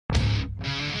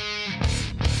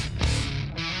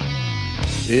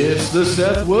It's the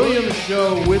Seth Williams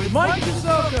Show with Mike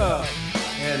Giselka.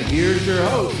 And here's your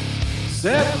host,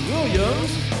 Seth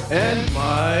Williams and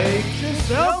Mike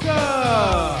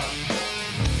Giselka.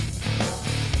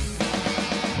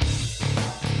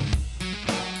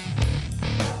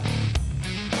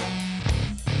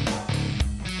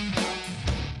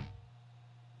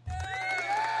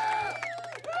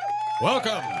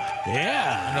 Welcome.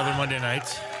 Yeah. Another Monday night.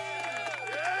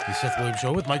 The Seth Williams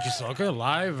Show with Mike Giselka,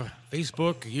 live,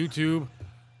 Facebook, YouTube,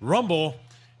 Rumble,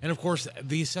 and of course,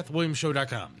 the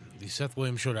SethWilliamsShow.com. The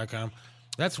SethWilliamsShow.com.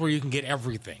 That's where you can get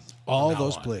everything. All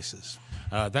those places.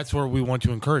 That's where we want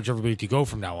to encourage everybody to go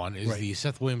from now on, is Right. the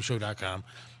SethWilliamsShow.com.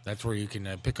 That's where you can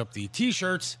pick up the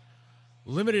T-shirts,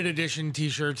 limited edition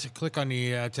T-shirts. Click on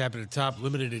the tab at the top,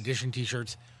 limited edition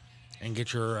T-shirts, and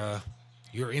get your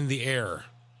You're in the Air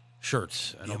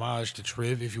shirts, an homage to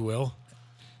Triv, if you will.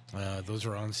 Those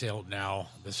are on sale now.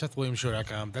 The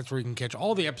SethWilliamsShow.com. That's where you can catch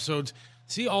all the episodes,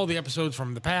 see all the episodes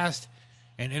from the past,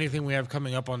 and anything we have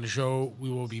coming up on the show, we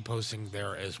will be posting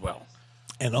there as well.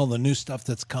 And all the new stuff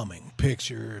that's coming.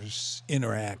 Pictures,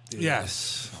 interactive.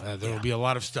 Yes. There will be a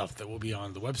lot of stuff that will be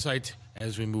on the website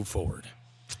as we move forward.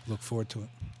 Look forward to it.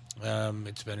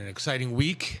 It's been an exciting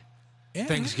week. Yeah,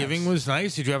 Thanksgiving yes. was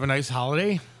nice. Did you have a nice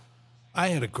holiday? I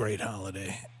had a great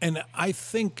holiday. And I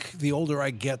think the older I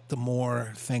get, the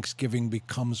more Thanksgiving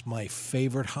becomes my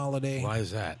favorite holiday. Why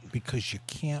is that? Because you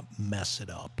can't mess it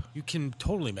up. You can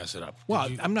totally mess it up. Well,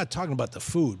 Did you, I'm not talking about the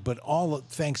food, but all that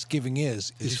Thanksgiving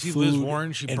is did you see food Liz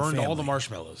Warren? She and burned all family. the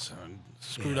marshmallows and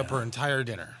screwed up her entire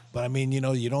dinner. But I mean, you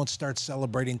don't start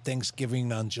celebrating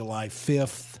Thanksgiving on July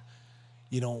 5th.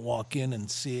 You don't walk in and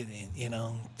see it,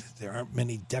 and, there aren't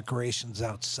many decorations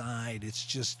outside. It's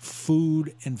just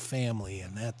food and family,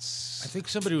 and that's... I think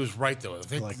somebody was right, though. I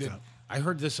think like that that. I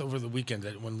heard this over the weekend,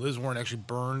 that when Liz Warren actually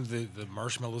burned the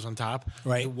marshmallows on top,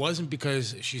 Right. it wasn't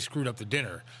because she screwed up the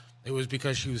dinner. It was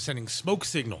because she was sending smoke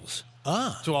signals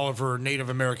to all of her Native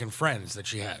American friends that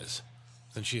she has,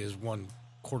 since she is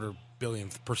 1/4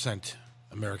 billionth percent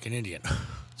American Indian.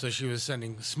 So she was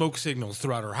sending smoke signals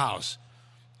throughout her house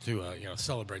to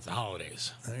celebrate the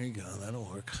holidays. There you go. That'll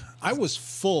work. I was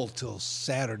full till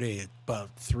Saturday at about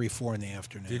 3, 4 in the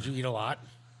afternoon. Did you eat a lot?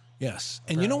 Yes.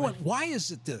 And you know what? Why is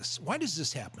it this? Why does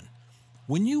this happen?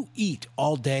 When you eat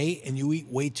all day and you eat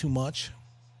way too much,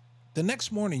 the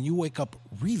next morning you wake up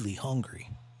really hungry.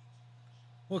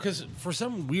 Well, because for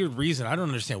some weird reason, I don't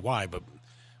understand why, but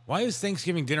why is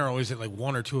Thanksgiving dinner always at like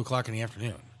 1 or 2 o'clock in the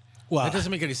afternoon? Well, That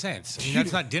doesn't make any sense. I mean,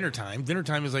 that's not dinner time. Dinner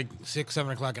time is like 6, 7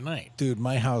 o'clock at night. dude,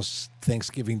 my house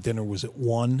Thanksgiving dinner was at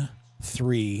 1,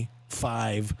 3,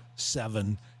 5,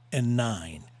 7, and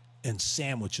 9. And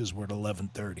sandwiches were at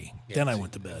 11:30. Then I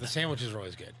went to bed. The sandwiches are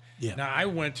always good. Yeah. Now, I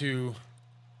went to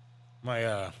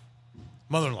my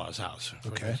mother-in-law's house for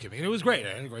Okay. Thanksgiving. And it was great. I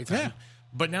had a great time. Yeah.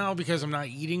 But now, because I'm not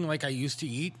eating like I used to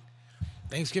eat,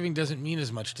 Thanksgiving doesn't mean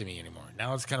as much to me anymore.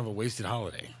 Now it's kind of a wasted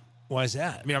holiday. Why is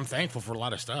that? I mean, I'm thankful for a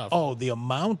lot of stuff. Oh, the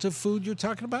amount of food you're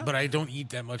talking about? But I don't eat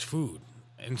that much food.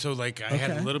 And so, like, I had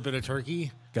a Okay. little bit of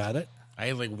turkey. Got it. I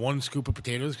had like 1 scoop of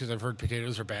potatoes because I've heard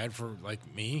potatoes are bad for like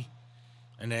me.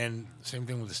 And then same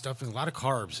thing with the stuffing. A lot of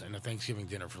carbs in a Thanksgiving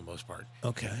dinner for the most part.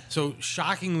 Okay. So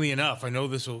shockingly enough, I know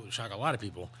this will shock a lot of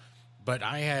people, but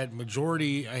I had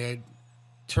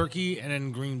turkey and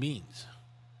then green beans.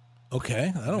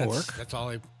 Okay, that'll work. That's all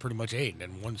I pretty much ate. And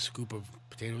then 1 scoop of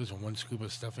potatoes and 1 scoop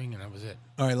of stuffing, and that was it.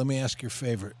 All right, let me ask your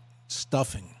favorite.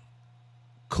 Stuffing.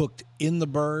 Cooked in the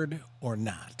bird or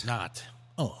not? Not.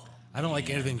 Oh, I don't like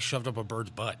anything shoved up a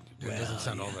bird's butt. It Well, doesn't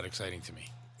sound all that exciting to me.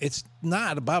 it's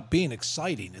not about being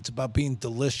exciting. It's about being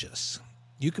delicious.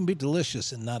 You can be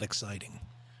delicious and not exciting.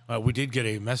 We did get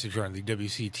a message on the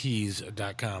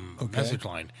WCTs.com message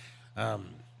line.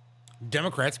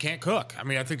 Democrats can't cook. I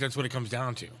mean, I think that's what it comes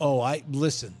down to. Oh,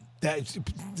 listen.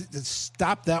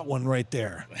 Stop that one right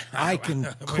there. I can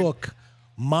cook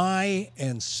my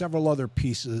and several other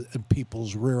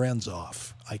people's rear ends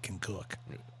off. I can cook.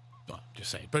 Well,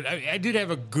 just saying. But I did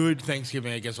have a good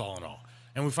Thanksgiving, I guess, all in all.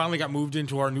 And we finally got moved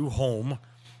into our new home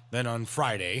then on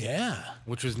Friday. Yeah.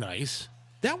 Which was nice.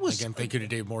 That was Again, thank you to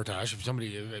Dave Mortosh.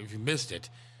 If you missed it,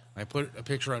 I put a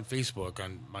picture on Facebook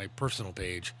on my personal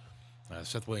page,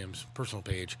 Seth Williams' personal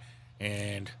page,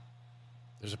 and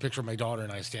there's a picture of my daughter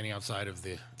and I standing outside of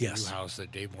the new house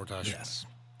that Dave Mortosh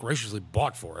graciously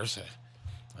bought for us.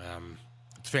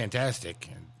 It's fantastic.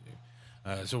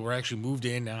 And, so we're actually moved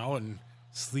in now and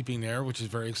sleeping there, which is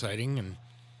very exciting, and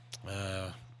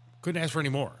couldn't ask for any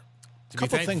more. a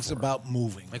couple things about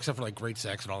moving. Except for like great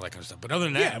sex and all that kind of stuff. But other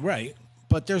than that, Yeah, right.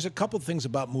 But there's a couple things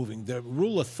about moving. The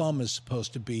rule of thumb is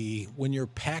supposed to be when you're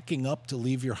packing up to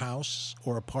leave your house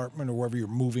or apartment or wherever you're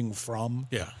moving from.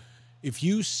 Yeah. If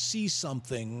you see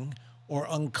something or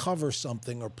uncover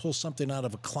something or pull something out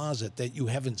of a closet that you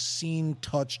haven't seen,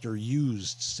 touched, or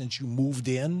used since you moved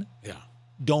in, Yeah.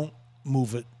 don't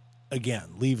move it again.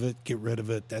 Leave it, get rid of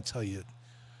it. That's how you.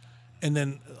 And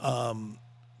then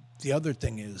the other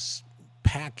thing is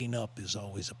packing up is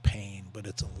always a pain, but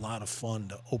it's a lot of fun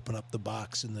to open up the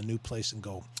box in the new place and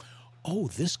go, oh,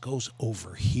 this goes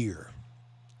over here.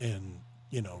 And,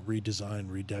 redesign,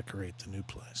 redecorate the new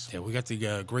place. Yeah, we got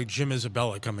the great Jim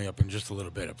Isabella coming up in just a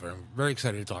little bit. I'm very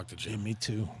excited to talk to Jim. Yeah, me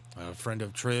too. A friend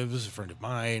of Triv's, a friend of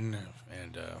mine,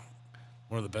 and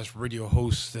one of the best radio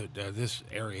hosts that this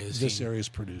area has This seen area is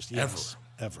produced. Yes,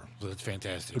 ever. So that's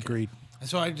fantastic. Agreed. And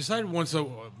so I decided once,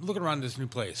 looking around this new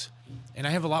place, and I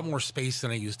have a lot more space than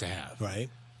I used to have. Right.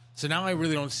 So now I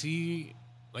really don't see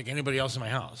like anybody else in my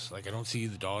house. Like I don't see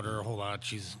the daughter a whole lot.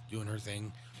 She's doing her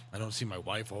thing. I don't see my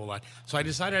wife a whole lot. So I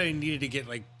decided I needed to get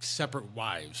like separate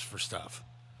wives for stuff.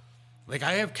 Like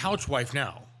I have couch wife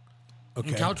now. Okay.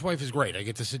 And couch wife is great. I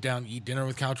get to sit down, eat dinner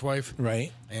with couch wife.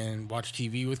 Right. And watch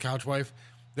TV with couch wife.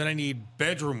 Then I need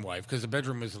bedroom wife because the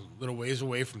bedroom is a little ways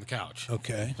away from the couch.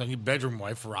 Okay. So I need bedroom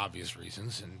wife for obvious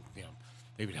reasons, and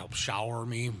maybe to help shower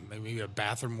me. Maybe a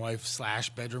bathroom wife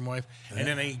 / bedroom wife, and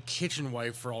then I need kitchen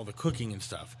wife for all the cooking and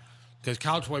stuff. Because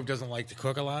couch wife doesn't like to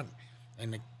cook a lot,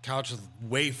 and the couch is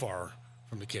way far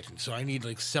from the kitchen, so I need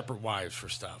like separate wives for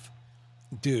stuff.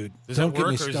 Dude, Does don't that get work,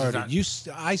 me or is it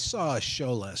started. I saw a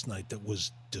show last night that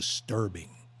was disturbing,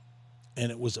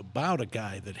 and it was about a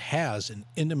guy that has an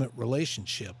intimate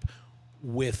relationship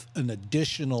with an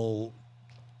additional,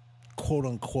 quote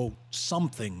unquote,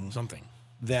 something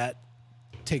that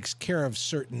takes care of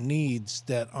certain needs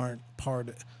that aren't part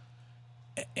of.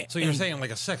 So you're saying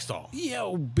like a sex doll?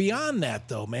 Yeah, beyond that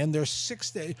though, man. There's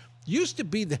 6 days. Used to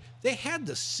be they had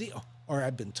the seal, or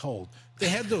I've been told they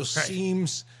had those Right.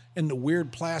 seams and the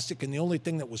weird plastic, and the only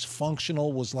thing that was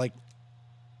functional was like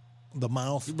the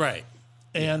mouth, Right.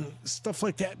 and stuff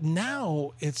like that.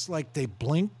 Now it's like they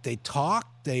blink, they talk,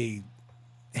 they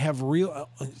have real.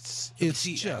 It's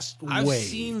See, just I've way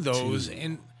seen those, too-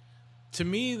 and to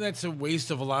me, that's a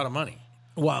waste of a lot of money.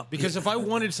 well Because if I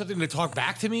wanted something to talk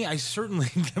back to me, I certainly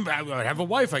I would have a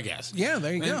wife, I guess. Yeah,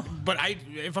 there you go. But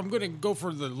if I'm going to go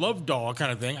for the love doll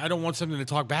kind of thing, I don't want something to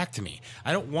talk back to me.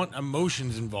 I don't want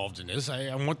emotions involved in this.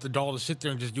 I want the doll to sit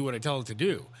there and just do what I tell it to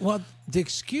do. Well, the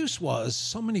excuse was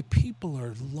so many people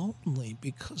are lonely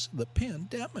because of the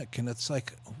pandemic, and it's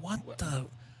like, what the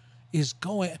is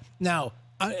going now?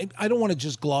 I don't want to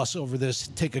just gloss over this,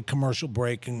 take a commercial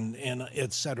break, and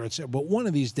et cetera, et cetera. But one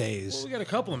of these days, Well, we got a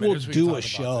couple of we'll minutes. We can do talk a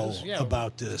show this. Yeah,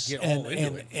 about this get all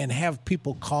into it. and have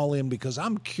people call in, because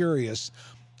I'm curious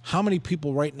how many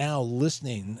people right now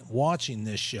listening, watching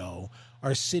this show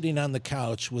are sitting on the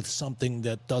couch with something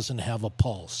that doesn't have a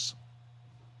pulse.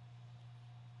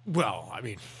 Well, I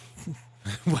mean,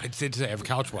 I did say I have a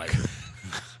couch wife.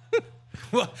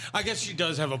 Well, I guess she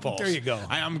does have a pulse. There you go.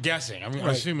 I'm guessing. I'm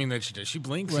Right. assuming that she does. She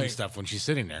blinks and Right. stuff when she's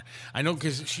sitting there. I know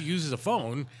because she uses a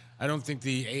phone. I don't think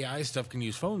the AI stuff can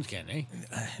use phones, can they?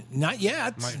 Not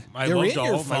yet. My They're love in doll,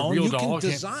 your my phone. real You doll can can't-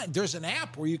 design. There's an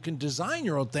app where you can design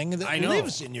your own thing that I know.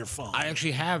 lives in your phone. I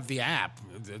actually have the app.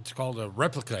 It's called a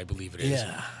Replica, I believe it is.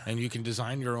 Yeah. And you can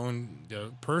design your own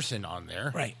person on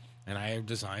there. Right. And I have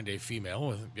designed a female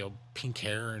with pink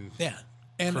hair and Yeah.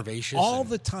 And curvaceous all and-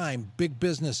 the time, big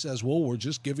business says, well, we're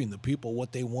just giving the people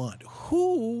what they want.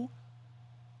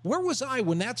 Where was I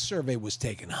when that survey was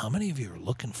taken? How many of you are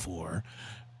looking for?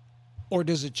 Or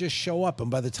does it just show up,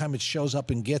 and by the time it shows up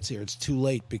and gets here, it's too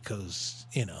late because,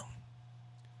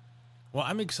 Well,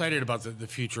 I'm excited about the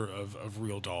future of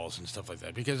real dolls and stuff like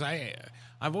that, because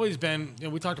I've always been,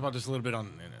 we talked about this a little bit in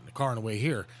the car on the way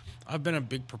here. I've been a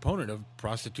big proponent of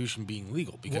prostitution being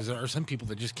legal, because there are some people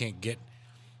that just can't get,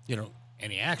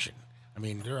 any action. I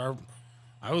mean,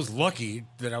 I was lucky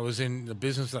that I was in the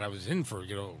business that I was in for,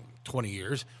 20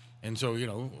 years. And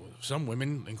so, some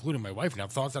women, including my wife now,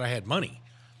 thought that I had money.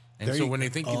 And There so you- when they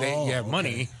think you have okay.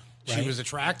 money, she Right. was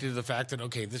attracted to the fact that,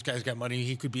 okay, this guy's got money.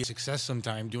 He could be a success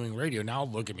sometime doing radio. Now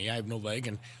look at me. I have no leg,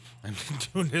 and I'm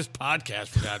doing this podcast,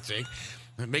 for God's sake,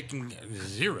 making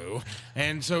zero.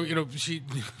 And so,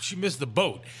 she missed the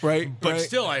boat. Right, But right.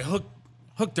 still, I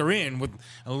hooked her in with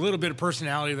a little bit of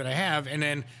personality that I have, and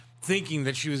then thinking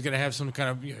that she was going to have some kind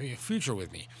of future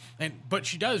with me. But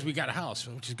she does. We got a house,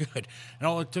 which is good. And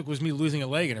all it took was me losing a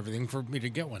leg and everything for me to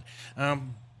get one.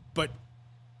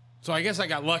 So I guess I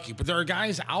got lucky. But there are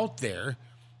guys out there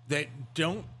that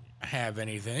don't have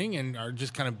anything and are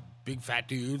just kind of big fat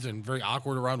dudes and very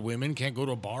awkward around women, can't go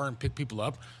to a bar and pick people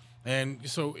up. And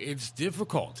so it's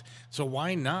difficult. So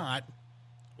why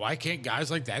can't guys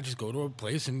like that just go to a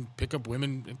place and pick up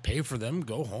women, and pay for them,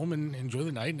 go home and enjoy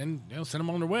the night, and then send them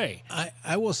on their way?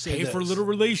 I will say pay for a little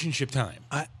relationship time.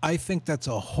 I think that's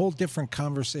a whole different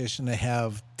conversation to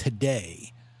have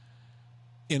today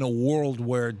in a world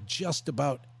where just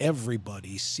about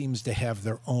everybody seems to have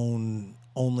their own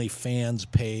OnlyFans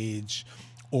page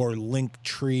or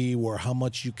Linktree, where how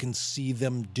much you can see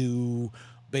them do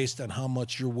based on how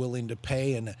much you're willing to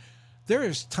pay. And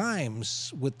there's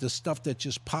times with the stuff that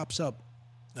just pops up,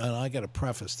 and I got to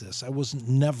preface this, I was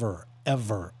never,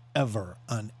 ever, ever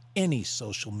on any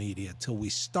social media till we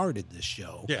started this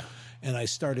show. Yeah. And I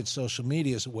started social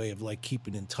media as a way of like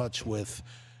keeping in touch with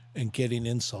and getting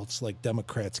insults like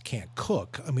Democrats can't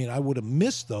cook. I mean, I would have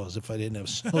missed those if I didn't have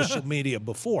social media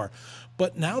before.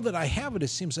 But now that I have it, it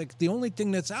seems like the only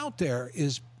thing that's out there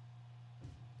is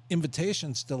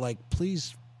invitations to like,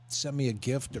 please send me a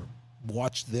gift or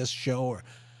watch this show.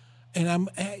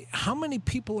 How many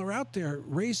people are out there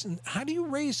how do you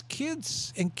raise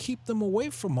kids and keep them away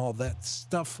from all that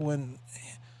stuff when...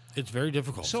 It's very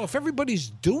difficult. So if everybody's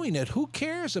doing it, who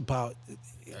cares about...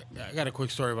 I got a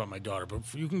quick story about my daughter, but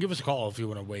you can give us a call if you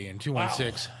want to weigh in.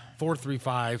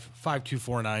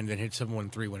 216-435-5249, then hit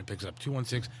 713 when it picks up.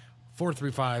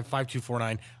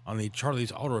 216-435-5249 on the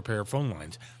Charlie's Auto Repair phone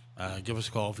lines. Give us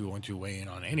a call if you want to weigh in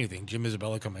on anything. Jim,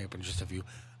 Isabella coming up in just a few.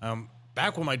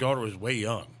 Back when my daughter was way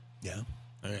young. Yeah.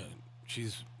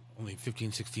 She's only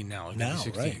 15, 16 now. Now,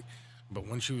 16. right. But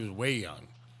when she was way young,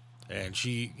 and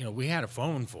she, we had a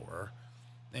phone for her.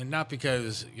 And not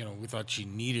because, we thought she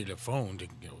needed a phone to,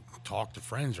 talk to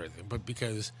friends or anything, but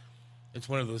because it's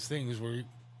one of those things where you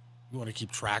want to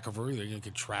keep track of her. You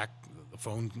can track the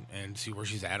phone and see where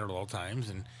she's at all times.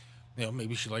 And,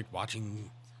 maybe she liked watching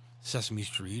Sesame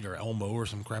Street or Elmo or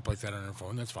some crap like that on her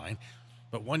phone. That's fine.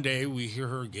 But one day we hear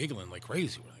her giggling like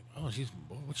crazy. We're like,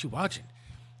 what's she watching?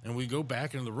 And we go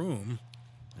back into the room,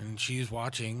 and she's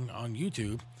watching on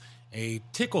YouTube a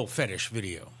tickle fetish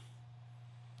video.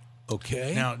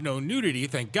 Okay. Now, no nudity,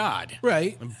 thank God.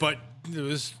 Right. But there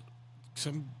was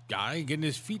some guy getting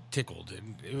his feet tickled,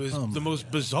 and it was the most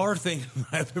bizarre thing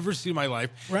I've ever seen in my life.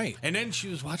 Right. And then she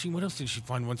was watching, what else did she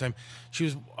find one time? She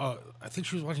was, I think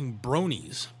she was watching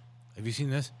bronies. Have you seen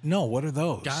this? No, what are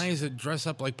those? Guys that dress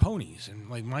up like ponies and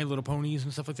like My Little Ponies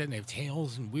and stuff like that, and they have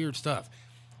tails and weird stuff.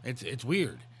 It's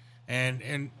weird.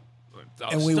 And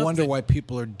we wonder why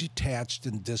people are detached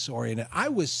and disoriented. I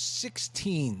was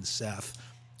 16, Seth.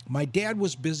 My dad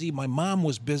was busy. My mom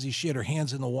was busy. She had her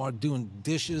hands in the water doing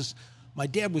dishes. My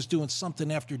dad was doing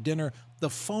something after dinner. The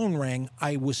phone rang.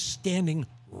 I was standing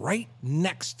right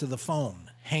next to the phone,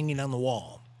 hanging on the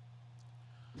wall.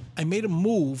 I made a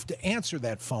move to answer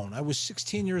that phone. I was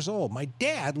 16 years old. My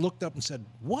dad looked up and said,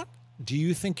 "What do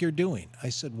you think you're doing?" I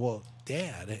said, "Well,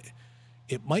 Dad,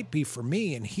 it might be for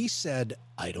me." And he said,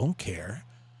 "I don't care.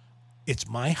 It's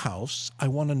my house. I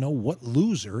want to know what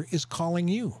loser is calling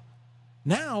you."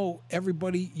 Now,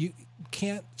 everybody, you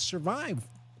can't survive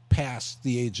past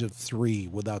the age of 3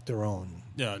 without their own.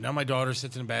 Yeah, now my daughter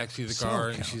sits in the backseat of the Cell car,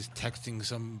 account. and she's texting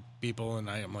some people, and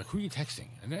I'm like, who are you texting?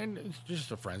 And then it's just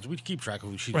her friends. We keep track of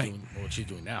who she's Right. doing, what she's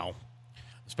doing now,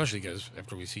 especially because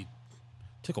after we see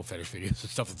tickle fetish videos and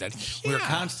stuff like that, we're Yeah.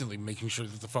 constantly making sure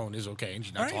that the phone is okay and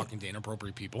she's not Right. talking to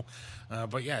inappropriate people.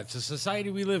 But yeah, it's a society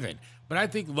we live in. But I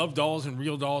think love dolls and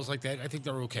real dolls like that, I think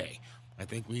they're okay. I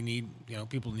think we need,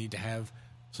 people need to have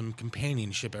some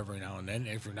companionship every now and then.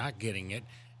 If you're not getting it,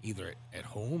 either at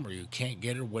home or you can't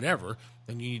get it or whatever,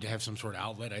 then you need to have some sort of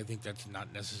outlet. I think that's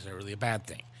not necessarily a bad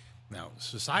thing. Now,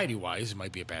 society-wise, it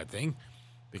might be a bad thing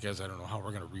because I don't know how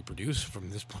we're going to reproduce from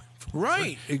this point forward.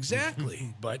 Right,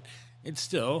 exactly. But it's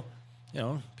still,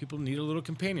 people need a little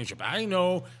companionship. I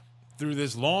know through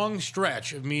this long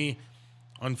stretch of me,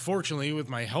 unfortunately, with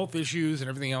my health issues and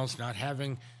everything else, not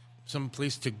having some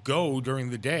place to go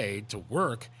during the day to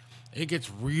work, it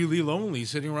gets really lonely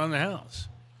sitting around the house.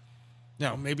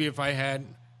 Now, maybe if I had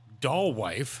doll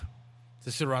wife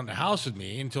to sit around the house with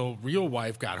me until real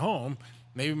wife got home,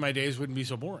 maybe my days wouldn't be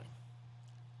so boring.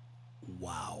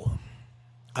 Wow.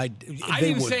 I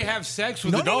didn't say have sex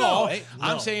with No, a no, doll. no.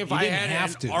 I'm saying if You I didn't had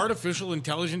have an to. artificial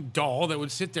intelligent doll that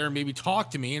would sit there and maybe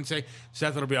talk to me and say,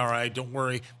 "Seth, it'll be all right. Don't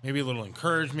worry." Maybe a little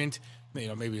encouragement.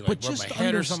 Maybe like But rub my just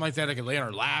head or something like that. I could lay on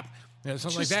her lap.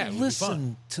 Something like Just that. It would be fun.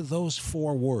 listen to those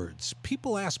 4 words.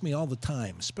 People ask me all the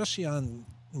time, especially when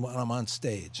I'm on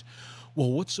stage.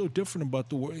 Well, what's so different about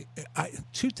the word?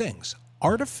 2 things: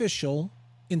 artificial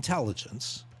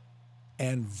intelligence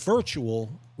and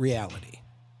virtual reality.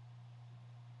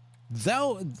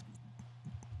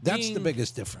 That's the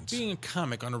biggest difference. Being a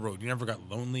comic on the road, you never got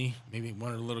lonely. Maybe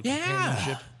wanted a little Yeah.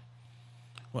 companionship.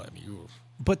 Well, I mean, you were,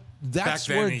 But that's back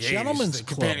then where in the 80s, gentlemen's the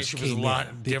clubs companionship was a came lot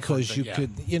in different, because but you yeah.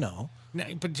 could, you know.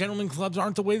 But gentlemen clubs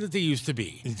aren't the way that they used to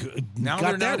be. Now got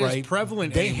they're not that as right.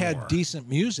 prevalent They anymore. had decent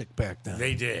music back then.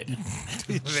 They did.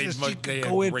 It's they just mu- you they could had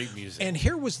go in, great music. And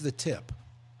here was the tip.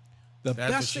 The That's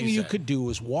what best she thing you said. could do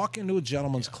is walk into a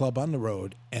gentleman's club on the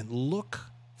road and look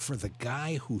for the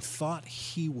guy who thought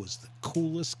he was the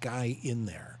coolest guy in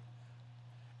there.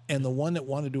 And the one that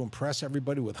wanted to impress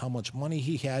everybody with how much money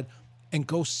he had, and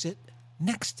go sit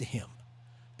next to him.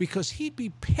 Because he'd be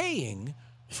paying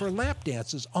for lap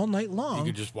dances all night long. You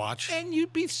could just watch. And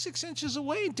you'd be 6 inches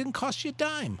away. It didn't cost you a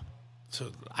dime.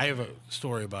 So I have a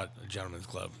story about a gentleman's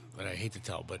club that I hate to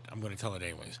tell, but I'm going to tell it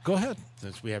anyways. Go ahead.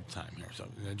 Since we have time here. So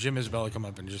Jim Isabella come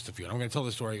up in just a few. And I'm going to tell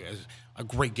the story as a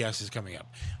great guest is coming up.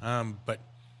 But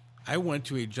I went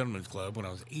to a gentleman's club when I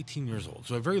was 18 years old.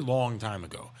 So a very long time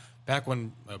ago. Back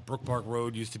when Brook Park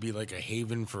Road used to be like a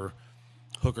haven for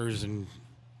hookers and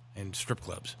strip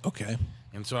clubs. Okay.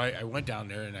 And so I went down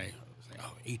there and I was like,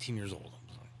 18 years old.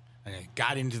 And I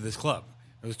got into this club.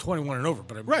 It was 21 and over,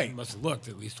 but I Right. must have looked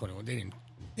at least 21. They didn't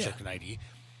Yeah. check an ID.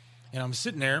 And I'm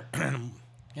sitting there, and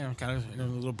I'm, kind of in a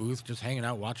little booth, just hanging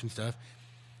out, watching stuff.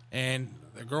 And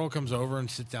the girl comes over and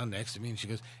sits down next to me, and she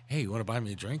goes, "Hey, you want to buy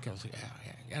me a drink?" I was like,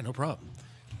 yeah, no problem.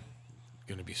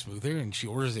 Going to be smooth here. And she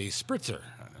orders a spritzer.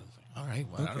 And I was like, all right,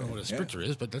 well, I don't know what a spritzer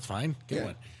is, but that's fine. Get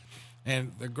one.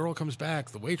 And the girl comes back,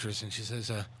 the waitress, and she says,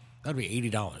 that'd be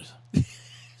 $80. I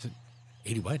said,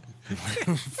 80 what?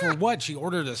 For what? She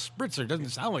ordered a spritzer. It doesn't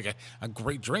sound like a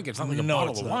great drink. It's not like a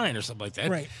bottle of wine or something like that.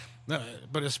 Right. No,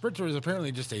 but a spritzer is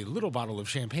apparently just a little bottle of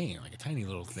champagne, like a tiny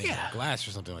little thing, Yeah. a glass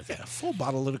or something like that. A full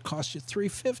bottle would cost you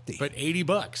 $3.50. But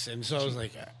 $80. And so I was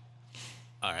like,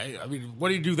 all right. I mean, what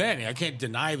do you do then? I can't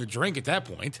deny the drink at that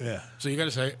point. Yeah. So you got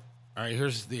to say, all right,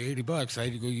 here's the $80. I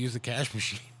had to go use the cash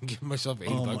machine and give myself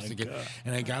 $80 to get,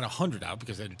 and I got $100 out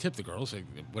because I had to tip the girl, so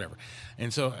whatever.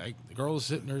 And so the girl was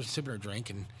sitting there sipping her drink,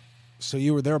 and so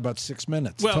you were there about 6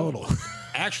 minutes total.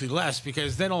 Actually less,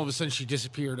 because then all of a sudden she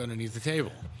disappeared underneath the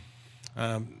table.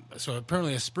 So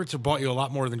apparently a spritzer bought you a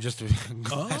lot more than just a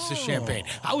glass of champagne.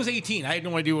 I was 18. I had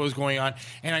no idea what was going on,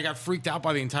 and I got freaked out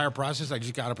by the entire process. I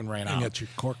just got up and ran out. And got your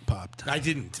cork popped. I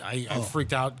didn't. I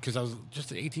freaked out because I was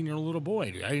just an 18-year-old little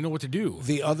boy. Dude. I didn't know what to do.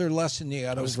 The other lesson you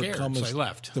got to overcome scared, is so I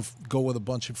left. to go with a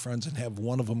bunch of friends and have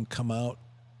one of them come out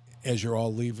as you're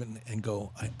all leaving and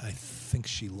go, I think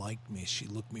she liked me. She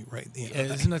looked me right. You know,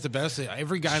 Isn't that the best?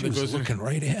 Every guy she that was goes looking in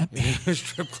right at me. the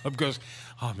strip club goes,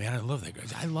 oh, man, I love that girl.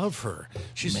 I love her.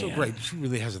 She's so great. She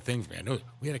really has a thing for me. I know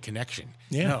we had a connection.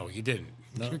 Yeah. No, you didn't.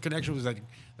 Your connection was that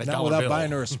Not dollar without bill. buying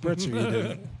her a spritzer, you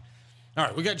didn't. All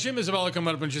right, we got Jim Isabella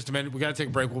coming up in just a minute. We got to take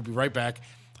a break. We'll be right back.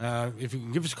 If you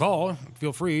can give us a call,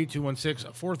 feel free,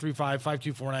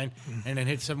 216-435-5249, and then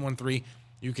hit 713.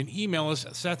 You can email us,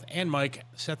 Seth and Mike,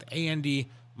 Seth A-N-D,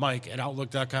 Mike at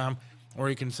Outlook.com, or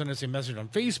you can send us a message on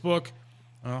Facebook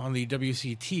on the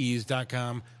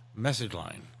WCTs.com message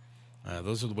line.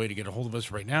 Those are the way to get a hold of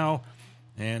us right now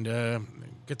and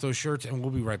get those shirts, and we'll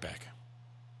be right back.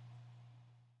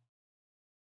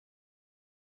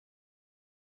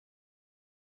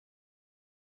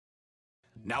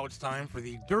 Now it's time for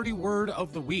the dirty word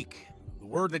of the week. The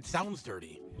word that sounds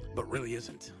dirty, but really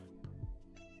isn't.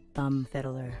 Bum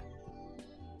fiddler.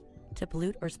 To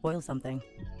pollute or spoil something.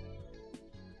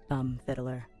 Bum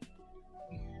fiddler.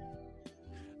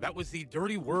 That was the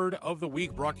dirty word of the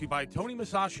week, brought to you by Tony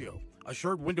Masaccio,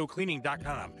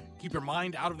 AssuredWindowCleaning.com. Keep your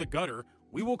mind out of the gutter.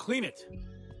 We will clean it.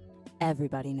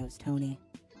 Everybody knows Tony.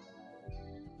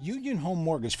 Union Home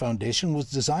Mortgage Foundation was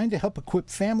designed to help equip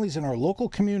families in our local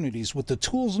communities with the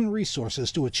tools and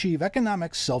resources to achieve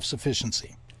economic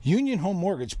self-sufficiency. Union Home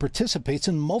Mortgage participates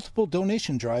in multiple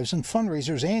donation drives and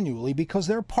fundraisers annually because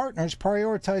their partners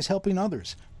prioritize helping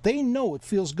others. They know it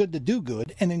feels good to do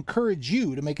good and encourage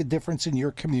you to make a difference in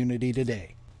your community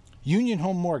today. Union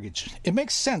Home Mortgage. It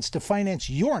makes sense to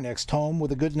finance your next home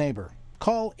with a good neighbor.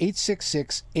 Call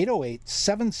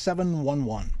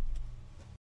 866-808-7711.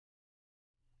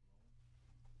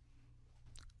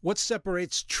 What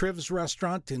separates Triv's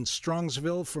restaurant in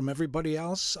Strongsville from everybody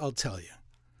else? I'll tell you.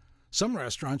 Some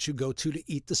restaurants you go to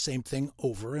eat the same thing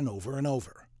over and over and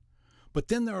over. But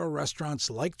then there are restaurants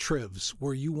like Triv's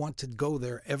where you want to go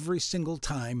there every single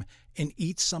time and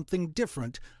eat something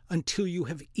different until you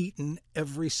have eaten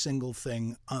every single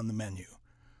thing on the menu.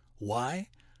 Why?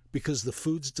 Because the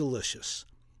food's delicious.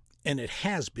 And it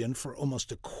has been for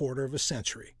almost a quarter of a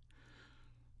century.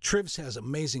 Triv's has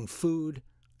amazing food,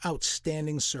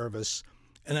 outstanding service,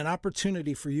 and an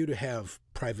opportunity for you to have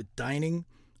private dining,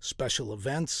 special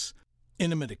events,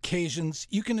 intimate occasions,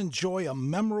 you can enjoy a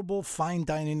memorable fine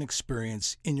dining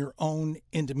experience in your own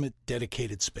intimate,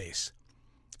 dedicated space.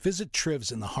 Visit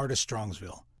Triv's in the heart of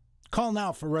Strongsville. Call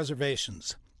now for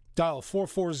reservations. Dial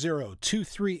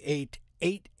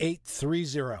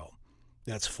 440-238-8830.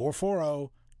 That's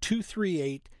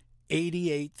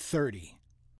 440-238-8830.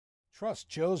 Trust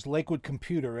Joe's Lakewood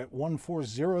Computer at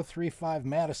 14035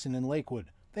 Madison in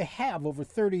Lakewood. They have over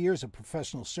 30 years of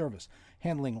professional service,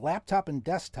 handling laptop and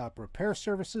desktop repair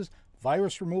services,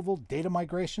 virus removal, data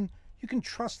migration. You can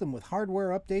trust them with hardware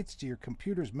updates to your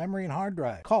computer's memory and hard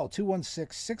drive. Call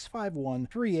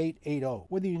 216-651-3880.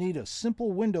 Whether you need a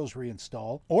simple Windows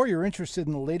reinstall or you're interested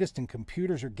in the latest in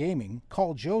computers or gaming,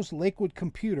 call Joe's Lakewood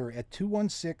Computer at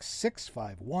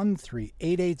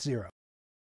 216-651-3880.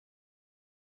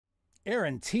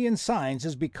 Aaron T & Signs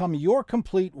has become your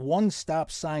complete one-stop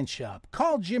sign shop.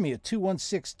 Call Jimmy at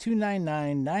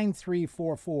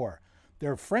 216-299-9344.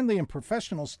 Their friendly and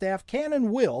professional staff can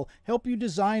and will help you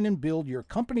design and build your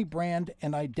company brand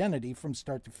and identity from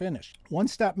start to finish. One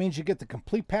stop means you get the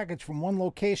complete package from one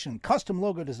location: custom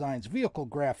logo designs, vehicle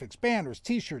graphics, banners,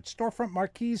 t-shirts, storefront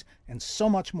marquees, and so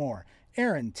much more.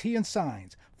 Aaron T &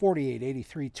 Signs,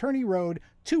 4883 Turney Road,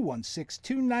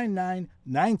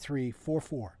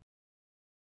 216-299-9344.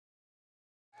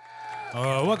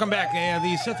 Welcome back.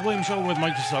 The Seth Williams Show with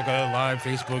Mike Jaselka, live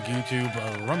Facebook, YouTube,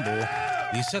 Rumble,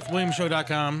 the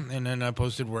SethWilliamsShow.com, and then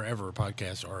posted wherever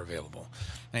podcasts are available.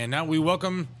 And now we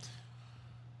welcome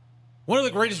one of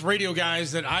the greatest radio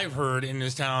guys that I've heard in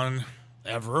this town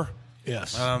ever.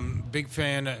 Yes. Big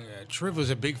fan. Triv was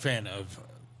a big fan of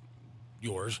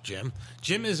yours, Jim.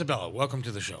 Jim Isabella, welcome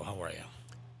to the show. How are you?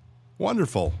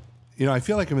 Wonderful. You know, I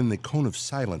feel like I'm in the cone of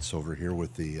silence over here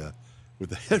with the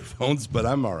headphones, but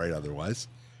I'm all right otherwise.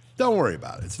 Don't worry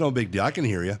about it. It's no big deal. I can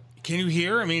hear you. Can you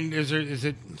hear? I mean, is it?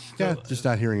 Still, yeah, just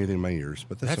not hearing it in my ears,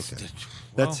 but that's okay.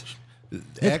 Well,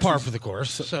 it's par for the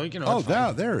course. So you know. Oh,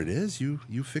 there it is. You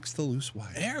fixed the loose wire.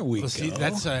 There we go. See,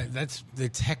 that's the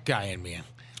tech guy in me.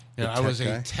 You know, I was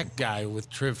a tech guy with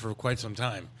Triv for quite some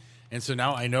time, and so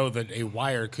now I know that a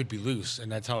wire could be loose,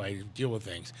 and that's how I deal with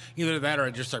things. Either that, or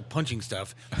I just start punching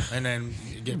stuff, and then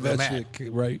get real mad.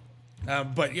 Right.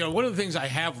 But you know, one of the things I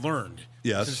have learned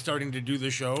since starting to do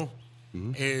the show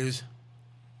is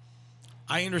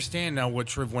I understand now what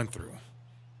Triv went through.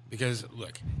 Because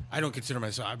look, I don't consider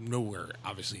myself, I'm nowhere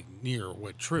obviously near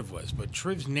what Triv was, but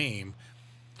Triv's name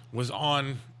was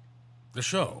on the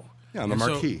show. Yeah, on the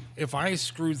marquee. So if I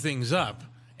screwed things up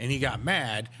and he got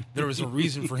mad, there was a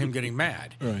reason for him getting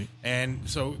mad. Right. And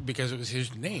so because it was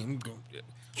his name,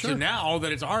 Sure. so now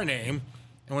that it's our name,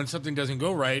 and when something doesn't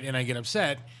go right and I get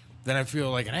upset, then I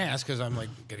feel like an ass because I'm like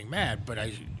getting mad. But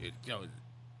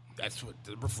that's what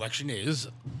the reflection is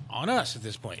on us at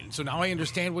this point. And so now I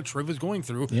understand what Triv was going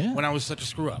through when I was such a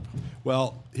screw up.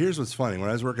 Well, here's what's funny. When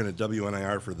I was working at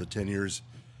WNIR for the 10 years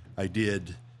I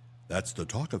did, that's the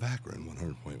Talk of Akron,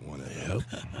 100.1 FM.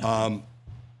 Yep.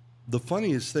 The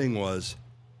funniest thing was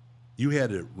you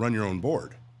had to run your own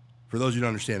board. For those who don't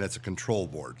understand, that's a control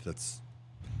board. That's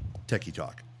techie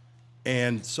talk.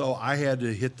 And so I had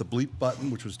to hit the bleep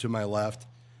button, which was to my left,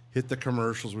 hit the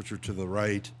commercials, which were to the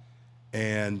right,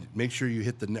 and make sure you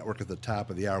hit the network at the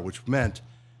top of the hour, which meant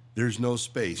there's no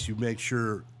space. You make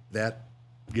sure that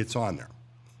gets on there.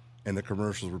 And the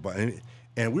commercials were...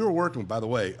 And we were working, by the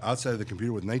way, outside of the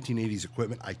computer with 1980s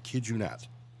equipment. I kid you not.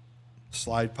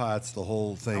 Slide pots, the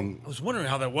whole thing. I was wondering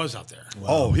how that was out there.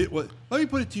 Wow. Let me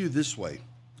put it to you this way.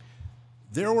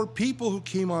 There were people who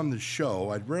came on the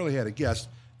show, I'd rarely had a guest,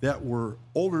 that were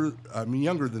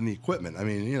younger than the equipment. I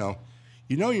mean, you know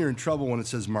you're in trouble when it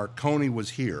says Marconi was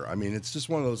here. I mean, it's just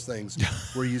one of those things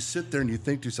where you sit there and you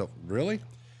think to yourself, really?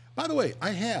 By the way,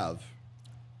 I'm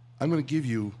going to give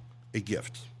you a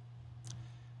gift.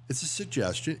 It's a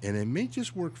suggestion, and it may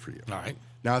just work for you. All right.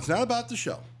 Now, it's not about the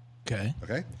show. Okay.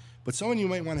 Okay? But someone you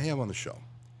might want to have on the show.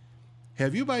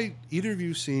 Have you, by either of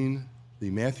you, seen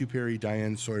the Matthew Perry,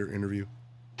 Diane Sawyer interview?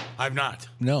 I've not.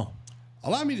 No.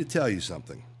 Allow me to tell you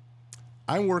something.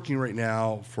 I'm working right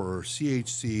now for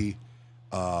CHC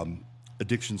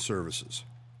Addiction Services,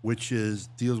 which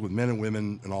deals with men and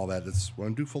women and all that. That's what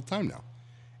I'm doing full time now.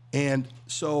 And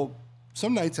so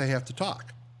some nights I have to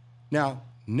talk. Now,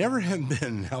 never have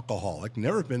been an alcoholic,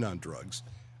 never been on drugs.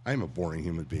 I'm a boring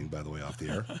human being, by the way, off the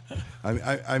air.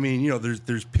 I mean,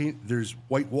 there's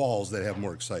white walls that have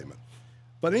more excitement.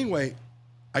 But anyway,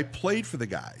 I played for the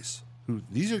guys.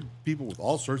 These are people with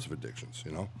all sorts of addictions,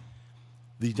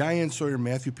 The Diane Sawyer,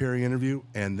 Matthew Perry interview,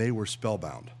 and they were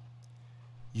spellbound.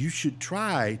 You should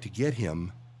try to get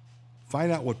him,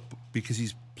 find out because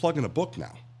he's plugging a book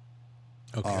now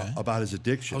about his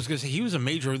addiction. I was going to say, he was a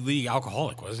major league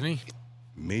alcoholic, wasn't he?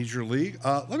 Major League.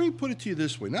 Let me put it to you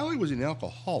this way. Not only was he an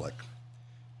alcoholic,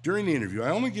 during the interview, I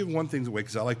only give one thing away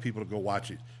because I like people to go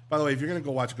watch it. By the way, if you're going to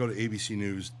go watch it, go to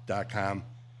abcnews.com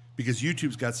because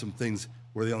YouTube's got some things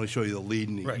where they only show you the lead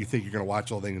and you think you're going to watch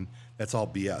the whole thing, and that's all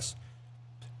BS.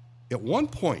 At one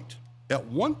point,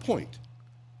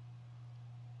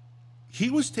 he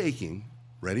was taking,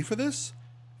 ready for this,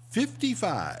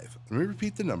 55, let me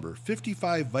repeat the number,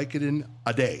 55 Vicodin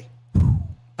a day.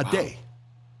 A day.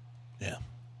 Yeah.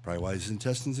 Probably why his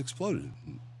intestines exploded,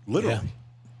 literally.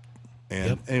 Yeah.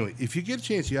 And anyway, if you get a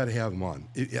chance, you got to have him on.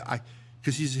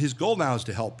 Because his goal now is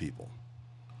to help people.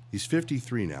 He's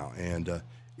 53 now, and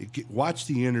watch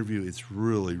the interview. It's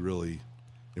really, really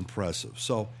impressive.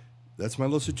 So that's my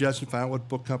little suggestion. Find out what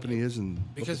book company is,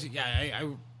 and because I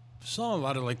saw a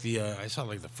lot of I saw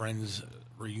the Friends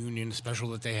reunion special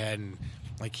that they had, and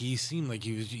he seemed like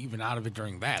he was even out of it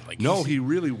during that. He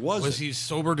really wasn't. Was he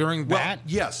sober during that?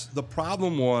 Yes. The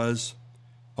problem was,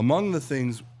 among the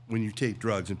things when you take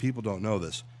drugs, and people don't know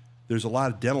this, there's a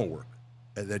lot of dental work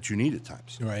that you need at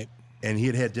times. Right. And he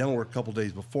had dental work a couple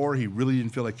days before. He really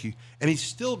didn't feel like and he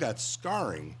still got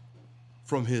scarring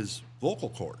from his vocal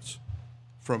cords,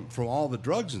 from all the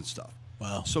drugs and stuff.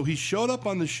 Wow. So he showed up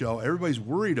on the show. Everybody's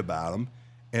worried about him,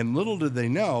 and little did they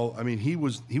know. I mean, he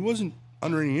wasn't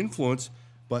under any influence,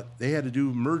 but they had to do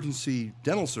emergency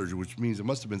dental surgery, which means it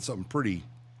must have been something pretty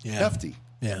hefty.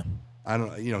 Yeah. I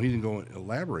don't. He didn't go and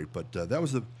elaborate, but that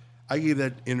was I gave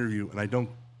that interview, and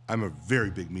I'm a very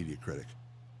big media critic.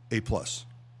 A+.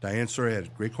 Diane Sawyer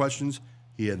had great questions.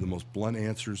 He had the most blunt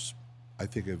answers I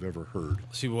think I've ever heard.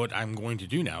 See, what I'm going to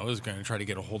do now is going to try to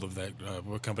get a hold of that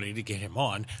company to get him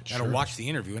on. Sure. And I'll watch the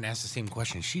interview and ask the same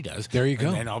question she does. There you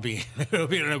go. And it'll be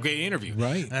an okay interview.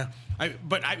 Right.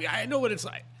 But I know what it's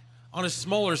like. On a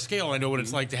smaller scale, I know what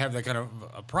it's like to have that kind of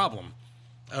a problem.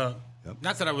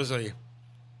 Not that I was a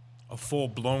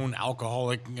full-blown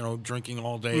alcoholic, drinking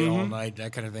all day, all night,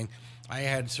 that kind of thing. I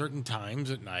had certain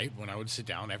times at night when I would sit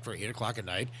down after 8 o'clock at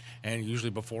night, and usually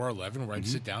before 11, where I'd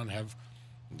sit down and have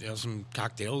some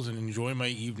cocktails and enjoy my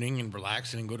evening and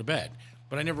relax and go to bed.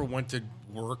 But I never went to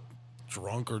work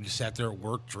drunk or just sat there at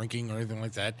work drinking or anything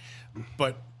like that.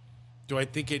 But do I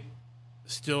think it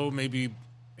still maybe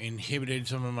inhibited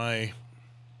some of my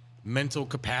mental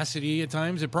capacity at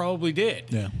times? It probably did.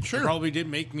 Yeah, sure. It probably did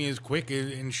make me as quick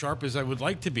and sharp as I would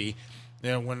like to be.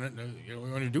 When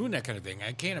you're doing that kind of thing,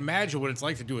 I can't imagine what it's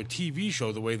like to do a TV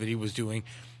show the way that he was doing,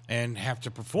 and have to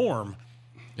perform,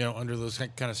 under those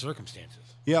kind of circumstances.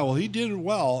 Yeah, well, he did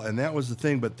well, and that was the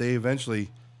thing. But they eventually,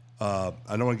 I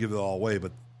don't want to give it all away,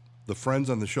 but the friends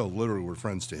on the show literally were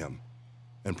friends to him,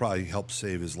 and probably helped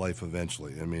save his life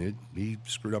eventually. I mean, he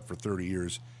screwed up for 30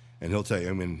 years, and he'll tell you.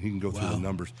 I mean, he can go through the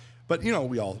numbers, but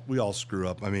we all screw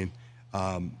up. I mean,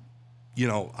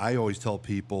 I always tell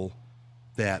people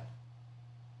that.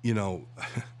 When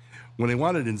they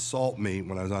wanted to insult me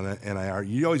when I was on NIR,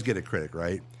 you always get a critic,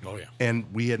 right? Oh, yeah.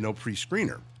 And we had no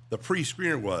pre-screener. The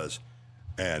pre-screener was,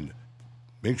 and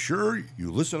make sure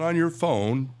you listen on your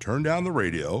phone, turn down the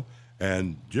radio,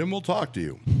 and Jim will talk to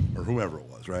you, or whoever it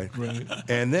was, right? Right.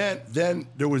 And then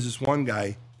there was this one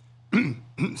guy,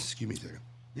 excuse me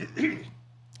a second,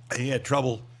 he had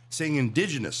trouble saying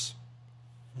indigenous.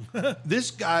 This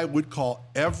guy would call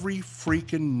every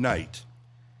freaking night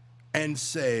and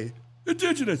say,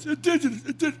 indigenous,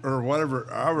 or whatever,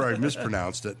 however I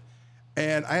mispronounced it.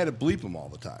 And I had to bleep him all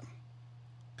the time.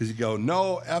 Because he'd go,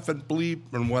 no, effing bleep,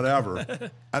 and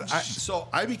whatever. So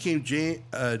I became Jim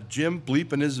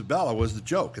Bleep and Isabella was the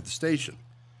joke at the station.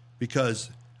 Because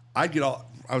I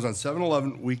was on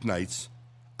 7-Eleven weeknights,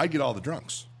 I'd get all the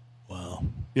drunks. Wow.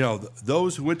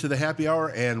 Those who went to the happy hour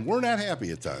and were not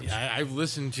happy at times. Yeah, I've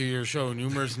listened to your show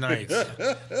numerous nights.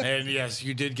 And yes,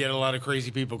 you did get a lot of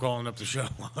crazy people calling up the show.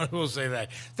 I will say that.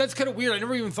 That's kind of weird. I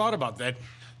never even thought about that.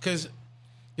 Because,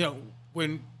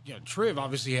 when Triv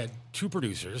obviously had 2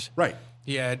 producers. Right.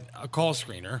 He had a call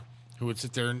screener who would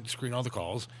sit there and screen all the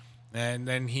calls. And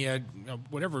then he had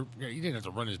whatever. He didn't have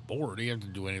to run his board. He didn't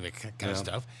have to do any of that kind of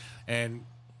stuff. And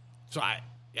so I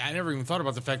never even thought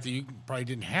about the fact that you probably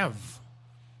didn't have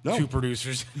 2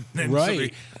 producers.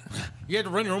 Right. You had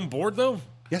to run your own board, though?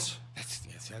 Yes. That's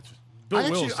Bill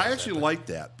Wills. I actually like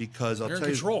that because You're in tell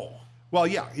control. Well,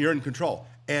 yeah, you're in control.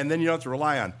 And then you don't have to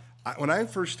rely on. When I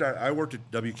first started, I worked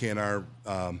at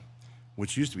WKNR,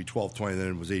 which used to be 1220, then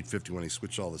it was 850 when they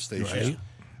switched all the stations.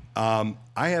 Right.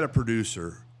 I had a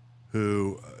producer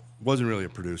who wasn't really a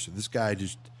producer. This guy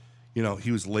just,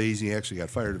 he was lazy. He actually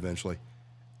got fired eventually.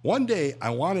 One day,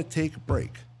 I want to take a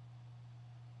break.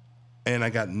 And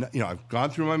I got, I've gone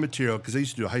through my material because I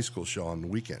used to do a high school show on the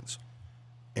weekends.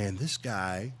 And this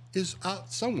guy is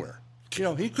out somewhere. You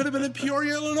know, he could have been in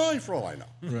Peoria, Illinois, for all I know.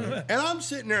 Right. And I'm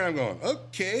sitting there and I'm going,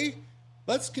 okay,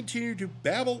 let's continue to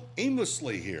babble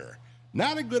aimlessly here.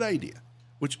 Not a good idea.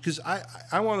 Because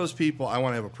I'm one of those people, I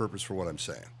want to have a purpose for what I'm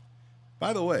saying.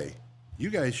 By the way, you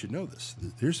guys should know this.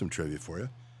 Here's some trivia for you.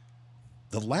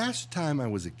 The last time I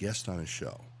was a guest on a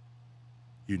show,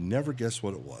 you'd never guess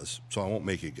what it was, so I won't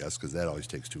make you guess because that always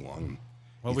takes too long.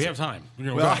 Well, we have time.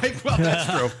 Well, that's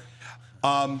true.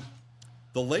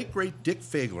 The late, great Dick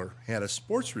Fagler had a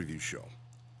sports review show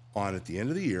on at the end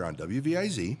of the year on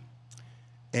WVIZ,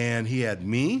 and he had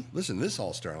me, listen to this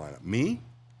all-star lineup, me,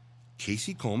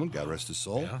 Casey Coleman, God rest his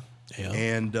soul,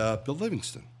 and Bill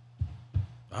Livingston.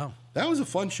 Wow. That was a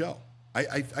fun show.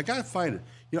 I got to find it.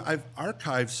 You know, I've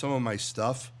archived some of my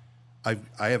stuff. I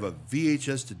have a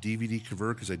VHS to DVD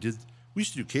converter because we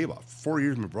used to do cable. 4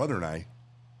 years, my brother and I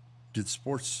did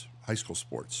sports, high school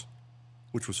sports,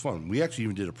 which was fun. We actually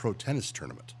even did a pro tennis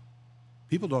tournament.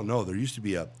 People don't know there used to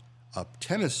be a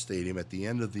tennis stadium at the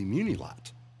end of the Muni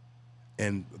lot.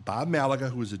 And Bob Malaga,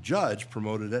 who was a judge,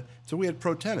 promoted it. So we had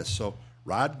pro tennis. So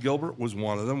Rod Gilbert was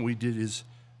one of them. We did his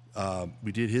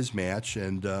match,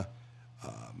 and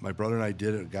my brother and I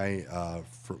did it. A guy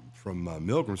from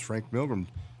Milgram's, Frank Milgram,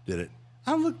 did it.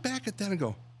 I look back at that and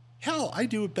go, hell, I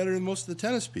do it better than most of the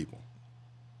tennis people.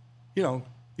 You know,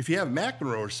 if you have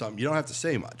McEnroe or something, you don't have to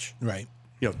say much. Right.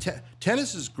 You know,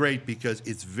 tennis is great because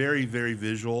it's very, very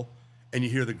visual, and you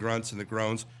hear the grunts and the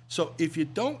groans. So if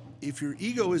your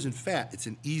ego isn't fat, it's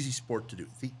an easy sport to do.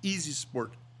 It's the easiest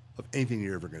sport of anything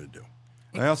you're ever going to do.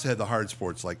 And I also had the hard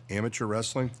sports like amateur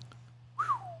wrestling.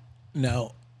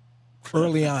 Now,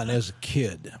 early on as a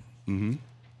kid,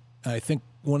 I think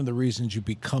one of the reasons you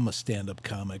become a stand-up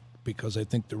comic, because I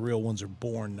think the real ones are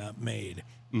born, not made,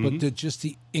 but just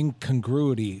the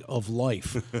incongruity of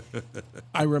life.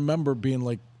 I remember being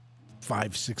like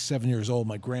 5, 6, 7 years old.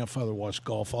 My grandfather watched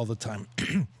golf all the time.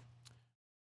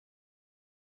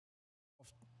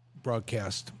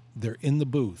 Broadcast, they're in the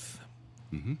booth,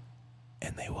 and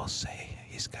they will say,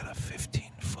 he's got a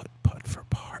 15-foot putt for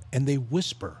par. And they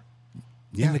whisper.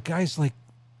 Yeah. And the guy's like,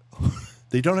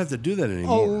 they don't have to do that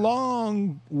anymore. A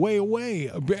long way away.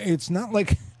 It's not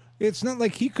like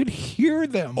he could hear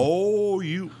them. Oh,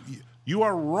 you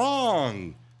are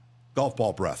wrong, golf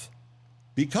ball breath,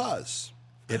 because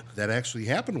that actually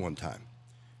happened one time.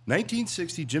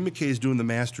 1960, Jim McKay's doing the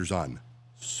Masters on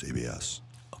CBS.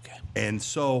 Okay. And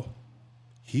so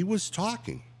he was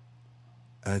talking,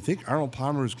 and I think Arnold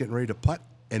Palmer was getting ready to putt,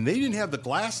 and they didn't have the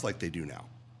glass like they do now.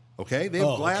 Okay? They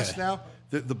have glass now.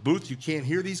 The booth, you can't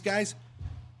hear these guys.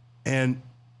 And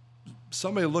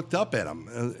somebody looked up at him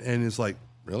and is like,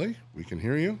 really? We can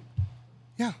hear you?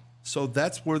 Yeah. So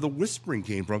that's where the whispering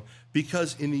came from,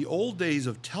 because in the old days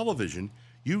of television,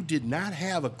 you did not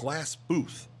have a glass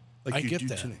booth like you do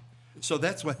today. So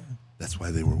that's why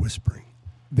they were whispering.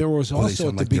 There was also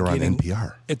at the beginning,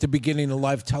 NPR. At the beginning of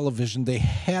live television, they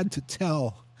had to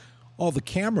tell all the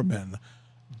cameramen,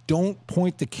 don't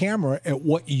point the camera at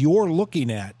what you're looking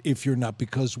at if you're not,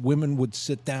 because women would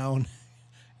sit down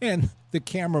and the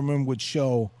cameraman would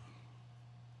show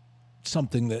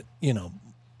something that,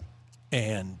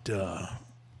 and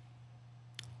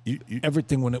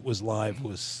everything when it was live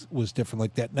was different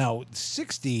like that. Now,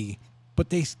 60, but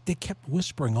they kept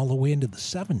whispering all the way into the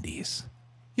 70s.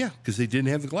 Yeah, because they didn't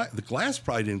have the glass. The glass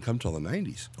probably didn't come till the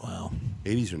 90s. Wow.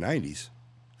 80s or 90s,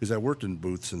 because I worked in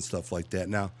booths and stuff like that.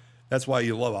 Now, that's why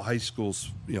you love a high school,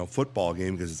 football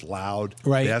game, because it's loud.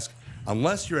 Right.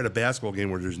 Unless you're at a basketball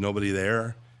game where there's nobody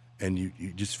there, and you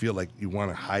just feel like you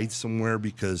want to hide somewhere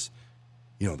because,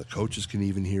 the coaches can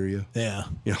even hear you. Yeah.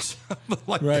 Something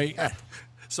like right. that.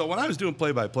 So when I was doing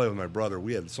play-by-play with my brother,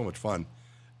 we had so much fun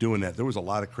doing that. There was a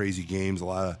lot of crazy games, a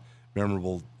lot of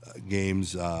memorable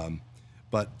games.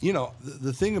 But,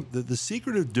 the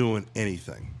secret of doing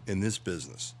anything in this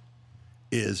business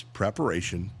is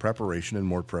preparation, and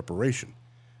more preparation.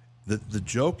 The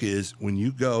joke is when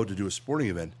you go to do a sporting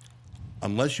event,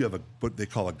 unless you have what they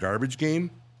call a garbage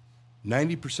game,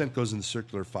 90% goes in the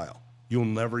circular file. You'll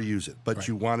never use it, but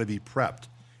you want to be prepped.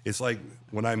 It's like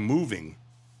when I'm moving,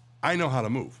 I know how to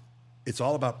move. It's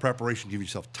all about preparation. Give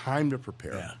yourself time to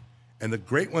prepare. Yeah. And the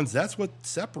great ones, that's what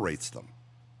separates them.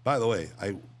 By the way,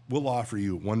 I will offer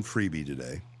you one freebie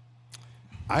today.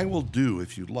 I will do,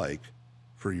 if you'd like,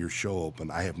 for your show open.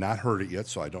 I have not heard it yet,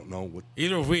 so I don't know what.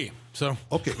 Either have we. So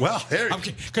okay, well,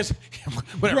 because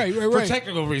for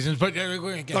technical reasons, but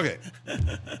okay.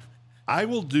 I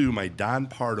will do my Don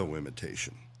Pardo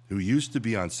imitation, who used to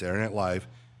be on Saturday Night Live.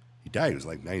 He died. He was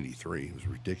like 93. It was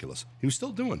ridiculous. He was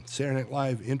still doing Saturday Night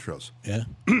Live intros. Yeah,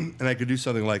 and I could do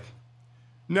something like,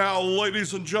 "Now,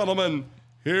 ladies and gentlemen,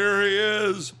 Here he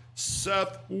is,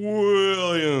 Seth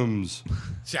Williams.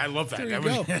 See, I love that. There you That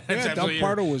go. was, Yeah, that's Doug absolutely-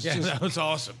 Pardo was yeah, just- that was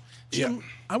awesome. Jim,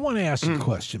 I want to ask you a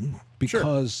question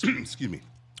because Excuse me.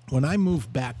 when I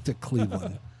moved back to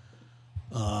Cleveland,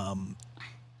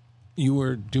 you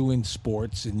were doing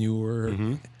sports and you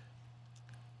were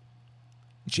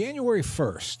January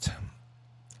 1st.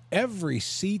 Every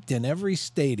seat in every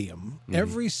stadium,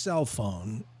 every cell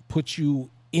phone puts you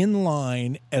in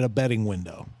line at a betting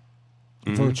window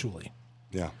virtually.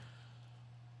 Yeah.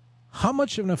 How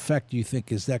much of an effect do you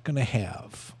think is that going to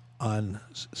have on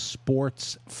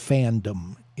sports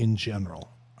fandom in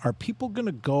general? Are people going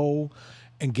to go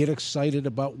and get excited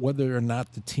about whether or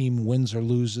not the team wins or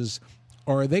loses?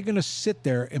 Or are they going to sit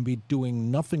there and be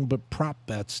doing nothing but prop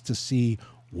bets to see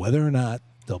whether or not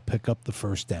they'll pick up the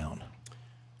first down?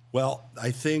 Well,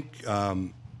 I think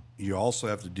you also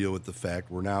have to deal with the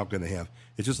fact we're now going to have,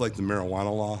 it's just like the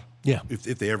marijuana law. Yeah.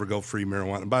 If they ever go free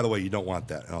marijuana. And by the way, you don't want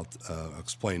that. And I'll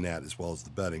explain that as well as the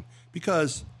betting.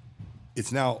 Because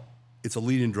it's a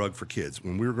lead-in drug for kids.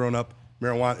 When we were growing up,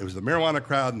 marijuana, it was the marijuana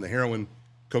crowd and the heroin,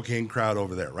 cocaine crowd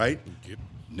over there, right? Yep.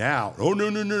 Now,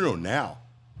 no. Now,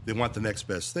 they want the next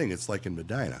best thing. It's like in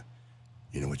Medina.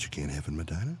 You know what you can't have in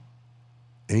Medina?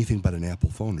 Anything but an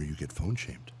Apple phone or you get phone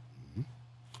shamed.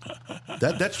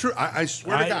 That's true. I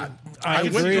swear to God. I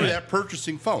went agree. through that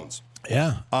purchasing phones.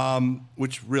 Yeah.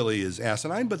 Which really is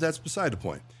asinine, but that's beside the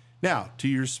point. Now, to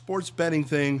your sports betting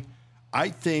thing, I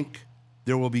think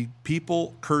there will be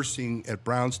people cursing at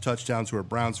Browns touchdowns who are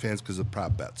Browns fans because of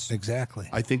prop bets. Exactly.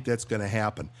 I think that's going to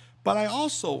happen. But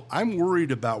I'm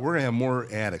worried about we're going to have more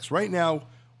addicts. Right now,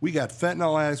 we got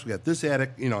fentanyl addicts, we got this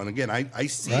addict, and again, I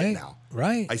see it now.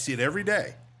 Right. I see it every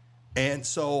day. And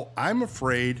so I'm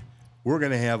afraid we're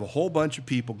going to have a whole bunch of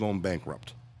people going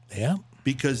bankrupt. Yeah.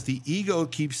 Because the ego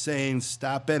keeps saying,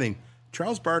 stop betting.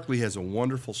 Charles Barkley has a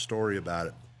wonderful story about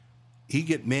it. He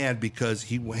get mad because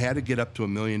he had to get up to $1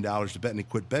 million to bet, and he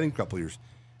quit betting a couple of years.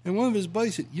 And one of his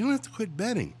buddies said, you don't have to quit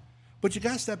betting, but you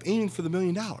got to stop aiming for the $1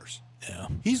 million. Yeah.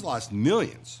 He's lost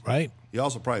millions. Right. He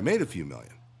also probably made a few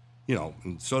million,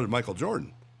 and so did Michael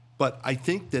Jordan. But I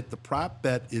think that the prop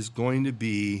bet is going to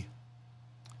be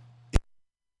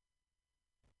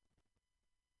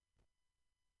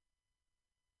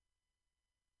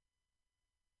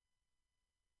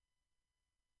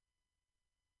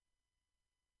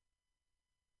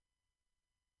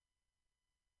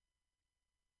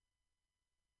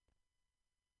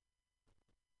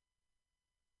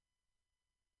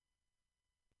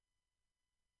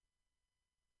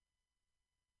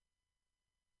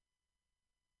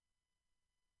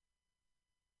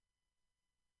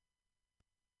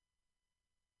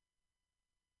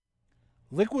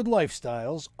Liquid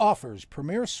Lifestyles offers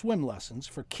premier swim lessons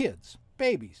for kids,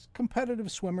 babies, competitive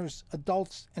swimmers,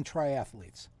 adults, and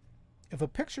triathletes. If a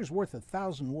picture's worth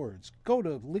 1,000 words, go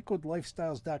to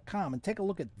liquidlifestyles.com and take a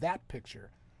look at that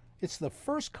picture. It's the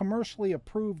first commercially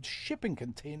approved shipping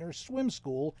container swim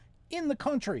school in the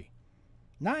country.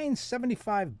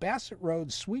 975 Bassett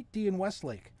Road, Suite D in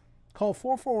Westlake. Call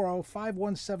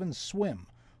 440-517-SWIM,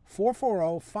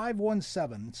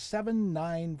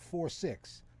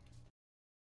 440-517-7946.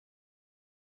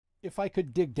 If I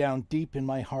could dig down deep in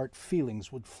my heart,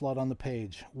 feelings would flood on the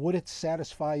page. Would it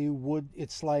satisfy you? Would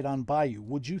it slide on by you?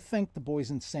 Would you think the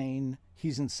boy's insane?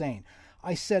 He's insane.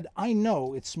 I said, I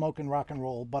know it's smoking rock and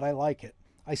roll, but I like it.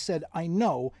 I said, I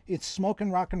know it's smoking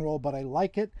rock and roll, but I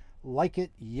like it. Like it,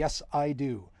 yes, I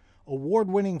do.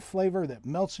 Award-winning flavor that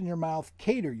melts in your mouth.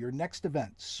 Cater your next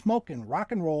event. Smokin'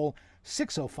 Rock and Roll,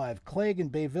 605 Clegg in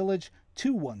Bay Village,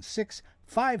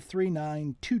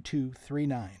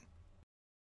 216-539-2239.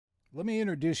 Let me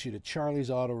introduce you to Charlie's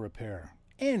Auto Repair.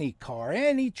 Any car,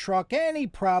 any truck, any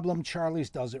problem, Charlie's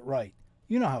does it right.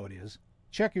 You know how it is.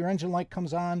 Check your engine light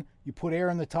comes on, you put air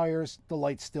in the tires, the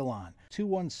light's still on.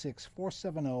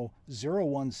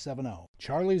 216-470-0170.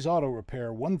 Charlie's Auto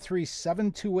Repair,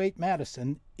 13728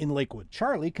 Madison in Lakewood.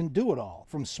 Charlie can do it all,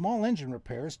 from small engine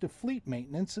repairs to fleet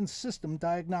maintenance and system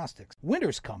diagnostics.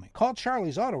 Winter's coming. Call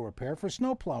Charlie's Auto Repair for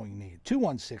snow plowing needs.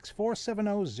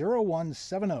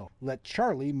 216-470-0170. Let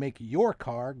Charlie make your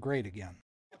car great again.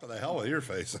 what the hell with your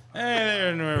face.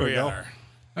 And there we are.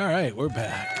 All right, we're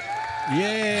back.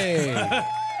 Yay.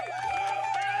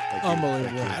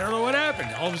 Unbelievable. I don't know what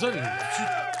happened. All of a sudden,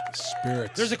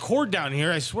 Spirits. there's a cord down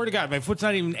here. I swear to God, my foot's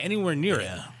not even anywhere near it.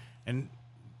 And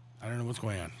I don't know what's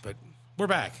going on, but we're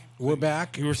back. We're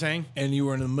back. You were saying? And you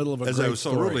were in the middle of a As great I was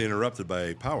so story. rudely interrupted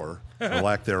by power, or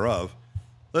lack thereof.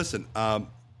 Listen,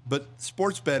 but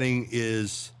sports betting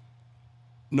is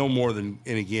no more than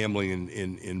any gambling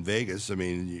in Vegas. I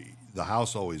mean, the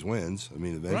house always wins. I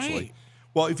mean, eventually. Right.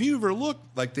 Well, if you ever look,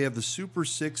 like they have the Super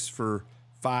 6 for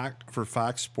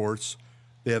Fox Sports.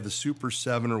 They have the Super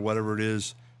 7 or whatever it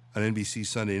is on NBC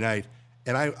Sunday night.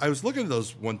 And I was looking at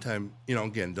those one time,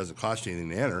 again, it doesn't cost you anything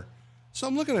to enter. So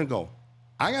I'm looking and go,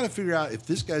 I got to figure out if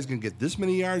this guy's going to get this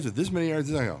many yards or this many yards.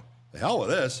 And I go, the hell with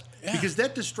this. Yeah. Because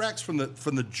that distracts from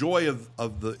the joy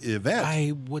of the event.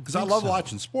 I would, because I love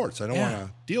watching sports. I don't want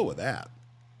to deal with that.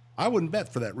 I wouldn't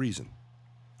bet for that reason.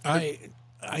 I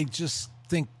just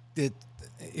think that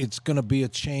it's going to be a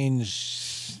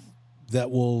change that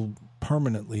will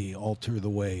permanently alter the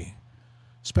way,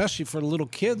 especially for little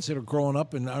kids that are growing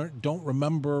up and don't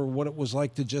remember what it was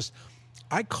like to just.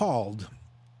 I called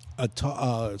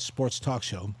a sports talk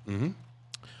show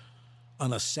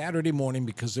on a Saturday morning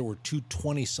because there were two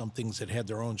 20-somethings that had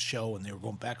their own show, and they were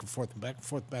going back and forth and back and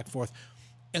forth, back and forth.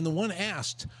 And the one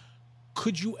asked,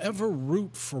 could you ever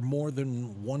root for more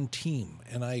than one team?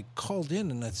 And I called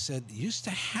in and I said, it used to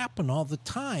happen all the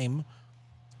time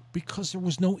because there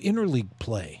was no interleague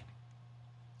play.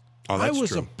 Oh, that's I was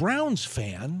true. a Browns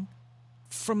fan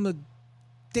from the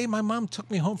day my mom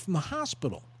took me home from the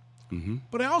hospital. Mm-hmm.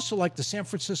 But I also liked the San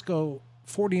Francisco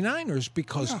 49ers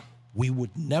because we would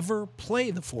never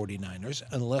play the 49ers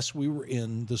unless we were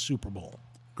in the Super Bowl.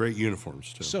 Great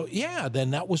uniforms, too. So,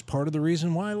 then that was part of the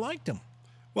reason why I liked them.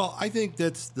 Well, I think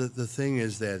that's the thing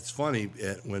is that it's funny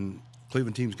when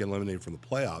Cleveland teams get eliminated from the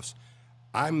playoffs.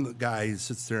 I'm the guy who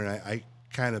sits there and I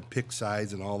kind of pick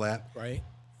sides and all that. Right.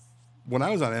 When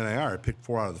I was on NIR, I picked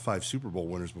 4 out of the 5 Super Bowl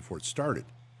winners before it started.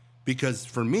 Because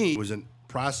for me, it was a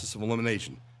process of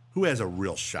elimination. Who has a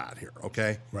real shot here,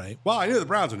 okay? Right. Well, I knew the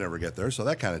Browns would never get there, so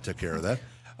that kind of took care of that.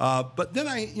 But then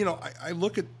I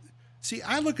look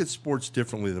at sports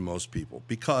differently than most people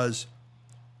because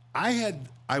I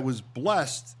was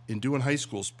blessed in doing high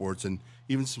school sports and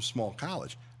even some small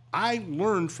college. I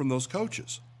learned from those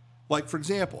coaches. Like, for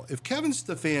example, if Kevin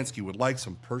Stefanski would like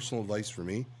some personal advice from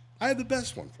me, I had the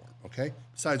best one for him, okay?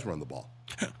 Besides run the ball.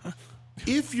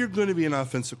 If you're going to be an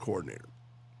offensive coordinator,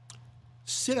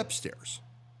 sit upstairs.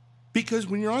 Because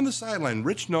when you're on the sideline,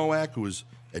 Rich Nowak, who was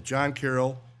at John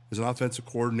Carroll as an offensive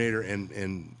coordinator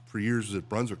and for years was at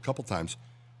Brunswick a couple times,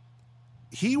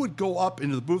 he would go up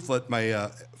into the booth, let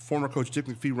my former coach Dick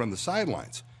McPhee run the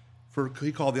sidelines.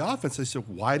 He called the offense. I said,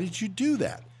 why did you do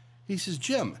that? He says,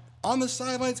 Jim, on the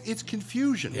sidelines, it's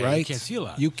confusion. Yeah, Right. You can't see a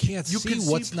lot. You can't You see can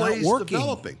what's see not plays working.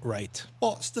 developing. Right.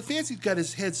 Well, Stefanski's got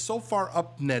his head so far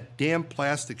up in that damn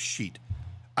plastic sheet.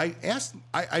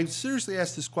 I seriously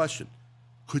asked this question.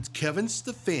 Could Kevin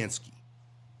Stefanski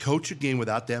coach a game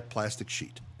without that plastic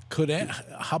sheet?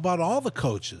 How about all the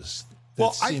coaches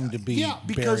that seem to be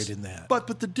buried in that?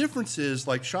 But the difference is,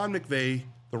 like Sean McVay,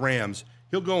 the Rams,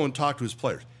 he'll go and talk to his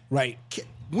players. Right.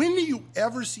 When do you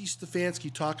ever see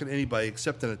Stefanski talking to anybody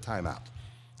except in a timeout?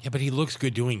 Yeah, but he looks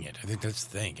good doing it. I think that's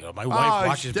the thing. My wife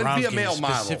watches then Browns be a male games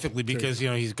model. specifically because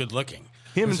he's good looking.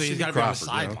 Him and so he's Sidney got to be on the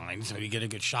Crawford, sideline, so you get a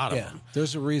good shot of Yeah. him.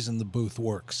 There's a reason the booth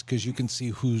works because you can see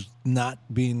who's not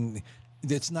being.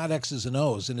 It's not X's and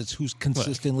O's, and it's who's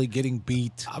consistently getting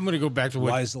beat. I'm going to go back to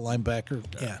what Why is the linebacker?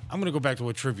 Yeah. I'm going to go back to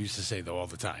what Triv used to say though all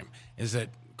the time is that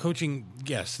coaching,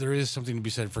 yes, there is something to be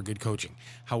said for good coaching.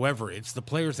 However, it's the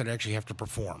players that actually have to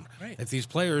perform. Right. If these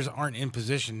players aren't in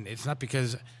position, it's not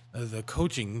because of the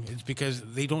coaching, it's because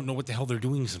they don't know what the hell they're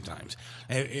doing sometimes.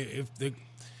 If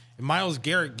Myles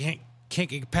Garrett can't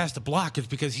get past the block, it's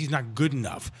because he's not good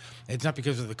enough. It's not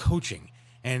because of the coaching.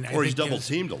 Or he's double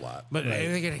teamed a lot. But I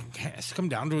think it has to come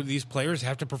down to these players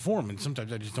have to perform, and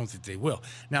sometimes I just don't think they will.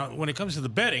 Now, when it comes to the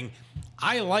betting,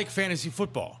 I like fantasy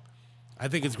football. I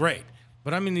think it's great.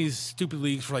 But I'm in these stupid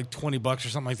leagues for like $20 or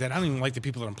something like that. I don't even like the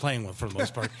people that I'm playing with for the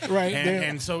most part. Right.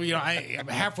 And so, I'm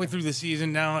halfway through the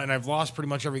season now, and I've lost pretty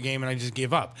much every game, and I just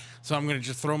give up. So I'm going to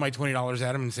just throw my $20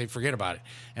 at them and say, forget about it.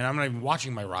 And I'm not even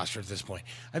watching my roster at this point.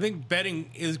 I think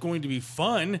betting is going to be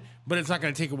fun, but it's not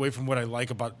going to take away from what I like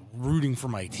about rooting for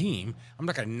my team. I'm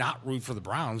not going to not root for the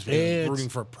Browns because I'm rooting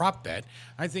for a prop bet.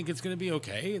 I think it's going to be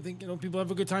okay. I think, people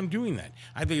have a good time doing that.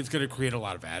 I think it's going to create a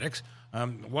lot of addicts.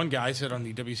 One guy said on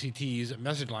the WCT's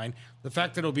message line, the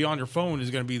fact that it'll be on your phone is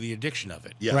going to be the addiction of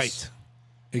it. Yes. Right.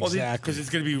 Exactly. Because it's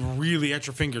going to be really at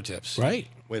your fingertips. Right.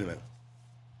 Wait a minute.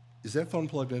 Is that phone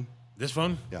plugged in? This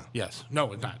phone? Yeah. Yes.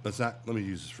 No, it's not. Let me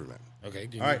use this for a minute. Okay.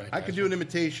 All right. I could do an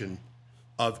imitation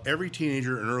of every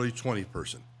teenager and early 20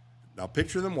 person. Now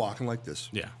picture them walking like this.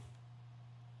 Yeah.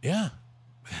 Yeah.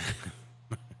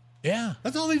 Yeah.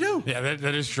 That's all they do. Yeah,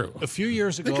 that is true. A few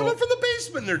years They ago, come up from the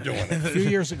basement and they're doing it. a few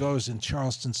years ago, I was in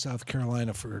Charleston, South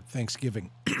Carolina for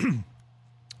Thanksgiving.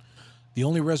 The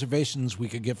only reservations we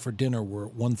could get for dinner were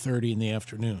at 1:30 in the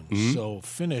afternoon. So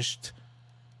finished.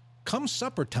 Come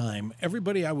supper time,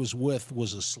 everybody I was with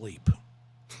was asleep.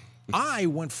 I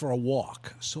went for a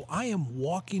walk. So I am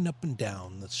walking up and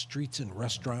down the streets in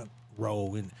Restaurant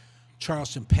Row in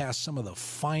Charleston, past some of the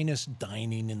finest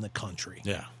dining in the country.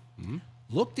 Yeah.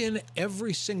 Looked in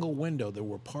every single window. There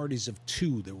were parties of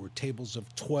 2. There were tables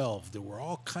of 12. There were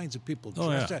all kinds of people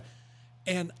dressed up.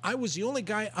 And I was the only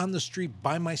guy on the street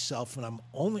by myself, and I'm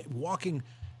only walking.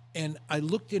 And I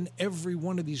looked in every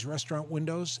one of these restaurant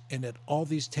windows, and at all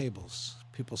these tables,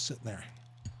 people sitting there.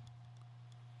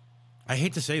 I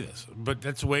hate to say this, but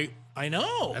that's the way I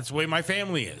know. that's the way my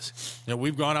family is. You know,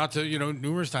 we've gone out to,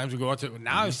 numerous times. We go out to,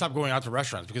 now I've stopped going out to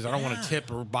restaurants because I don't want to tip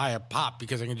or buy a pop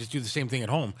because I can just do the same thing at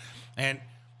home. And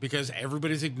because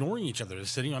everybody's ignoring each other. They're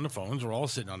sitting on the phones. We're all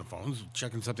sitting on the phones,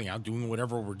 checking something out, doing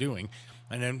whatever we're doing.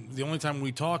 And then the only time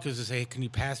we talk is to say, hey, can you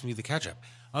pass me the ketchup?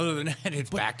 Other than that, it's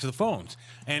back to the phones.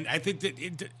 And I think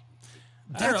that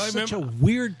That's such a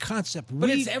weird concept. But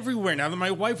it's everywhere now.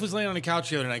 My wife was laying on the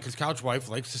couch the other night because couch wife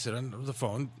likes to sit on the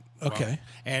phone. Okay.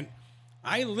 And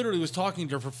I literally was talking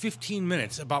to her for 15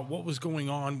 minutes about what was going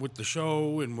on with the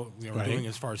show and what we're doing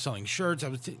as far as selling shirts. I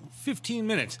was 15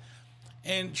 minutes.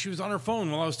 And she was on her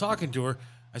phone while I was talking to her.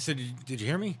 I said, did you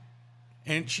hear me?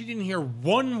 And she didn't hear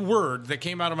one word that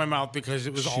came out of my mouth because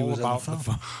it was all about the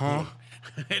phone. Huh?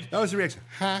 That was the reaction.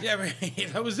 Huh? Yeah,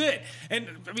 that was it. And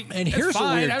I mean, And here's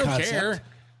fine. a weird I don't concept. care.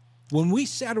 When we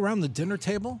sat around the dinner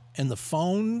table and the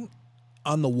phone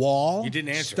on the wall You didn't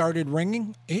answer. started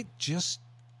ringing, it just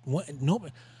went.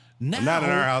 Nobody. Now, Not in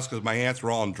our house because my aunts were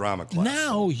all in drama class.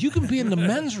 now you can be in the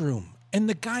men's room and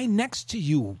the guy next to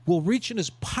you will reach in his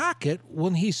pocket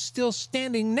when he's still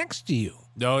standing next to you.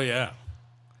 Oh, yeah.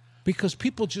 Because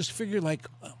people just figure like,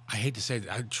 I hate to say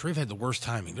that. Triv had the worst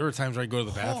timing. There were times where I'd go to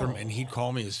the bathroom and he'd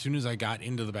call me as soon as I got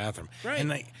into the bathroom. Right.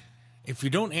 And if you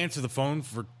don't answer the phone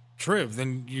for Triv,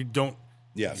 then you don't.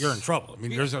 Yes. You're in trouble. I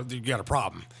mean, you got a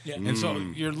problem. Yeah. And so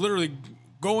you're literally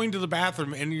going to the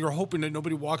bathroom and you're hoping that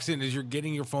nobody walks in as you're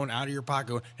getting your phone out of your pocket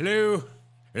going, hello,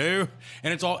 hello.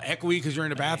 And it's all echoey because you're in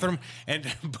the bathroom.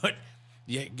 But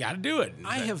you got to do it.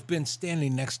 I have been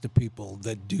standing next to people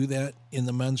that do that in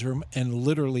the men's room and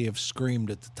literally have screamed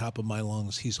at the top of my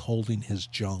lungs, he's holding his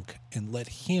junk, and let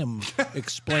him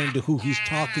explain to who he's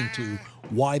talking to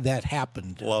why that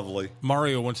happened. Lovely.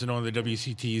 Mario wants to know on the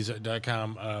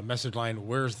WCTs.com message line,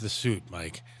 where's the suit,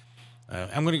 Mike?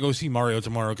 I'm going to go see Mario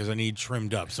tomorrow because I need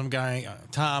trimmed up. Some guy,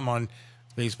 Tom on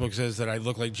Facebook, says that I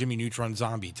look like Jimmy Neutron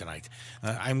Zombie tonight.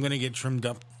 I'm going to get trimmed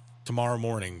up tomorrow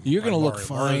morning. You're going to look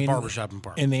fine. Barbershop in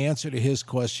Park. And the answer to his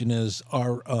question is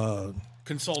our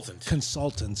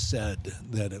consultant said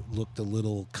that it looked a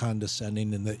little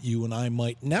condescending and that you and I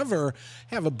might never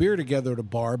have a beer together at a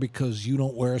bar because you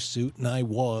don't wear a suit and I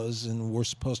was, and we're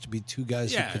supposed to be two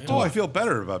guys who could Oh, talk. I feel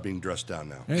better about being dressed down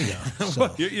now. There you go.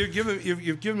 So,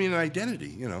 You've given me an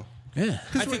identity, yeah.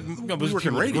 I think we work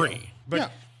in radio.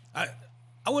 But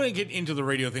I want to get into the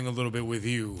radio thing a little bit with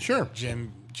you. Sure.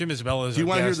 Jim Isabella is Do you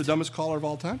want to hear guest. the dumbest caller of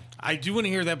all time? I do want to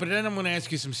hear that, but then I'm going to ask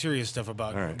you some serious stuff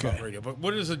about radio. But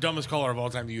what is the dumbest caller of all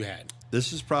time that you had?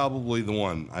 This is probably the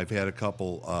one. I've had a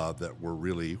couple that were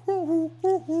really a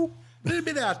little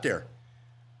bit out there.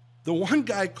 The one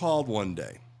guy called one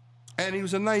day, and he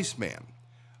was a nice man,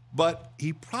 but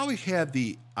he probably had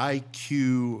the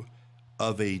IQ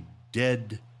of a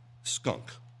dead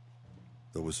skunk.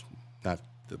 That was not,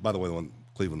 by the way, the one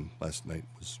Cleveland last night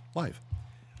was live.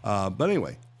 But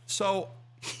anyway, so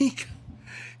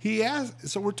he asked,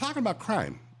 so we're talking about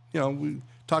crime. We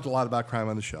talked a lot about crime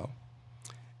on the show.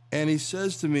 And he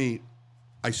says to me,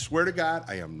 I swear to God,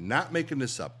 I am not making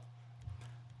this up.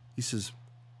 He says,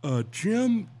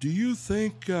 Jim, do you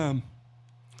think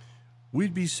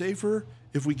we'd be safer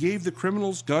if we gave the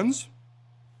criminals guns?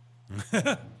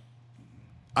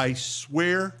 I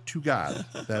swear to God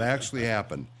that actually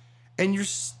happened. And you're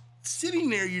sitting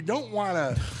there, you don't want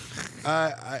to.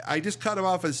 I just cut him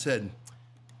off and said,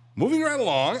 moving right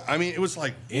along. I mean, it was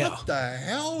like, what the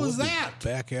hell was that?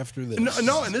 Back after this.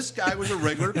 No, and this guy was a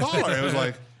regular caller. It was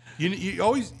like, you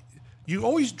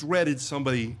always dreaded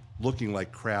somebody looking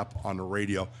like crap on the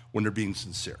radio when they're being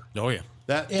sincere. Oh, yeah.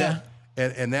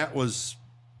 And that's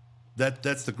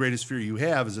the greatest fear you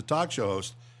have as a talk show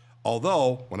host.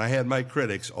 Although, when I had my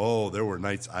critics, there were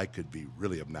nights I could be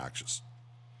really obnoxious.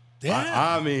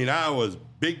 Yeah. I mean, I was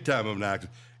big time obnoxious.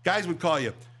 Guys would call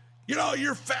you,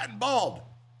 you're fat and bald.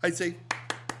 I'd say,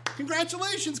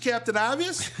 congratulations, Captain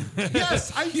Obvious.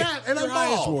 Yes, I'm fat and I'm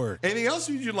bald. Anything else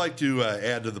would you like to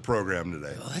add to the program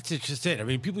today? Well, that's just it. I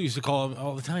mean, people used to call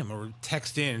all the time or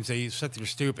text in and say, Seth, you're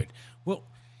stupid. Well,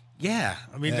 Yeah,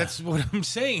 I mean, Yeah. that's what I'm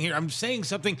saying here. I'm saying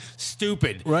something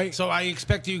stupid. Right. So I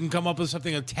expect you can come up with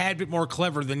something a tad bit more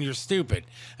clever than you're stupid.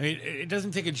 I mean, it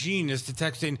doesn't take a genius to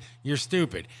text in, you're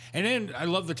stupid. And then I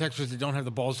love the texters that don't have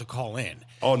the balls to call in.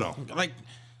 Oh, no. Like,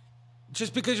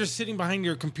 just because you're sitting behind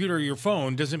your computer or your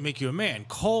phone doesn't make you a man.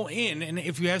 Call in, and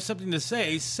if you have something to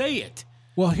say it.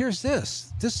 Well, here's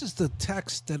this. This is the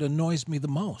text that annoys me the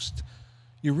most.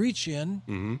 You reach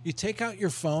in, you take out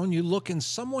your phone, you look, and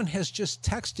someone has just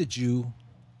texted you,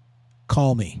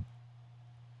 call me.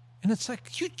 And it's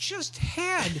like, you just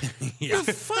had your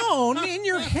phone in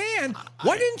your hand.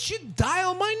 Why didn't you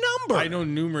dial my number? I know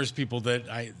numerous people that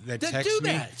text do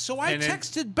me. that. So I and then-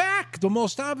 texted back the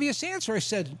most obvious answer. I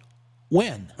said,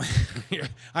 when?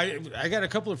 I got a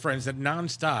couple of friends that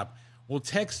nonstop will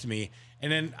text me,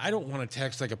 and then I don't want to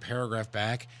text like a paragraph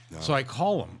back, so I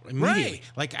call them immediately. Right.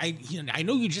 Like I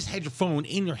know you just had your phone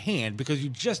in your hand because you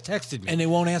just texted me, And they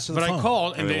won't answer the but phone. I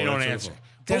called and And they they won't don't answer answer. the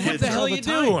phone. Then That what the happens hell all are you the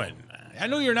time. doing? I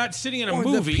know you're not sitting in a Or the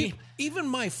movie. even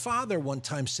my father one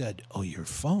time said, "Oh, your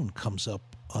phone comes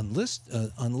up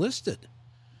unlisted."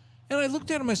 And I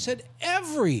looked at him. I said,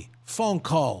 "Every phone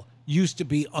call used to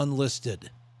be unlisted.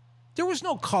 There was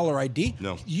no caller ID.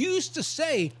 No. You used to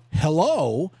say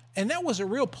hello, and that was a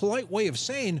real polite way of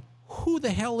saying, who the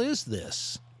hell is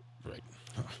this?" Right.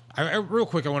 Real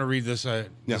quick, I want to read this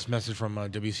this message from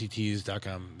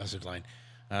WCTs.com message line.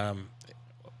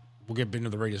 We'll get into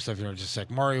the radio stuff here in just a sec.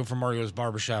 Mario from Mario's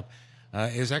Barbershop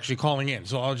is actually calling in,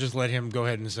 so I'll just let him go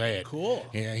ahead and say it. Cool.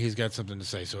 Yeah, he's got something to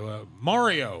say. So,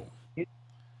 Mario.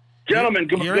 Gentlemen,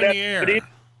 You're in the air.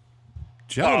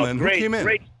 Gentlemen, who came in?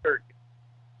 Great shirt.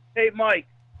 Hey, Mike.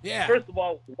 Yeah. First of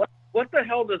all, what the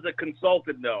hell does a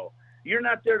consultant know? You're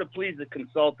not there to please the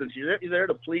consultants. You're there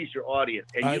to please your audience,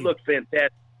 and you look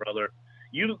fantastic, brother.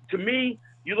 To me,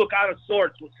 you look out of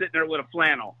sorts sitting there with a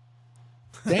flannel.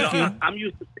 Thank you. I'm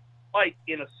used to seeing Mike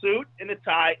in a suit and a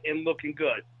tie and looking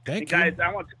good. Thank and guys,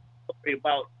 I want to talk to you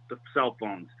about the cell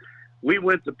phones. We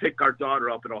went to pick our daughter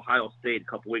up at Ohio State a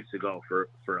couple weeks ago for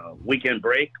a weekend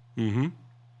break. Mm-hmm.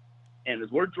 And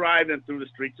as we're driving through the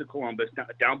streets of Columbus,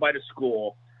 down by the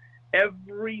school,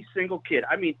 every single kid,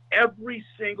 every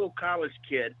single college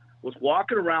kid was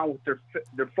walking around with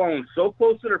their phone so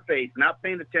close to their face, not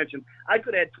paying attention. I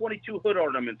could have had 22 hood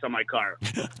ornaments on my car.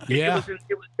 Yeah.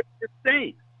 It was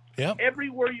insane. Yep.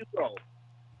 Everywhere you go.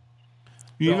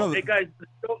 You So, know, hey, guys,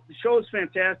 the show is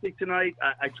fantastic tonight.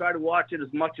 I try to watch it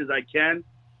as much as I can.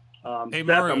 Hey, Seth,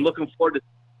 Mario. I'm looking forward to.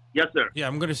 Yes, sir. Yeah,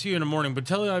 I'm going to see you in the morning, but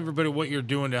tell everybody what you're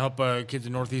doing to help kids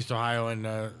in Northeast Ohio and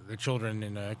the children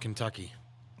in Kentucky.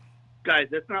 Guys,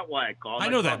 that's not why I called. I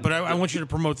know that, but I want you to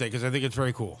promote that because I think it's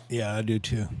very cool. Yeah, I do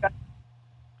too.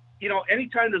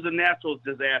 Anytime there's a natural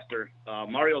disaster,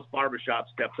 Mario's Barbershop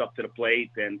steps up to the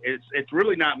plate, and it's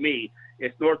really not me.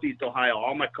 It's Northeast Ohio,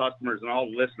 all my customers and all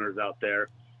the listeners out there.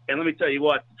 And let me tell you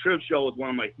what, the Triv Show is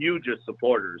one of my hugest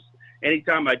supporters.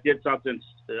 Anytime I did something,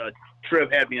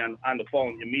 Triv had me on the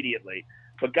phone immediately.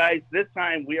 But guys, this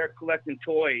time we are collecting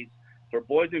toys for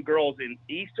boys and girls in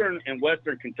eastern and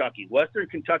western Kentucky. Western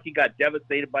Kentucky got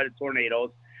devastated by the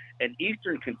tornadoes, and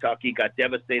eastern Kentucky got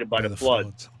devastated by the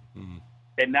floods. Mm-hmm.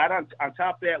 And not on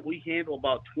top of that, we handle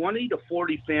about 20 to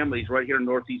 40 families right here in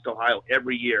Northeast Ohio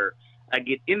every year. I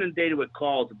get inundated with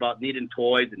calls about needing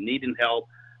toys and needing help.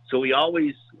 So we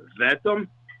always vet them,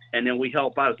 and then we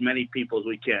help out as many people as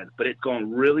we can. But it's going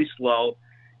really slow.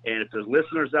 And if there's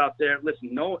listeners out there, listen,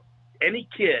 any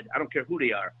kid, I don't care who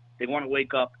they are, they want to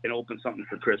wake up and open something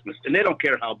for Christmas. And they don't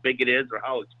care how big it is or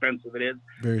how expensive it is.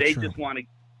 They just want to.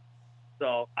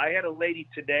 So I had a lady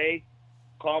today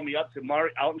call me up to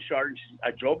out in Chardon.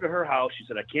 I drove to her house. She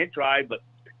said, I can't drive, but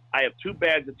I have 2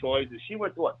 bags of toys. And she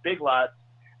went to Big Lots.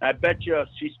 I bet you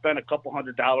she spent a couple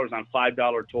 $100 on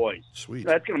 $5 toys. Sweet.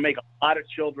 That's going to make a lot of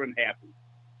children happy.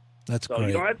 That's So great.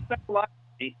 you don't have to spend a lot of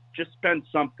money. Just spend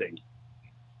something.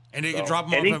 And they can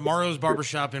drop them off at Mario's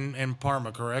Barbershop in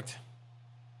Parma, correct?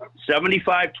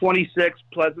 7526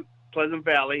 Pleasant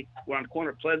Valley. We're on the corner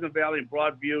of Pleasant Valley and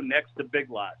Broadview next to Big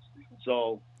Lots.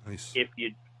 So Nice. if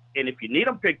you need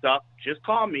them picked up, just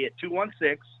call me at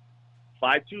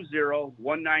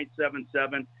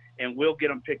 216-520-1977, and we'll get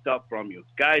them picked up from you.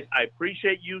 Guys, I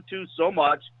appreciate you two so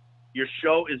much. Your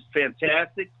show is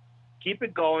fantastic. Keep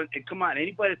it going. And come on,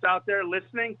 anybody that's out there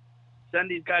listening, send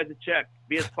these guys a check.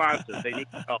 Be a sponsor. They need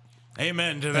help.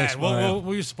 Amen to Thanks, that. Mario.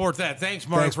 We'll support that. Thanks,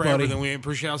 Mario, Thanks, for buddy. everything. We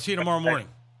appreciate it. I'll see you tomorrow morning.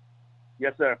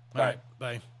 Yes, sir. All right,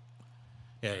 bye.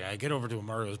 Yeah, get over to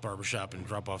Mario's Barbershop and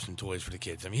drop off some toys for the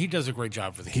kids. I mean, he does a great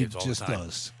job for the He kids all just the time.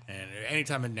 does. And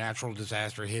anytime a natural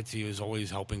disaster hits, he is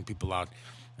always helping people out.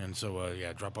 And so,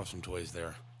 drop off some toys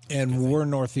there. And we're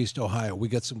Northeast Ohio. We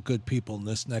got some good people in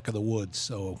this neck of the woods,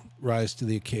 so rise to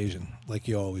the occasion like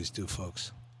you always do,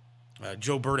 folks.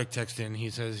 Joe Burdick texted in. He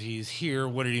says he's here.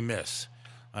 What did he miss?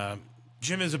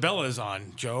 Jim Isabella is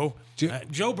on, Joe.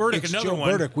 Joe Burdick, It's another Joe one.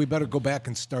 Burdick. We better go back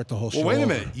and start the whole show Well, wait a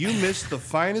over. minute. You missed the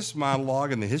finest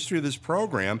monologue in the history of this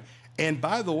program. And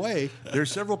by the way, there are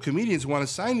several comedians who want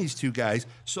to sign these two guys.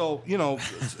 So,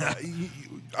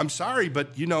 I'm sorry,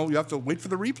 but, you have to wait for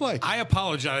the replay. I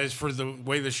apologize for the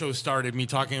way the show started, me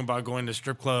talking about going to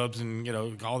strip clubs and,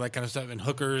 all that kind of stuff, and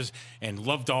hookers and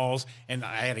love dolls. And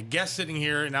I had a guest sitting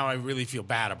here, and now I really feel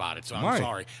bad about it. So I'm Why?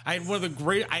 sorry. I had one of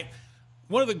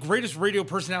the greatest radio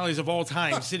personalities of all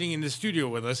time sitting in the studio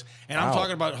with us, and I'm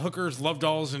talking about hookers, love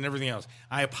dolls, and everything else.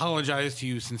 I apologize to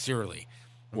you sincerely.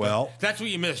 Well, That's what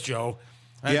you missed, Joe.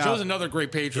 Yeah. Joe's another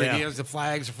great patron. Yeah. He has the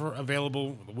flags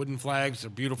available, the wooden flags. They're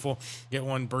beautiful. Get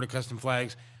one, Burdick Custom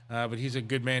Flags. But he's a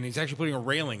good man. He's actually putting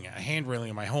a hand railing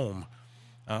in my home,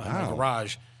 in my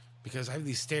garage, because I have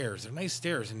these stairs. They're nice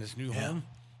stairs in this new home,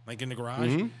 like in the garage.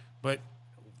 Mm-hmm. But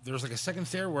there's like a second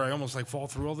stair where I almost like fall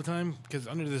through all the time because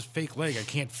under this fake leg, I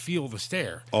can't feel the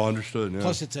stair. Oh, understood. Yeah.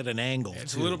 Plus, it's at an angle.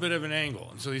 It's too. a little bit of an angle.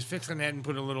 And so he's fixing that and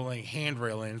put a little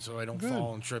handrail in so I don't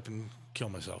fall and trip and kill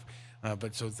myself.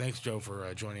 So thanks, Joe,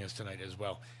 for joining us tonight as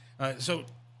well. So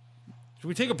should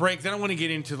we take a break? Then I want to get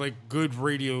into good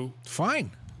radio. Fine.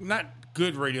 Not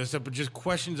good radio stuff, but just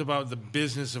questions about the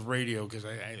business of radio, because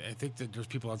I think that there's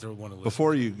people out there who want to listen.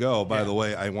 Before you go, by the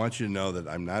way, I want you to know that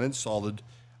I'm not insulted.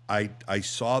 I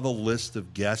saw the list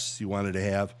of guests you wanted to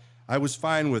have. I was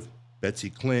fine with Betsy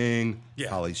Kling,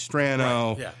 Holly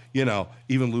Strano,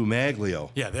 even Lou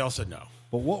Maglio. Yeah, they all said no.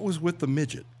 But what was with the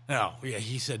midget? No, yeah,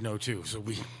 he said no too. So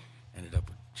we ended up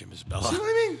with Jim Isabella. See what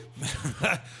I mean?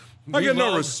 I got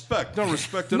no respect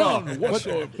at all.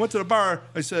 Went to the bar.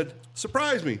 I said,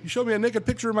 surprise me. You showed me a naked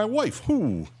picture of my wife.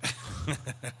 Who?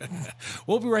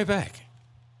 We'll be right back.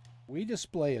 We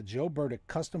display a Joe Burdick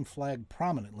custom flag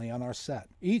prominently on our set.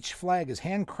 Each flag is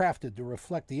handcrafted to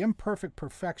reflect the imperfect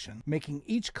perfection, making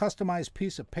each customized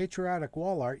piece of patriotic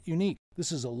wall art unique.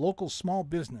 This is a local small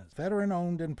business,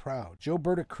 veteran-owned and proud. Joe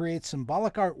Burdick creates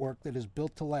symbolic artwork that is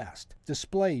built to last.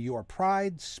 Display your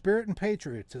pride, spirit, and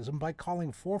patriotism by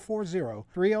calling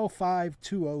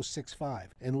 440-305-2065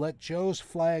 and let Joe's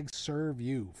flag serve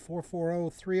you.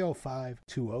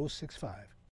 440-305-2065.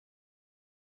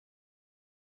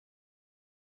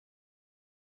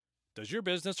 Does your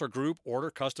business or group order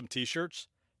custom t-shirts?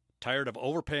 Tired of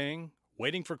overpaying,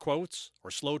 waiting for quotes,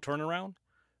 or slow turnaround?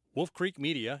 Wolf Creek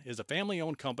Media is a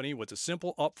family-owned company with a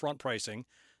simple upfront pricing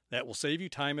that will save you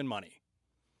time and money.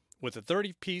 With a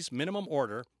 30-piece minimum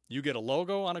order, you get a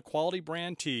logo on a quality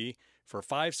brand tee for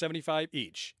 $5.75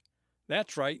 each.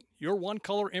 That's right, your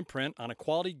one-color imprint on a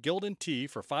quality Gildan tee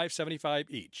for $5.75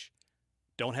 each.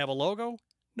 Don't have a logo?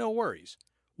 No worries.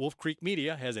 Wolf Creek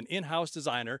Media has an in-house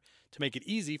designer to make it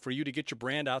easy for you to get your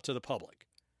brand out to the public.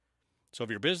 So if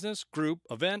your business, group,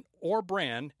 event, or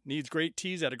brand needs great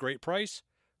tees at a great price,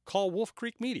 call Wolf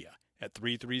Creek Media at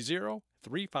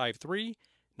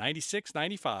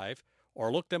 330-353-9695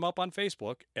 or look them up on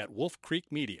Facebook at Wolf Creek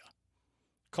Media.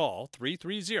 Call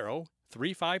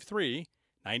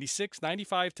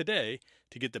 330-353-9695 today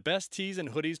to get the best tees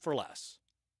and hoodies for less.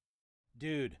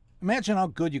 Dude, imagine how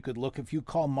good you could look if you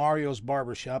call Mario's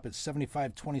Barbershop at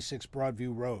 7526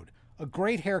 Broadview Road. A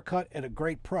great haircut at a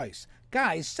great price.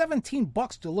 Guys,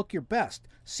 $17 to look your best.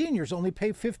 Seniors only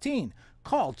pay $15.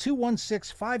 Call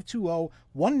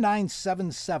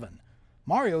 216-520-1977.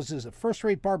 Mario's is a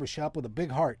first-rate barbershop with a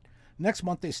big heart. Next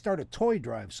month they start a toy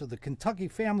drive so the Kentucky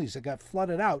families that got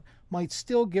flooded out might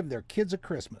still give their kids a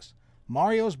Christmas.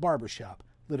 Mario's Barbershop.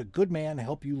 Let a good man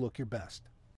help you look your best.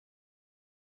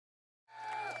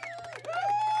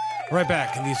 Right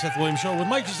back in the Seth Williams Show with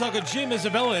Mike Giselka. Jim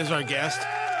Isabella is our guest.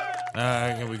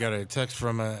 We got a text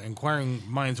from inquiring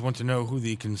minds want to know who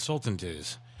the consultant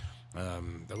is.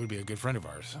 That would be a good friend of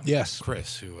ours. Yes.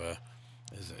 Chris, who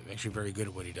is actually very good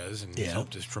at what he does and he's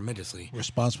helped us tremendously.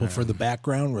 Responsible for the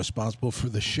background, responsible for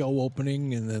the show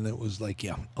opening, and then it was like,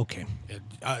 okay.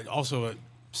 Also,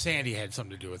 Sandy had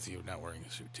something to do with you not wearing a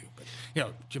suit, too. But,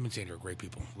 Jim and Sandy are great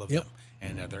people. Love them.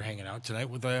 And they're hanging out tonight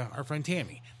with our friend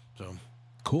Tammy. So...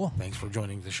 Cool. Thanks for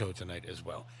joining the show tonight as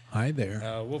well. Hi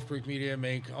there. Wolf Creek Media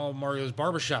make all Mario's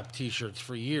Barbershop t-shirts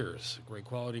for years. Great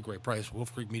quality, great price.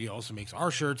 Wolf Creek Media also makes our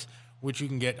shirts, which you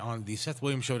can get on the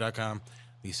SethWilliamsShow.com.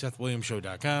 The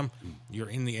SethWilliamsShow.com.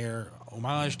 You're in the air.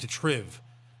 Homage to Triv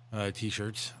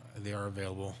t-shirts. They are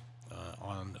available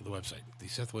on the website, the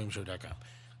SethWilliamsShow.com.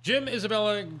 Jim,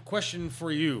 Isabella, question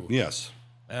for you. Yes.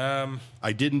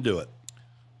 I didn't do it.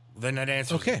 Then that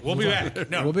answers. Okay. We'll be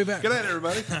back. No. We'll be back. Good night,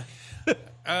 everybody.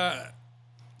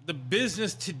 The the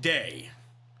business today.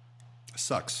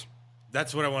 Sucks.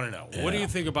 That's what I want to know. What do you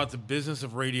think about the business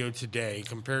of radio today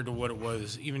compared to what it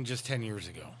was even just 10 years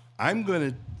ago? I'm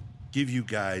going to give you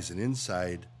guys an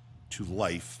insight to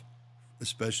life,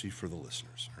 especially for the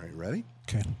listeners. All right, ready?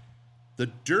 Okay. The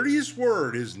dirtiest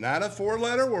word is not a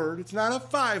 4-letter word. It's not a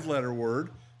 5-letter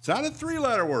word. It's not a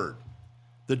 3-letter word.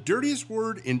 The dirtiest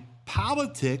word in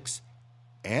politics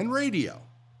and radio,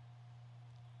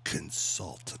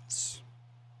 consultants.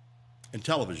 And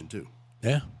television, too.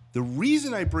 Yeah. The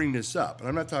reason I bring this up, and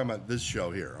I'm not talking about this show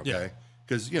here, Yeah. okay?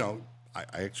 Because, you know, I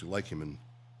actually like him in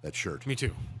that shirt. Me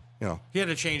too. You know, He had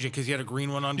to change it because he had a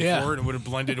green one on before Yeah. and it would have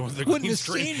blended with the Wouldn't green have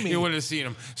screen. seen me. You wouldn't have seen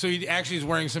him. So he actually is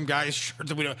wearing some guy's shirt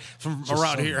that we don't from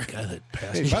around Some here. guy that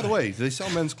passed hey, by the way, they sell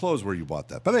men's clothes where you bought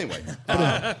that. But anyway,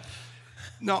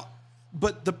 no.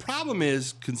 But the problem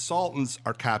is consultants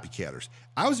are copycatters.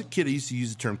 I was a kid. I used to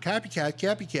use the term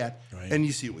copycat, Right. and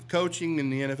you see it with coaching in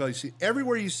the NFL. You see it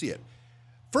everywhere. You see it.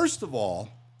 First of all,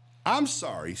 I'm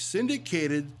sorry,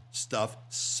 syndicated stuff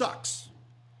sucks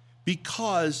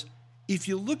because if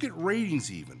you look at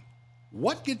ratings, even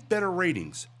what gets better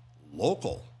ratings?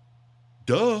 Local.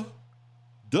 Duh.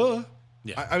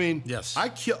 Yeah. I mean, Yes. I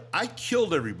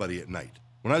killed everybody at night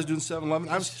when I was doing 7-Eleven.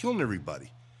 I was killing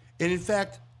everybody, and in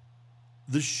fact,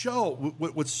 the show.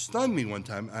 What stunned me one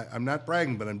time. I'm not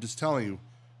bragging, but I'm just telling you,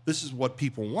 this is what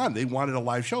people want. They wanted a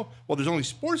live show. Well, there's only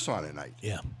sports on at night.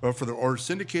 Yeah. Or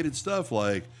syndicated stuff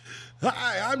like,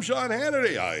 "Hi, I'm Sean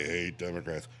Hannity. I hate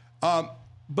Democrats."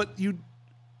 But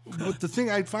the thing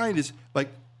I'd find is like,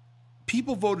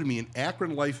 people voted me in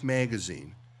Akron Life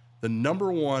magazine the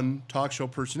 #1 talk show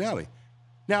personality.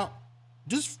 Now,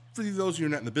 just for those of you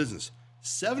who are not in the business,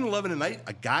 7-Eleven at night,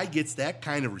 a guy gets that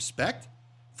kind of respect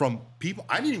from people.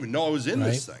 I didn't even know I was in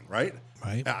this thing, right?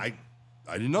 Right. I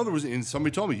didn't know there was, and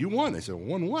somebody told me, you won. I said,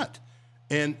 won what?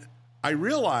 And I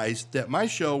realized that my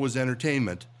show was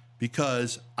entertainment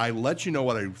because I let you know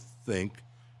what I think,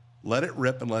 let it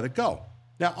rip, and let it go.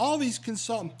 Now, all these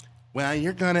consultants, well,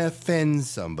 you're going to offend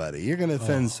somebody. You're going to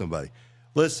offend somebody.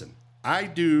 Listen, I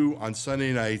do on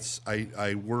Sunday nights,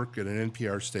 I work at an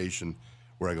NPR station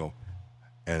where I go,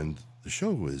 and the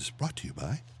show is brought to you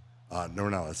by, no, we're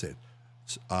not allowed to say it.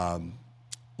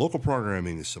 Local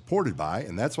programming is supported by,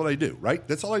 and that's what I do, right?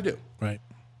 That's all I do. Right.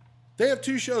 They have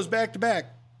 2 shows back to back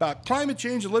about climate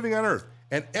change and living on Earth,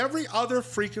 and every other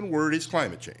freaking word is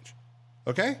climate change.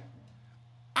 Okay?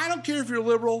 I don't care if you're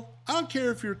liberal. I don't care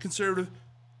if you're conservative.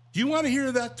 Do you want to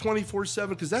hear that 24/7?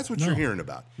 Because that's what you're hearing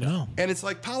about. No. And it's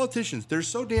like politicians. They're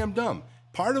so damn dumb.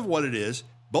 Part of what it is,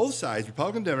 both sides,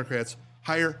 Republican, Democrats,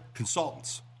 hire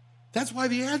consultants. That's why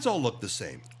the ads all look the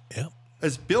same. Yep.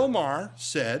 As Bill Maher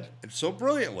said so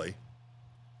brilliantly,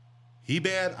 he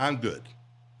bad, I'm good.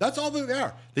 That's all that they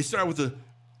are. They start with the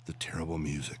terrible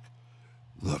music.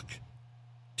 Look,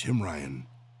 Tim Ryan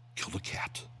killed a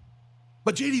cat.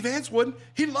 But J.D. Vance wouldn't.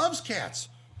 He loves cats.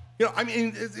 You know, I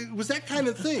mean, it was that kind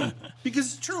of thing.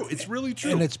 Because it's true. It's really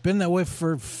true. And it's been that way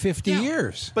for 50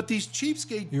 years. But these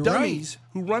cheapskate You're dummies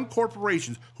who run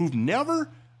corporations who've never,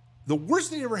 the worst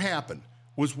thing that ever happened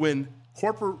was when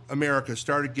corporate America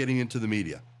started getting into the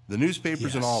media, the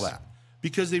newspapers and all that,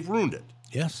 because they've ruined it.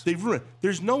 Yes. They've ruined it.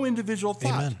 There's no individual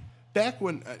thought. Amen. Back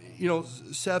when,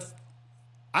 Seth,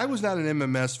 I was not an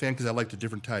MMS fan because I liked a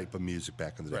different type of music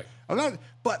back in the day. Right. I'm not,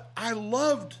 but I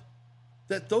loved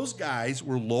that those guys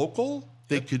were local.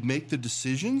 They could make the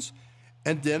decisions,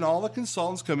 and then all the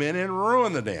consultants come in and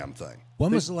ruin the damn thing.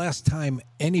 When was the last time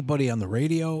anybody on the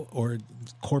radio or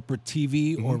corporate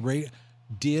TV or radio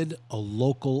did a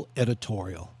local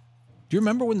editorial? Do you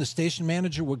remember when the station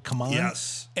manager would come on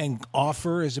Yes. and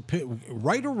offer as a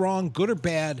right or wrong, good or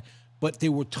bad, but they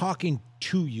were talking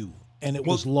to you and it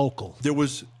was local. There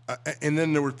was, and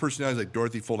then there were personalities like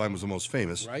Dorothy Fulltime was the most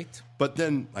famous. Right. But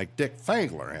then like Dick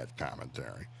Fangler had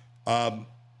commentary.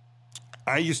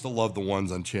 I used to love the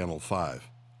ones on Channel 5.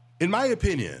 In my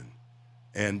opinion,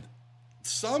 and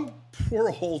some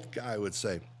poor old guy would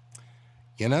say,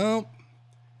 you know,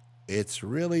 it's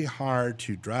really hard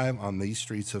to drive on these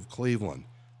streets of Cleveland.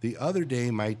 The other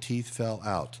day, my teeth fell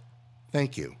out.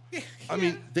 Thank you. I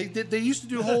mean, they used to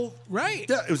do a whole... Right.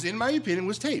 It was, in my opinion, it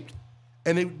was taped.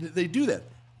 And they do that.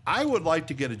 I would like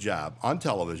to get a job on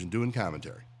television doing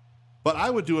commentary. But I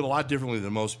would do it a lot differently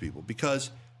than most people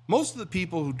because most of the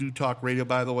people who do talk radio,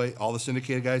 by the way, all the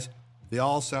syndicated guys, they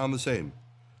all sound the same.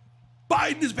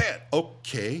 Biden is bad.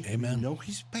 Okay. Amen. No,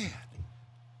 he's bad.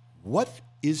 What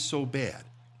is so bad?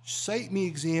 Cite me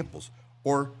examples.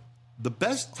 Or the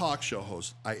best talk show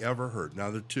host I ever heard.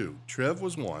 Now, there are 2. Trev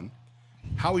was one.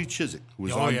 Howie Chiswick, who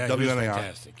was on He was WNIR.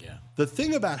 fantastic, yeah. The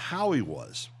thing about Howie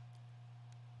was,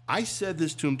 I said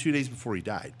this to him 2 days before he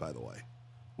died, by the way,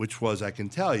 which was, I can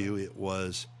tell you, it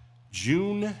was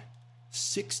June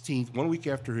 16th, 1 week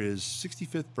after his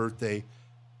 65th birthday,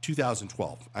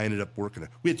 2012. I ended up working.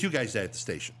 We had 2 guys die at the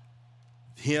station,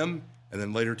 him and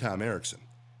then later Tom Erickson.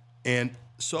 And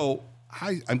so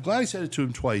I'm glad I said it to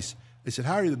him twice. I said,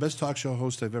 "How are you, the best talk show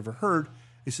host I've ever heard?"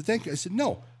 He said, "Thank you." I said,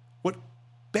 "No, what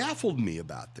baffled me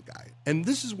about the guy," and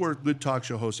this is where good talk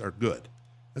show hosts are good.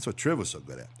 That's what Triv was so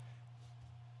good at.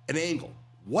 An angle.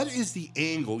 What is the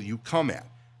angle you come at?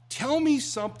 Tell me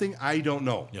something I don't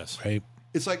know. Yes. Right.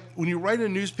 It's like when you write a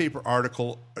newspaper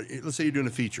article, let's say you're doing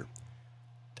a feature.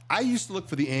 I used to look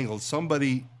for the angle.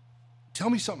 Somebody, tell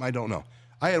me something I don't know.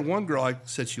 I had one girl, I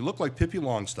said she looked like Pippi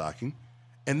Longstocking,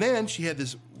 and then she had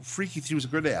this freaky, she was a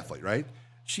good athlete, right?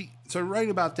 So I'm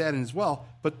writing about that as well,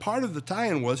 but part of the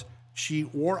tie-in was she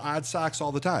wore odd socks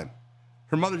all the time.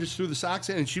 Her mother just threw the socks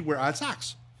in and she'd wear odd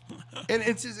socks. And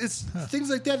it's things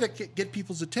like that get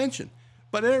people's attention.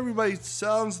 But everybody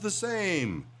sounds the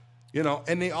same,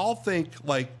 and they all think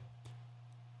like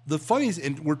the funniest,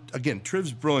 and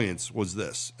Triv's brilliance was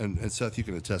this, and Seth, you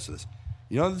can attest to this.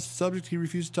 You know the subject he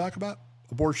refused to talk about?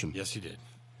 Abortion. Yes, he did.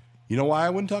 You know why I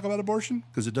wouldn't talk about abortion?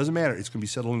 Because it doesn't matter. It's going to be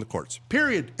settled in the courts.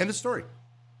 Period. End of story.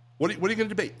 What are you going to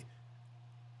debate?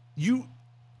 You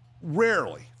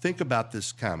rarely think about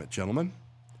this comment, gentlemen.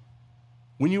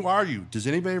 When you argue, does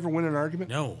anybody ever win an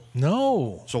argument?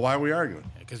 No. So why are we arguing?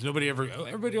 Because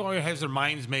everybody always has their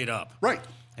minds made up. Right.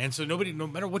 And so no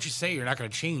matter what you say, you're not going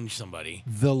to change somebody.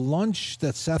 The lunch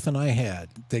that Seth and I had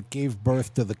that gave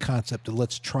birth to the concept of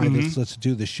let's try this, let's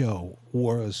do the show,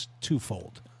 was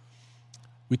twofold.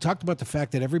 We talked about the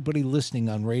fact that everybody listening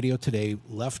on radio today,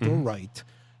 left or right,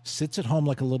 sits at home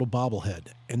like a little bobblehead,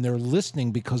 and they're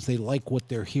listening because they like what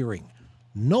they're hearing.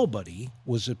 Nobody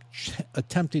was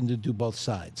attempting to do both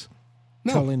sides,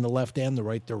 telling the left and the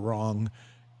right they're wrong,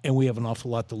 and we have an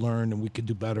awful lot to learn, and we could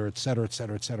do better, et cetera, et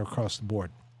cetera, et cetera, across the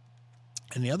board.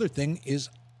 And the other thing is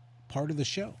part of the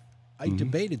show. I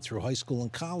debated through high school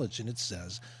and college, and it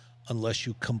says, unless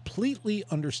you completely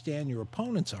understand your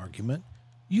opponent's argument,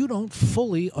 you don't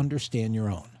fully understand your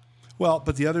own. Well,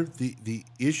 but the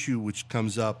issue which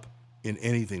comes up in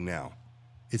anything now,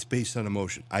 it's based on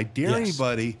emotion. I dare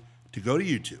anybody to go to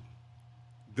YouTube,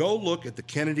 go look at the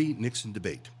Kennedy-Nixon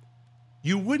debate.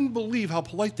 You wouldn't believe how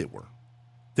polite they were.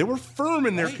 They were firm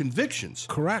in their convictions.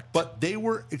 Correct. But they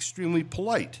were extremely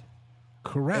polite.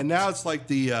 Correct. And now it's like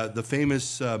the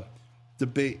famous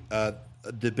debate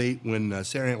when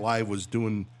Saturday Night Live was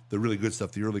doing the really good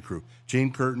stuff, the early crew,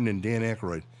 Jane Curtin and Dan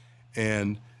Aykroyd.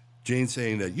 And Jane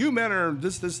saying that you men are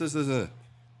this.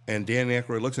 And Dan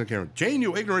Aykroyd looks at the camera, Jane,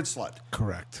 you ignorant slut.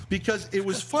 Correct. Because it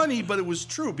was funny, but it was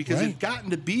true because it had gotten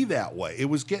to be that way. It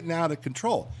was getting out of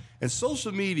control. And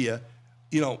social media,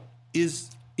 is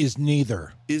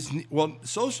neither.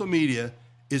 Social media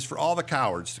is for all the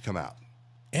cowards to come out.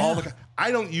 Yeah.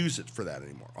 I don't use it for that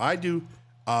anymore. I do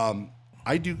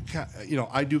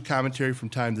commentary from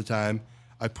time to time.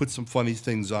 I put some funny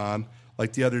things on.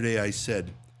 Like the other day I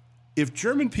said, if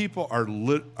German people are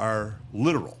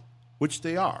literal, which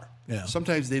they are,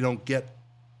 sometimes they don't get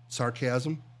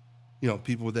sarcasm,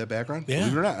 people with that background. Yeah.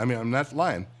 Believe it or not. I mean, I'm not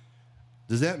lying.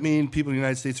 Does that mean people in the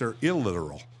United States are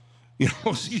illiteral?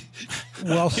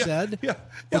 Well said. Yeah.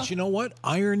 But you know what?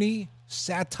 Irony,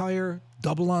 satire,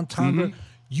 double entendre,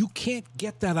 you can't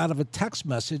get that out of a text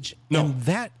message. No. And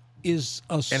that is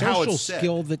a social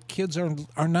skill that kids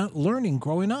are not learning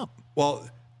growing up. Well,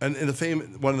 and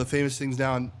one of the famous things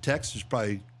now in text, there's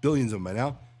probably billions of them by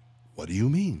now. What do you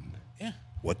mean? Yeah.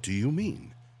 What do you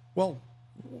mean? Well,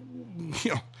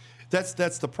 that's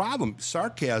the problem.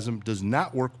 Sarcasm does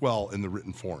not work well in the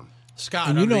written form. Scott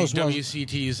on the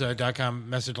WCTs.com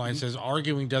message line says,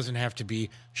 arguing doesn't have to be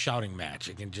shouting match.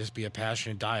 It can just be a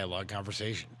passionate dialogue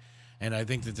conversation. And I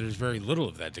think that there's very little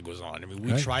of that goes on. I mean,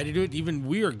 we try to do it. Even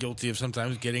we are guilty of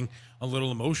sometimes getting a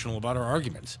little emotional about our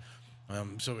arguments. I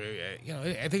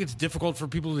think it's difficult for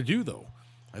people to do, though.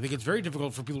 I think it's very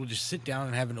difficult for people to just sit down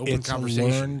and have an open conversation.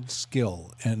 It's a learned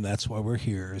skill, and that's why we're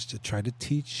here, is to try to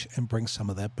teach and bring some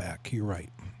of that back. You're right.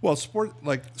 Well,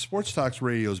 Sports Talks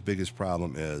Radio's biggest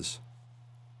problem is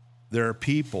there are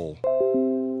people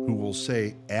who will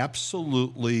say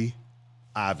absolutely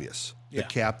obvious, the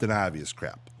Captain Obvious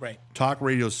crap. Right. Talk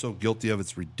radio is so guilty of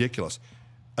it's ridiculous.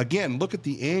 Again, look at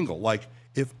the angle.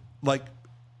 If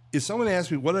someone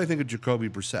asked me what do I think of Jacoby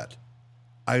Brissett,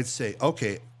 I'd say,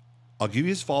 okay, I'll give you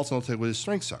his faults and I'll tell you what his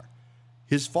strengths are.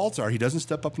 His faults are he doesn't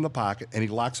step up in the pocket and he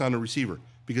locks on a receiver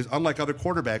because unlike other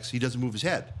quarterbacks, he doesn't move his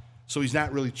head. So he's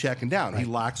not really checking down. Right.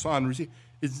 He locks on receiver.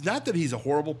 It's not that he's a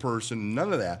horrible person,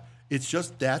 none of that. It's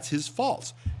just that's his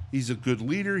faults. He's a good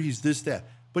leader. He's this, that.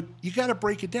 But you got to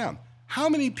break it down. How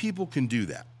many people can do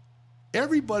that?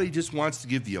 Everybody just wants to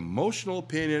give the emotional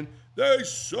opinion. They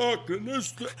suck and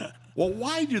this. Well,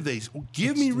 why do they? Well,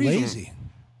 give me reason. Lazy.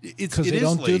 Because They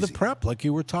don't do the prep like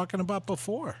you were talking about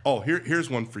before. Oh, here's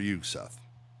one for you, Seth.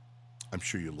 I'm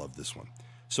sure you love this one.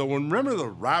 So remember the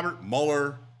Robert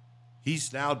Mueller,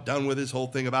 he's now done with his whole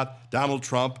thing about Donald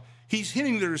Trump. He's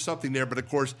hinting there's something there, but of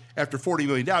course, after $40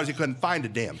 million, he couldn't find a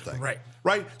damn thing.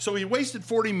 Right? So he wasted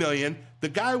 $40 million. The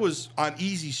guy was on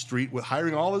Easy Street with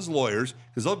hiring all his lawyers,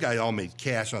 because those guys all made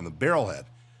cash on the barrelhead.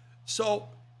 So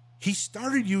he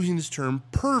started using this term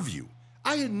purview.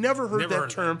 I had never heard that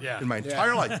term in my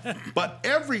entire life. But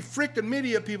every freaking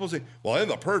media people say, well, in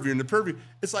the purview.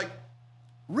 It's like,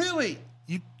 really?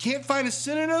 You can't find a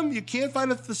synonym? You can't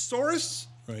find a thesaurus?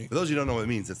 Right. For those of you who don't know what it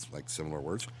means, it's like similar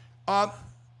words.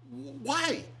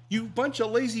 Why? You bunch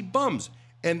of lazy bums.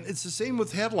 And it's the same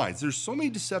with headlines. There's so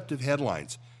many deceptive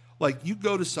headlines. Like, you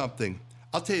go to something,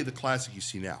 I'll tell you the classic you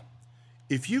see now.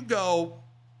 If you go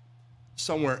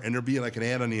somewhere and there'll be like an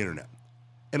ad on the internet,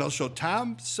 and it'll show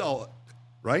Tom Selleck,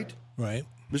 right? Right.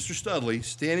 Mr. Studley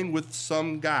standing with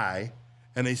some guy,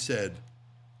 and they said,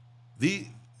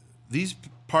 these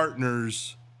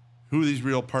partners, who these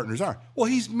real partners are. Well,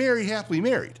 he's married, happily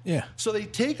married. Yeah. So they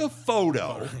take a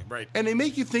photo, Right. and they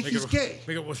make you think he's gay.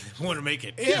 Make it want to make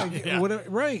it. Yeah.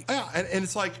 Right. Yeah, and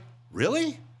it's like,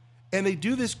 really? And they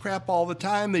do this crap all the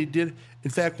time. They did. In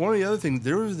fact, one of the other things,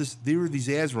 there were these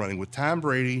ads running with Tom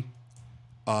Brady,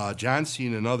 John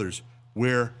Cena, and others,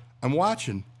 where I'm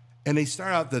watching, and they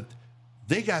start out that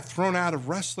they got thrown out of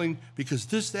wrestling because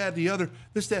this, that, the other,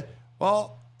 this, that.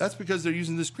 Well, that's because they're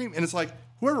using this cream. And it's like,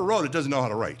 whoever wrote it doesn't know how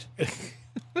to write.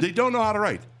 They don't know how to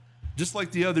write. Just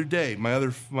like the other day, my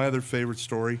other favorite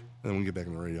story, and then we can get back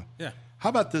on the radio. Yeah. How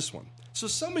about this one? So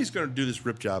somebody's going to do this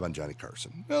rip job on Johnny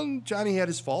Carson. Well, Johnny had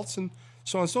his faults and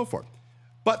so on and so forth.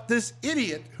 But this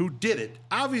idiot who did it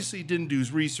obviously didn't do his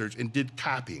research and did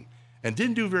copying and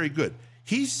didn't do very good.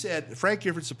 He said Frank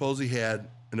Gifford supposedly had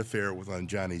an affair with one of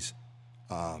Johnny's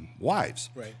wives.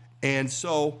 Right. And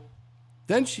so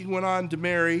then she went on to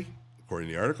marry, according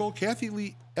to the article, Kathy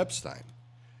Lee Epstein.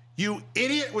 You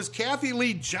idiot, it was Kathy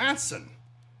Lee Johnson,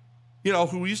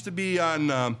 who used to be on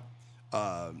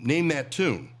Name That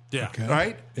Tune. Yeah. Okay.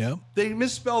 Right? Yeah. They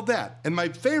misspelled that. And my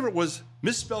favorite was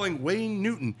misspelling Wayne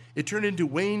Newton. It turned into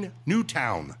Wayne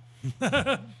Newtown.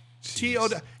 T-O.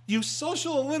 You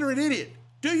social illiterate idiot.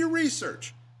 Do your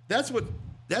research. That's what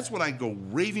I go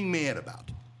raving mad about.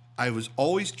 I was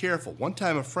always careful. One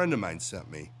time a friend of mine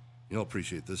sent me, you'll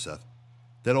appreciate this, Seth,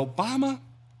 that Obama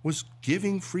was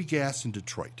giving free gas in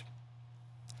Detroit.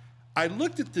 I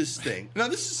looked at this thing. Now,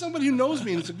 this is somebody who knows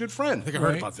me and is a good friend. I think I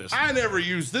heard about this. I never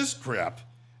used this crap.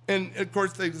 And, of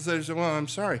course, they said, well, I'm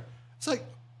sorry. It's like,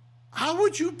 how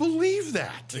would you believe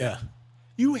that? Yeah.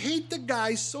 You hate the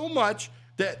guy so much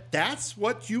that that's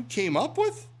what you came up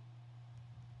with?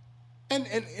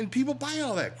 And people buy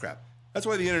all that crap. That's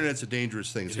why the internet's a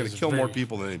dangerous thing. It's going to kill more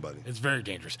people than anybody. It's very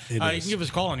dangerous. It You is. can give us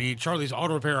a call on the Charlie's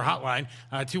Auto Repair Hotline,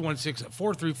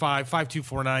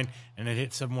 216-435-5249, and then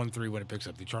hit 713 when it picks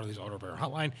up the Charlie's Auto Repair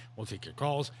Hotline. We'll take your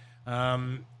calls.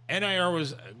 NIR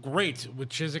was great with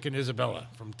Chiswick and Isabella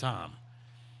from Tom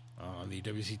on the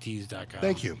WCTs.com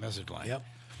Thank you. message line. Yep.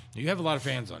 You have a lot of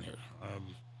fans on here.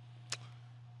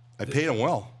 I paid him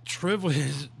well. Triv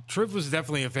was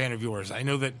definitely a fan of yours. I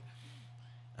know that.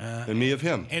 And me of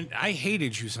him. And I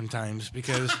hated you sometimes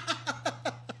because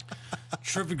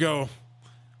Triv would go,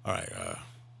 all right,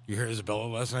 you hear Isabella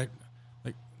last night?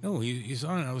 Like, no, he's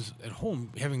on. I was at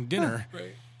home having dinner.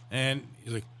 Right. And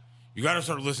he's like, you got to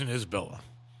start listening to Isabella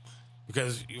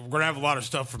because we're going to have a lot of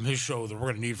stuff from his show that we're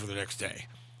going to need for the next day.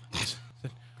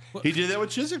 He did that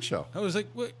with Chiswick's show. I was like,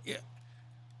 what? Yeah.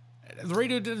 The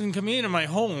radio doesn't come in my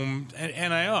home at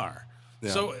NIR.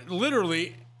 Yeah. So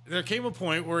literally, there came a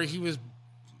point where he was,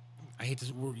 I hate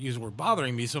to use the word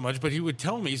bothering me so much, but he would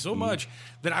tell me so much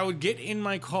that I would get in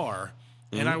my car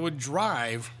and I would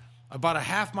drive about a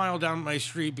half mile down my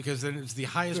street because then it's the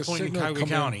highest point in signal Cuyahoga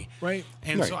coming in, County. right.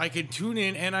 And so I could tune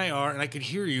in NIR and I could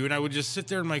hear you and I would just sit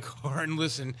there in my car and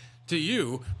listen to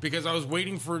you because I was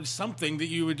waiting for something that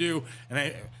you would do. And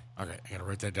I got to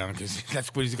write that down because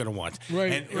that's what he's going to want.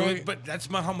 Right, right. But that's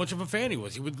how much of a fan he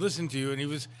was. He would listen to you and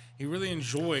he really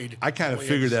enjoyed. I kind of what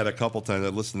you had figured to that a couple times. I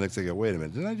listened the next thing. I go, wait a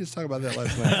minute. Didn't I just talk about that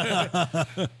last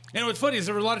night? And what's funny is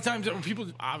there were a lot of times that when people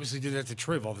obviously did that to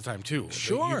Triv all the time too.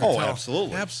 Sure. You could Oh, tell-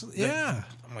 absolutely. Absolutely. Yeah.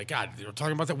 I'm like, God, they were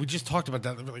talking about that. We just talked about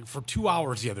that like for 2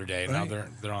 hours the other day, and now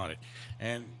they're on it.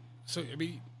 And so I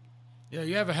mean, yeah,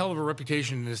 you have a hell of a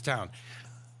reputation in this town.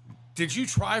 Did you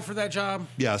try for that job?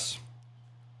 Yes.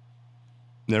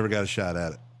 Never got a shot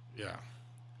at it. Yeah.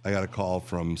 I got a call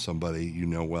from somebody you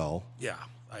know well. Yeah.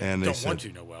 I And they don't said, want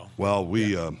to know well. Well,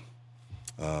 we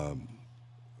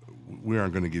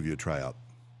aren't going to give you a tryout.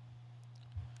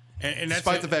 And that's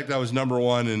Despite the fact that I was number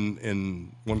one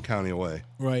in one county away.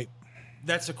 Right.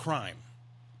 that's a crime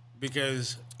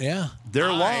because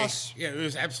Their loss. Yeah, it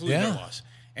was absolutely their loss.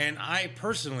 And I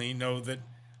personally know that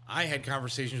I had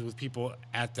conversations with people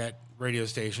at that radio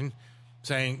station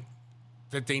saying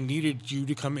that they needed you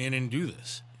to come in and do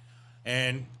this.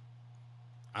 And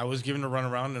I was given a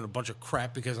runaround and a bunch of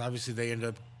crap because obviously they ended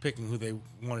up picking who they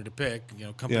wanted to pick,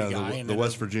 company guy. The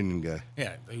West Virginian guy.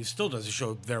 Yeah, he still does a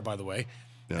show there, by the way.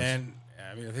 Yes. And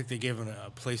I mean, I think they gave him a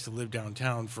place to live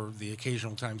downtown for the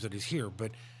occasional times that he's here.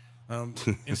 But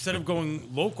instead of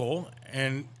going local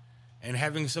and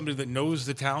having somebody that knows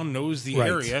the town, knows the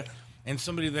area, and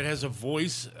somebody that has a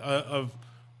voice of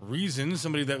reason,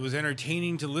 somebody that was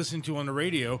entertaining to listen to on the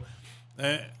radio,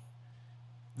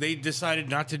 they decided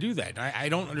not to do that. I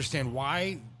don't understand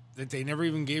why that they never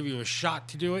even gave you a shot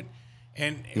to do it.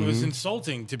 And it was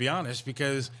insulting, to be honest,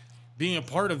 because being a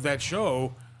part of that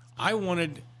show,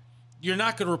 you're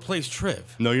not going to replace Triv.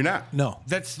 No, you're not. No.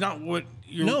 That's not what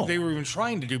they were even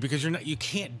trying to do because you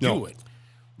can't do it.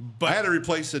 But I had to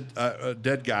replace a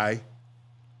dead guy,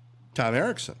 Tom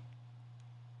Erickson.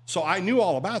 So I knew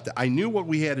all about that. I knew what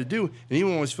we had to do. And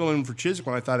even when I was filling in for Chiswick,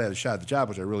 when I thought I had a shot at the job,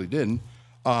 which I really didn't,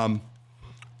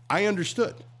 I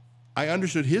understood. I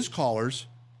understood his callers.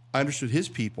 I understood his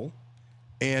people.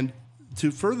 And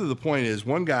to further the point is,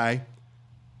 one guy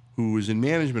who was in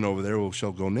management over there, who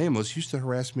shall go nameless, used to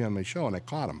harass me on my show, and I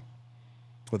caught him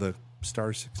with a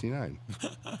Star 69.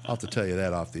 I'll have to tell you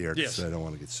that off the air because I don't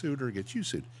want to get sued or get you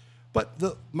sued. But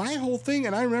my whole thing,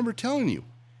 and I remember telling you,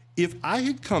 if I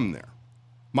had come there,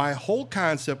 my whole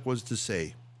concept was to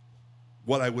say,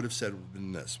 what I would have said would have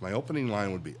been this. My opening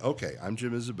line would be, okay, I'm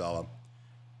Jim Isabella.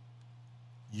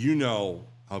 You know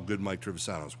how good Mike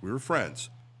Trevisano is. We were friends.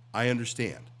 I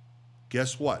understand.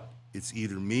 Guess what? It's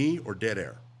either me or dead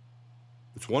air.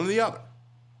 It's one or the other.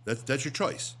 That's your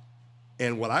choice.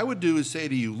 And what I would do is say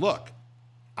to you, look,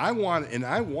 I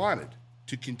wanted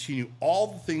to continue all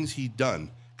the things he'd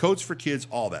done, Codes for Kids,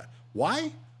 all that.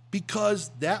 Why?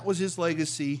 Because that was his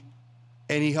legacy,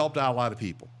 and he helped out a lot of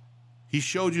people. He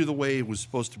showed you the way it was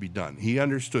supposed to be done. He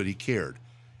understood. He cared.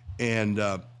 And,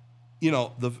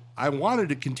 I wanted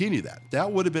to continue that.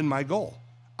 That would have been my goal.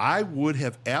 I would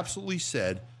have absolutely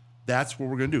said, that's what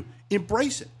we're going to do.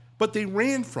 Embrace it. But they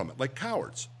ran from it like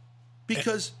cowards.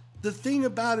 Because the thing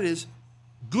about it is,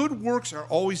 good works are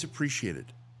always appreciated.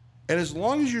 And as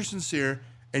long as you're sincere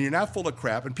and you're not full of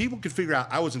crap, and people can figure out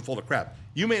I wasn't full of crap.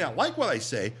 You may not like what I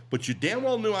say, but you damn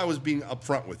well knew I was being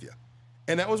upfront with you.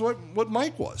 And that was what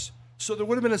Mike was. So there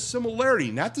would have been a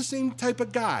similarity, not the same type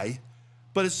of guy,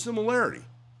 but a similarity.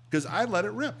 Because I let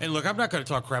it rip. And look, I'm not going to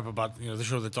talk crap about the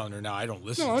show that's on there now. I don't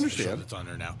listen to the show that's on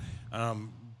there now.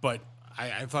 But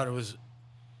I thought it was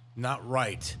not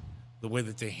right the way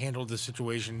that they handled the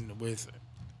situation with,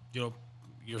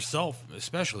 yourself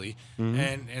especially,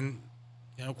 and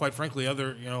quite frankly,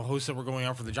 other hosts that were going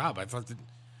out for the job. I thought that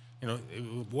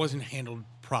it wasn't handled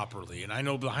properly, and I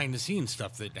know behind the scenes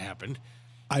stuff that happened.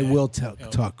 I will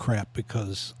talk crap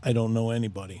because I don't know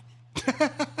anybody.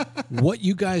 What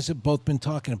you guys have both been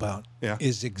talking about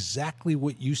is exactly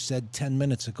what you said 10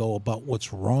 minutes ago about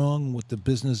what's wrong with the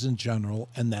business in general,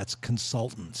 and that's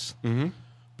consultants.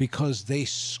 Because they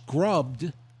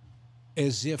scrubbed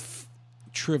as if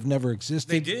Triv never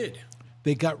existed. They did.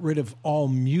 They got rid of all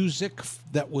music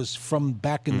that was from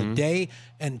back in the day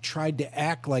and tried to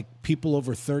act like people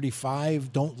over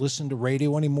 35 don't listen to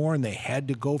radio anymore, and they had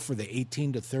to go for the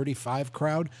 18 to 35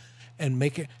 crowd and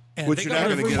make it. And which you're not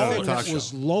going to get on a talk show.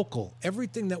 Was local.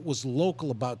 Everything that was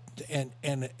local about and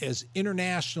as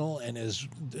international and as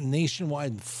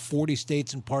nationwide in 40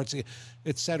 states and parts,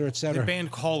 et cetera, et cetera. They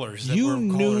banned callers. You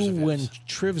knew when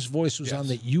Triv's voice was on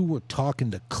that you were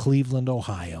talking to Cleveland,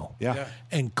 Ohio. Yeah.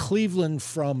 And Cleveland,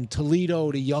 from Toledo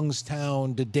to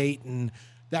Youngstown to Dayton,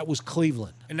 that was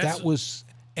Cleveland.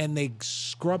 And they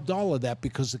scrubbed all of that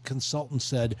because the consultant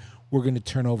said, we're going to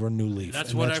turn over a new leaf.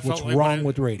 That's what's wrong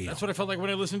with radio. That's what I felt like when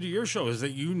I listened to your show, is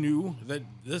that you knew that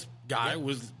this guy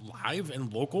was live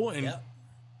and local and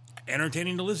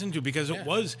entertaining to listen to, because it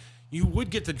was, you would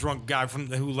get the drunk guy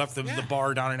who left the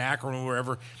bar down in Akron or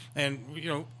wherever, and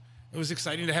it was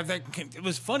exciting to have that. It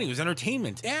was funny. It was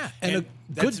entertainment. Yeah, and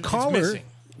a good caller.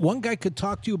 One guy could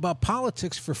talk to you about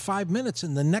politics for 5 minutes,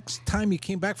 and the next time you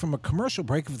came back from a commercial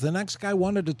break, if the next guy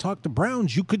wanted to talk to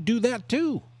Browns, you could do that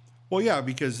too. Well, yeah,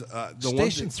 because the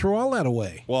station threw all that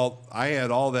away. Well, I had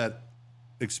all that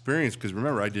experience because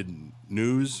remember I did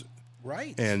news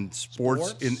Right. And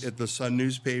sports. At the Sun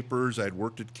newspapers. I'd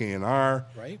worked at KNR.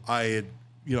 Right. I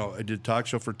did a talk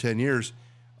show for 10 years.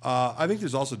 I think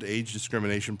there's also the age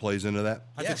discrimination plays into that.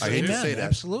 Yes, I hate to amen, say that.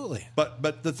 absolutely.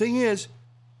 But the thing is,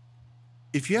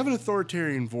 if you have an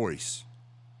authoritarian voice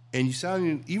and you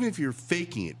sound, even if you're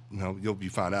faking it, you'll be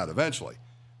found out eventually.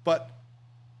 But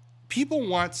people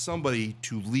want somebody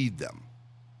to lead them.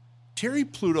 Terry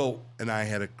Pluto and I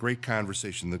had a great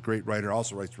conversation. The great writer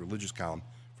also writes the religious column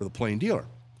for the Plain Dealer.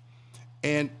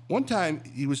 And one time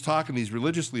he was talking to these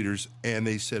religious leaders, and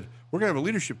they said, we're going to have a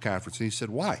leadership conference. And he said,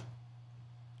 why?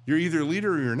 You're either a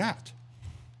leader or you're not.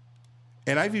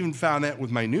 And I've even found that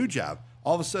with my new job.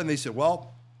 All of a sudden they said,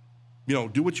 well,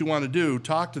 do what you want to do,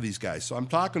 talk to these guys. So I'm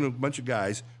talking to a bunch of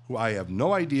guys who I have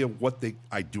no idea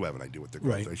I do have an idea what they're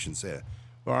going through, I shouldn't say that,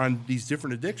 are on these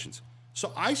different addictions.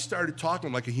 So I started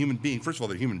talking like a human being. First of all,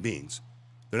 they're human beings.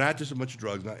 They're not just a bunch of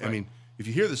drugs. I mean, if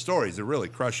you hear the stories, they're really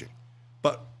crushing.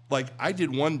 But like I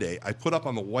did one day, I put up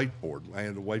on the whiteboard, I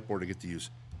had a whiteboard to get to use,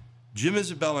 Jim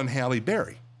Isabella and Halle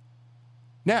Berry.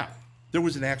 Now, there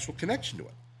was an actual connection to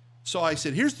it. So I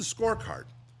said, here's the scorecard.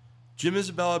 Jim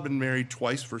Isabella had been married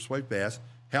twice, first wife Bass.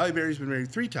 Halle Berry's been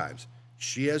married 3 times.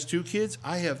 She has 2 kids.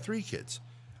 I have 3 kids.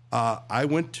 I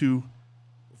went to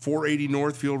 480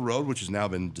 Northfield Road, which has now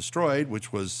been destroyed,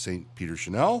 which was St. Peter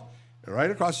Chanel. And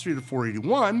right across the street of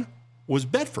 481 was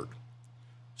Bedford.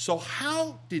 So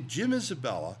how did Jim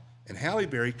Isabella and Halle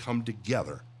Berry come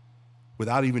together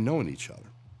without even knowing each other?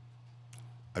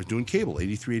 I was doing cable,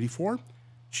 83, 84.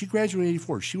 She graduated in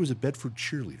 84. She was a Bedford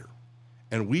cheerleader.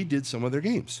 And we did some of their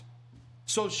games.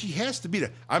 So she has to be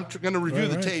there. I'm going to review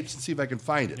the tapes and see if I can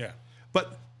find it. Yeah.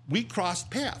 But we crossed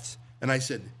paths. And I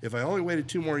said, if I only waited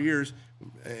 2 more years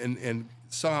and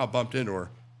somehow bumped into her,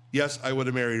 yes, I would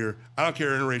have married her. I don't care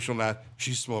interracial or not.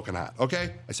 She's smoking hot.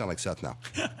 Okay? I sound like Seth now.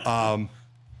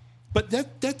 But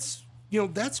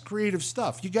that's creative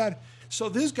stuff. So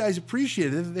these guys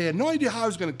appreciated it. They had no idea how I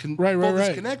was going to build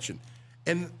this connection.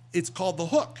 And it's called the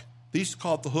hook. They used to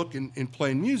call it the hook in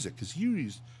playing music because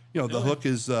the hook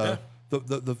is the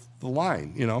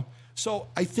line, So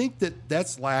I think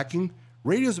that's lacking.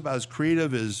 Radio's about as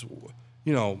creative as,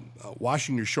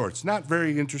 washing your shorts. Not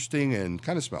very interesting and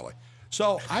kind of smelly.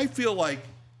 So I feel like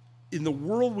in the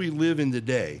world we live in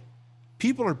today,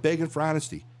 people are begging for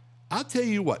honesty. I'll tell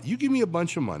you what, you give me a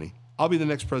bunch of money, I'll be the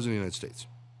next president of the United States.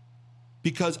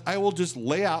 Because I will just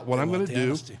lay out what I'm going to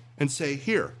do and say,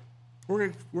 here, we're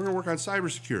going to work on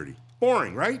cybersecurity.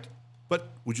 Boring, right? But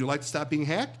would you like to stop being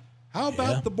hacked? How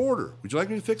about the border? Would you like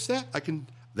me to fix that? I can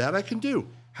do.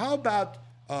 How about,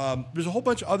 there's a whole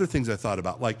bunch of other things I thought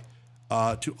about, like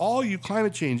to all you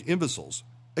climate change imbeciles,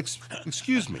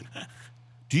 excuse me,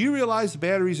 do you realize the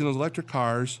batteries in those electric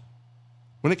cars,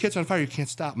 when it catches on fire, you can't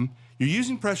stop them. You're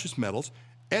using precious metals,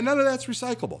 and none of that's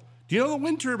recyclable. Do you know the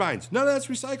wind turbines? None of that's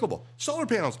recyclable. Solar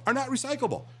panels are not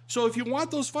recyclable. So if you want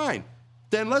those, fine.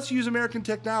 Then let's use American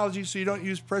technology so you don't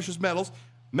use precious metals,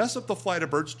 mess up the flight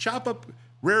of birds, chop up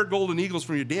rare golden eagles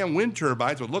from your damn wind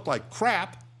turbines that would look like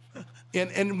crap,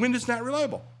 and wind is not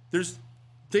reliable. There's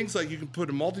things like you can put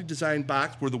a multi-design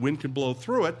box where the wind can blow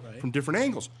through it from different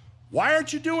angles. Why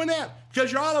aren't you doing that?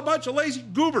 Because you're all a bunch of lazy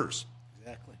goobers.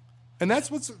 Exactly. And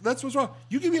that's what's wrong.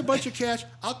 You give me a bunch of cash,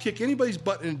 I'll kick anybody's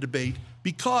butt in a debate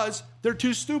because they're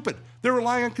too stupid. They're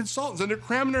relying on consultants, and they're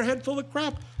cramming their head full of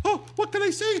crap. Oh, what can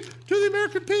I say to the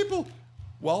American people?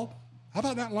 Well, how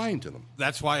about not lying to them?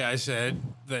 That's why I said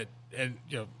that, and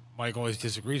Mike always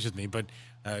disagrees with me, but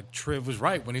Triv was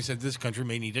right when he said this country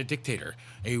may need a dictator,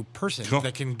 a person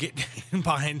that can get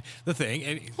behind the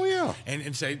thing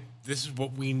and say, this is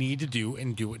what we need to do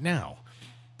and do it now.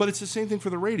 But it's the same thing for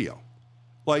the radio.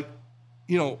 Like,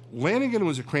 Lanigan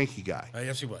was a cranky guy.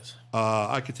 Yes, he was.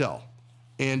 I could tell.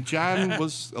 And John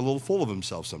was a little full of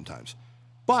himself sometimes.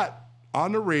 But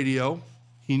on the radio,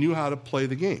 he knew how to play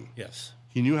the game. Yes.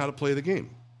 He knew how to play the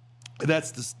game.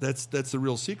 That's the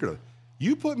real secret of it.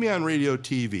 You put me on radio,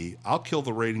 TV, I'll kill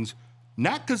the ratings,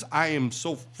 not because I am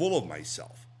so full of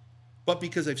myself, but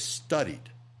because I've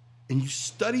studied. And you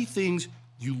study things,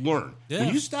 you learn. Yeah.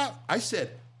 When you stop, I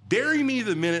said, bury me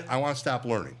the minute I want to stop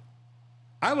learning.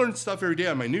 I learn stuff every day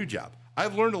on my new job.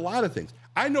 I've learned a lot of things.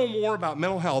 I know more about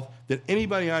mental health than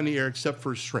anybody on the air except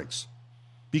for shrinks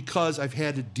because I've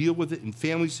had to deal with it in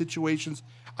family situations.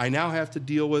 I now have to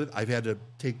deal with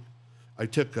it. I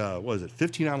took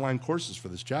 15 online courses for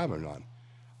this job I'm on.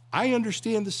 I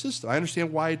understand the system. I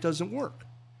understand why it doesn't work.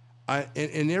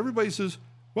 And everybody says,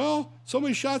 well,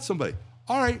 somebody shot somebody.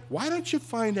 All right, why don't you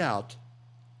find out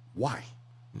why?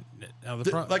 Now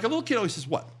like a little kid always says,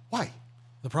 what? Why?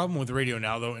 The problem with radio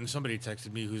now, though, and somebody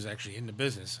texted me who's actually in the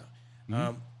business,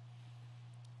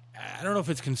 I don't know if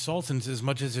it's consultants as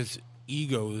much as it's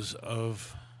egos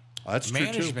of That's true, too.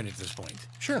 management at this point.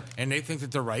 Sure. And they think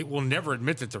that they're right. Will never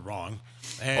admit that they're wrong.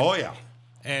 And, Oh, yeah.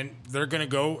 And they're going to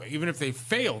go, even if they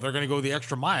fail, they're going to go the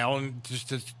extra mile and just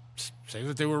to say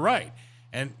that they were right.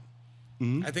 And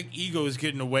I think ego is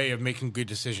getting in the way of making good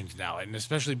decisions now. And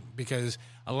especially because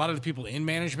a lot of the people in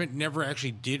management never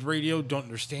actually did radio, don't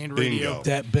understand radio.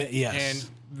 Bingo. Yes.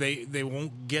 And they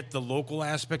won't get the local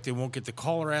aspect. They won't get the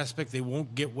caller aspect. They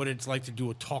won't get what it's like to do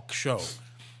a talk show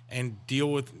and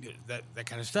deal with that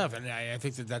kind of stuff. And I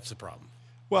think that that's the problem.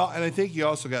 Well, and I think you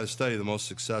also got to study the most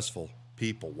successful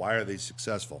people. Why are they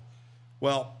successful?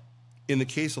 Well, in the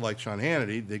case of like Sean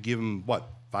Hannity, they give him,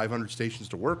 500 stations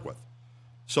to work with.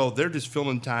 So they're just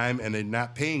filling time and they're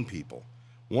not paying people.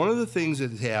 One of the things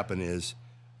that has happened is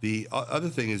the other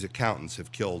thing is accountants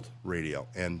have killed radio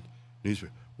and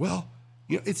newspaper. Well,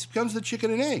 it becomes the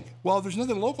chicken and egg. Well, if there's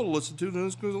nothing local to listen to, then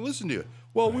who's going to listen to you?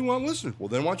 Well, we want listeners. Well,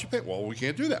 then why don't you pay? Well, we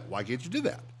can't do that. Why can't you do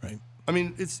that? Right. I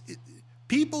mean,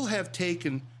 people have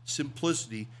taken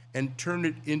simplicity and turned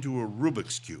it into a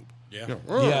Rubik's Cube. Yeah.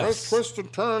 Let's twist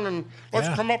and turn and let's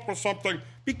Yeah. come up with something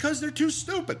because they're too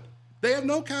stupid. They have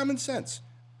no common sense.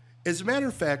 As a matter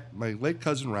of fact, my late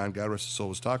cousin Ron, God rest his soul,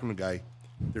 was talking to a guy.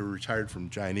 They were retired from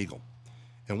Giant Eagle.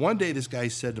 And one day this guy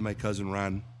said to my cousin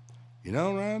Ron,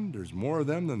 Ron, there's more of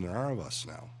them than there are of us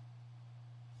now.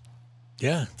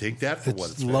 Yeah. Take that for what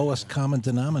It's it's worth. lowest common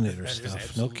denominator That is stuff. No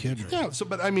absolutely kidding. true. Yeah, so,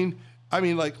 but I mean,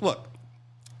 like, look,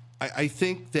 I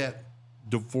think that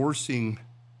divorcing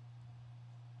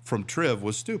from Triv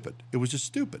was stupid. It was just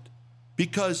stupid.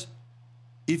 Because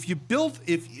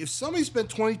if somebody spent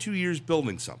 22 years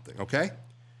building something, okay,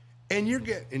 and you're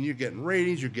getting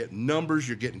ratings, you're getting numbers,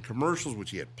 you're getting commercials,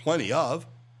 which you had plenty of,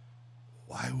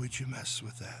 why would you mess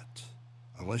with that?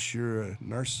 Unless you're a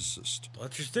narcissist. Well,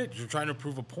 that's just it. You're trying to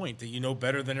prove a point that you know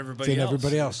better than everybody Than else.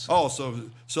 everybody else. Oh,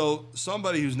 so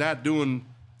somebody who's not doing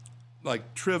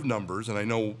like Triv numbers, and I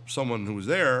know someone who was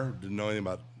there didn't know anything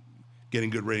about getting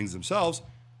good ratings themselves.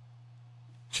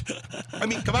 I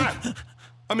mean, come on.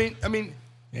 I mean,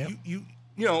 Yep. you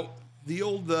know the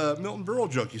old Milton Berle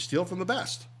joke: you steal from the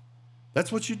best.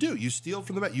 That's what you do. You steal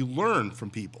from the best. You learn from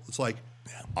people. It's like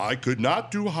I could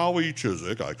not do Howie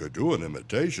Chiswick. I could do an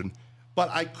imitation, but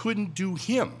I couldn't do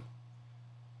him.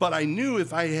 But I knew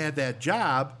if I had that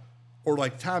job, or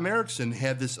like Tom Erickson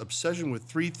had this obsession with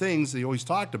three things that he always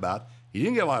talked about. He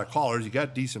didn't get a lot of callers. He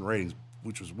got decent ratings,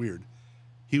 which was weird.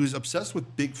 He was obsessed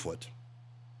with Bigfoot.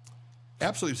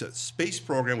 Absolutely obsessed. Space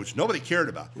program, which nobody cared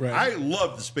about. Right. I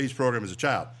loved the space program as a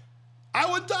child. I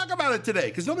wouldn't talk about it today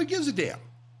because nobody gives a damn.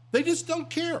 They just don't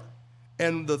care.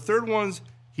 And the third one's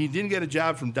he didn't get a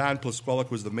job from Don Plisquelic,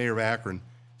 who was the mayor of Akron,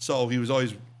 so he was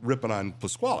always ripping on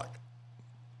Plisquelic.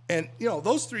 And,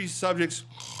 those three subjects,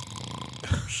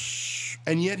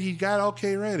 and yet he got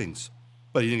okay ratings.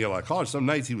 But he didn't get a lot of callers. Some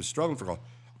nights he was struggling for calls.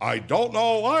 I don't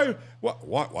know why.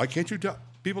 Why can't you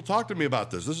people talk to me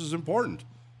about this? This is important.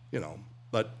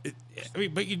 But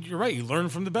but you're right. You learn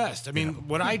from the best. I mean,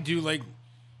 what I do, like,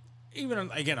 even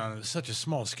on such a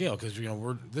small scale, because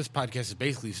this podcast is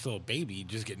basically still a baby,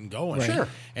 just getting going. Right. Sure.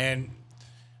 And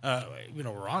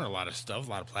we're on a lot of stuff, a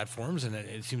lot of platforms, and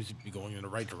it seems to be going in the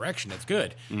right direction. That's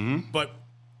good. Mm-hmm. But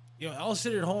I'll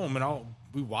sit at home and I'll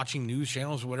be watching news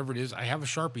channels or whatever it is. I have a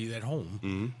Sharpie at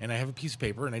home, and I have a piece of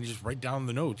paper, and I just write down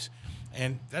the notes.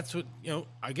 And that's what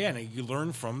again, you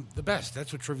learn from the best.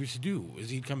 That's what Triv used to do. Is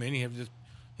he'd come in, he'd have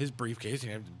his briefcase,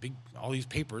 and he'd have all these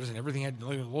papers, and everything had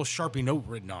like a little Sharpie note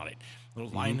written on it, a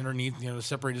little line underneath, to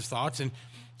separate his thoughts, and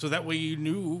so that way you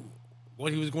knew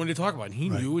what he was going to talk about. And he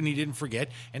knew, and he didn't forget.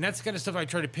 And that's the kind of stuff I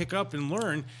try to pick up and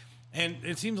learn. And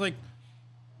it seems like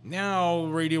now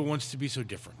radio wants to be so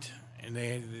different, and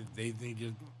they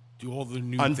just do all the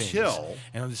new things.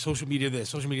 And on the social media this,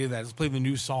 social media that. Let's play the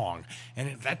new song.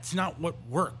 And that's not what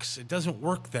works. It doesn't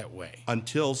work that way.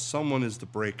 Until someone is the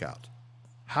breakout.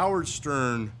 Howard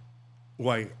Stern, who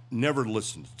I never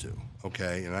listened to,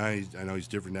 okay? And I know he's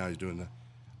different now. He's doing that.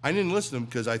 I didn't listen to him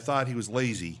because I thought he was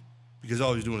lazy because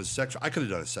all he was doing is a sex show. I could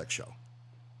have done a sex show.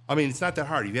 I mean, it's not that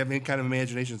hard. If you have any kind of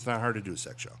imagination, it's not hard to do a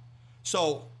sex show.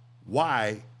 So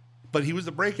why? But he was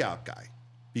the breakout guy.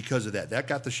 Because of that. That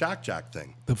got the shock jock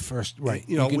thing. The first, right.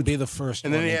 You can be the first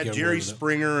and one. then they to had get Jerry rid of it.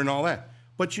 Springer and all that.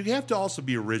 But you have to also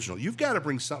be original. You've got to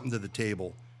bring something to the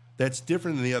table that's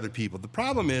different than the other people. The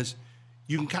problem is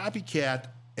you can copycat,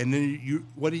 and then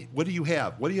what do you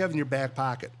have? What do you have in your back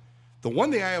pocket? The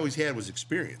one thing I always had was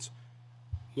experience.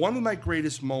 One of my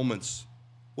greatest moments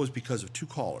was because of two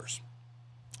callers.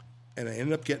 And I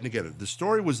ended up getting together. The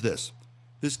story was this.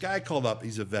 This guy called up.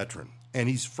 He's a veteran, and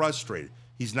he's frustrated.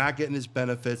 He's not getting his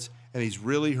benefits, and he's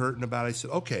really hurting about it. I said,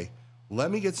 okay, let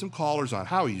me get some callers on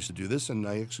how he used to do this, and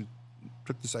I actually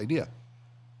took this idea.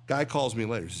 Guy calls me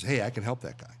later. He says, hey, I can help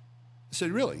that guy. I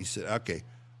said, really? He said, okay.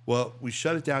 Well, we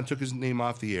shut it down, took his name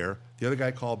off the air. The other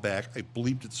guy called back. I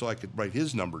bleeped it so I could write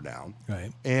his number down.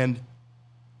 Right. And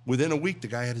within a week, the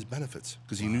guy had his benefits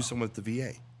because he knew someone at the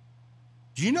VA.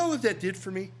 Do you know what that did for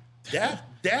me?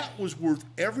 That was worth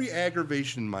every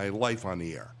aggravation in my life on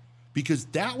the air, because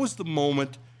that was the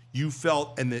moment you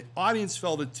felt, and the audience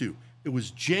felt it too. It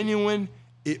was genuine.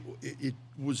 It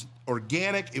was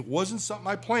organic. It wasn't something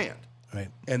I planned. Right.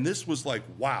 And this was like,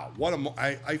 wow,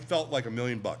 I felt like $1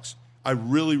 million. I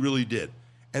really, really did.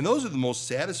 And those are the most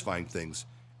satisfying things,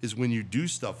 is when you do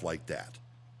stuff like that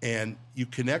and you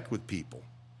connect with people,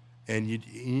 and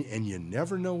you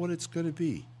never know what it's going to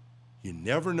be. You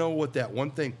never know what that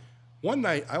one thing. One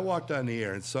night I walked on the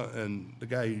air, and the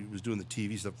guy who was doing the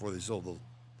TV stuff before they sold the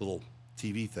little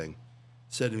TV thing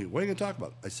said to me, what are you going to talk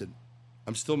about? I said,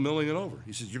 I'm still milling it over.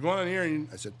 He says, you're going on the air? And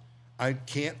I said, I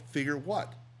can't figure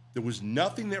what. There was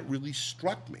nothing that really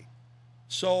struck me.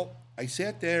 So I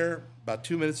sat there about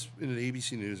 2 minutes into the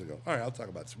ABC News and go, all right, I'll talk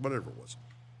about this, whatever it was.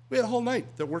 We had a whole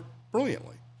night that worked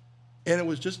brilliantly. And it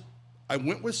was just, I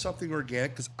went with something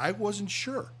organic because I wasn't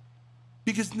sure.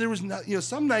 Because there was not,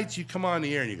 some nights you come on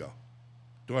the air and you go,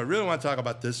 do I really want to talk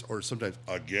about this? Or sometimes,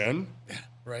 again? Yeah,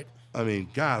 right. I mean,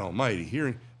 God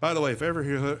almighty. By the way, if I ever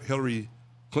hear Hillary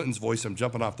Clinton's voice, I'm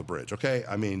jumping off the bridge, okay?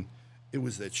 I mean, it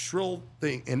was that shrill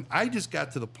thing. And I just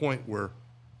got to the point where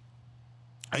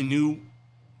I knew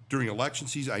during election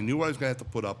season, I knew what I was going to have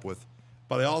to put up with.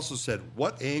 But I also said,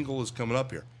 what angle is coming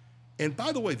up here? And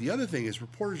by the way, the other thing is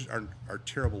reporters are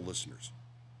terrible listeners.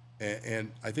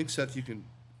 And I think, Seth, you can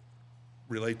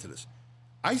relate to this.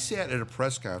 I sat at a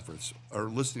press conference, or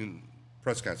listening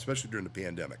press conference, especially during the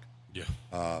pandemic. Yeah.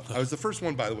 I was the first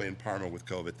one, by the way, in Parma with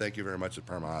COVID. Thank you very much at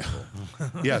Parma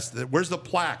Hospital. Yes, where's the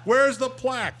plaque? Where's the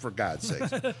plaque, for God's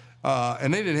sakes?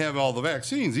 And they didn't have all the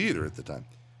vaccines either at the time.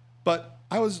 But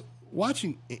I was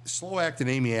watching Slow Acting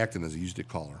Amy Acton, as I used to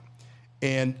call her.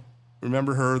 And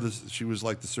remember her? She was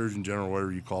like the Surgeon General,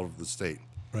 whatever you called her for the state.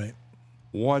 Right.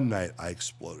 One night, I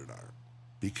exploded on her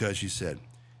because she said,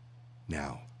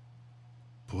 now,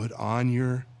 put on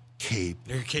your cape.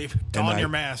 Your cape, don your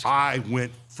mask. I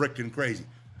went freaking crazy.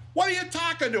 What are you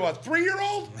talking to, a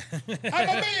 3-year-old? I'm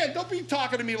a man. Don't be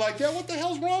talking to me like that. What the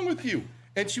hell's wrong with you?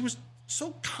 And she was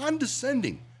so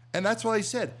condescending. And that's what I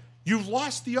said. You've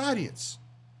lost the audience.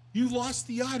 You lost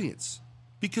the audience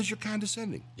because you're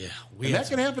condescending. Yeah. And that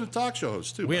can happen to talk show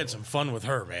hosts, too. We had some fun with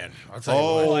her, man. I'll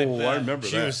tell you what. I remember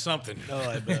She that. was something. Oh,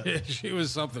 I bet. She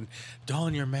was something.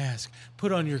 Don your mask.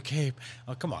 Put on your cape.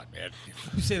 Oh, come on, man.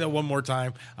 If you say that one more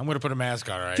time, I'm going to put a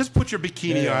mask on, all right? Just put your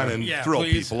bikini on and thrill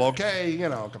please. people, okay?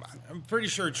 Come on. I'm pretty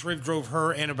sure Triv drove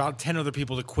her and about 10 other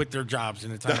people to quit their jobs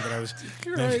in the time that I was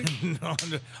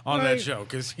on that show,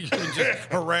 because he would just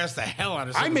harass the hell out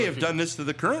of some I of may the have people. done this to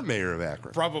the current mayor of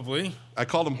Akron. Probably. I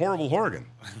called him Horrible Horgan.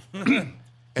 And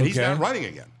he's not running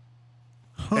again.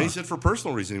 And he said for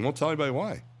personal reasons. He won't tell anybody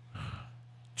why.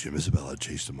 Jim Isabella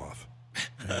chased him off.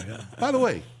 By the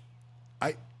way,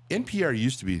 NPR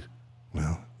used to be,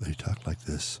 well, they talk like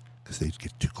this because they'd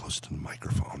get too close to the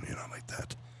microphone, like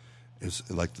that. It's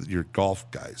like your golf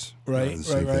guys.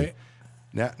 Right.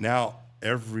 Now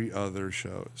every other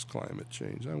show is climate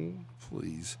change.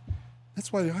 Please.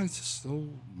 That's why the audience is so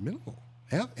minimal.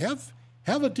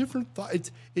 Have a different thought.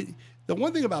 The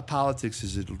one thing about politics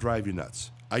is it'll drive you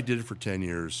nuts. I did it for 10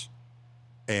 years,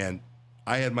 and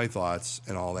I had my thoughts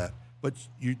and all that, but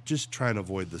you're just trying to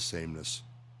avoid the sameness.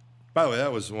 By the way,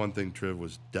 that was one thing Triv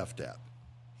was deft at.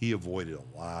 He avoided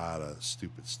a lot of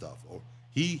stupid stuff.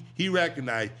 He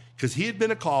recognized, because he had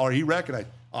been a caller, he recognized,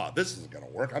 this isn't going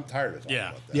to work. I'm tired of talking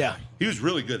about that. Yeah. He was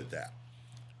really good at that.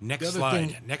 Next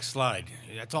slide.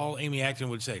 That's all Amy Acton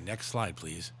would say. Next slide,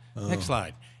 please. Next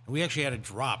slide. And we actually had a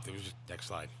drop. There was just next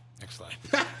slide.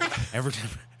 every time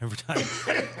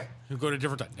we go to a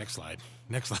different time. Next slide.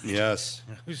 Yes.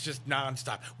 It was just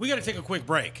nonstop. We got to take a quick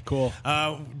break. Cool.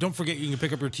 Don't forget, you can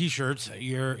pick up your T-shirts.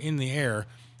 You're in the air.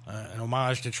 An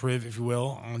homage to Triv, if you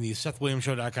will, on the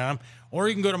SethWilliamsShow.com. Or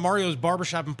you can go to Mario's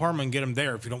Barbershop in Parma and get them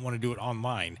there if you don't want to do it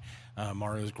online.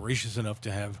 Mario's gracious enough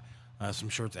to have some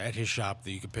shirts at his shop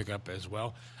that you can pick up as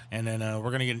well. And then we're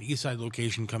going to get an East Side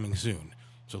location coming soon.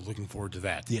 So looking forward to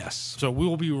that. Yes. So we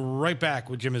will be right back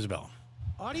with Jim Isabella.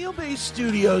 Audio Base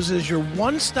Studios is your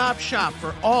one-stop shop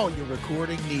for all your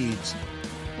recording needs.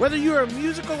 Whether you're a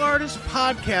musical artist,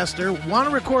 podcaster, want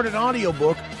to record an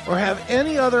audiobook, or have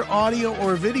any other audio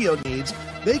or video needs,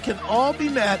 they can all be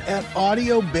met at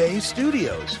Audio Bay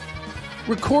Studios.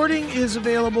 Recording is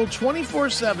available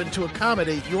 24/7 to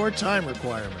accommodate your time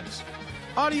requirements.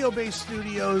 Audio Base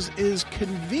Studios is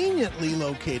conveniently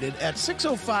located at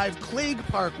 605 Clague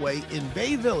Parkway in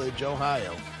Bay Village,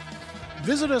 Ohio.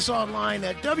 Visit us online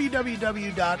at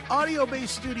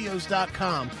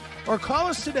www.audiobasestudios.com or call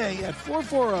us today at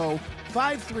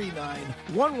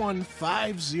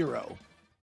 440-539-1150.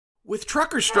 With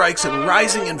trucker strikes and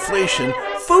rising inflation,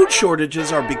 food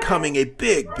shortages are becoming a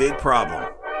big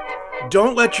problem.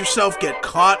 Don't let yourself get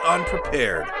caught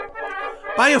unprepared.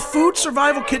 Buy a food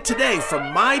survival kit today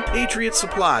from My Patriot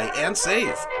Supply and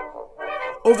save.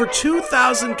 Over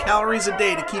 2,000 calories a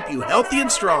day to keep you healthy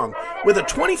and strong, with a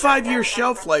 25-year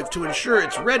shelf life to ensure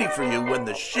it's ready for you when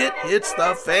the shit hits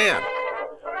the fan.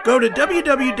 Go to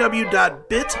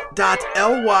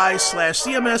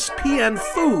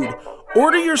www.bit.ly/CMSPNfood,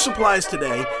 order your supplies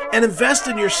today, and invest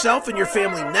in yourself and your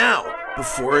family now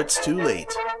before it's too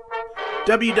late.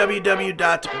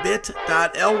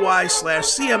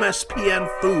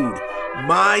 www.bit.ly/CMSPNfood,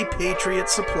 My Patriot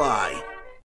Supply.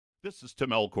 This is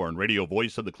Tim Elkhorn, radio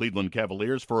voice of the Cleveland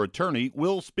Cavaliers, for attorney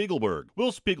Will Spiegelberg.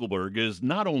 Will Spiegelberg is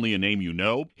not only a name you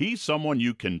know, he's someone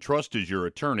you can trust as your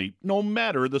attorney, no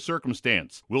matter the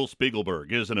circumstance. Will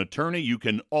Spiegelberg is an attorney you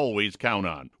can always count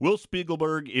on. Will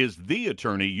Spiegelberg is the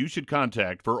attorney you should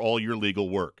contact for all your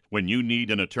legal work. When you need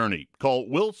an attorney, call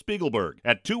Will Spiegelberg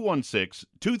at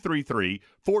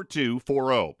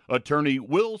 216-233-4240. Attorney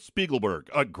Will Spiegelberg,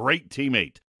 a great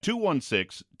teammate.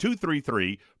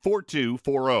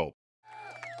 216-233-4240.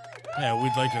 Yeah,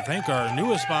 we'd like to thank our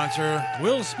newest sponsor,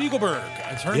 Will Spiegelberg,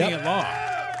 attorney at law.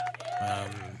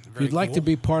 If you'd like to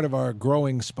be part of our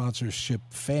growing sponsorship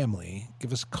family,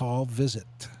 give us a call, visit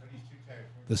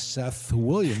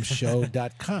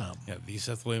thesethwilliamsshow.com. Yeah,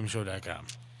 thesethwilliamsshow.com.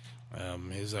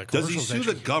 His Does he sue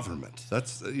the government?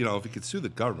 That's, if he could sue the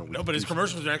government. No, but his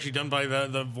commercials are actually done by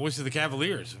the voice of the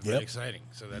Cavaliers. Very exciting.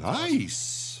 So that's nice.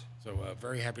 Awesome. So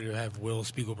very happy to have Will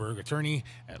Spiegelberg, attorney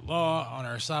at law, on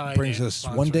our side. Brings us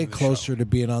one day closer to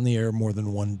being on the air more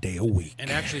than one day a week.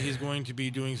 And actually, he's going to be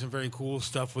doing some very cool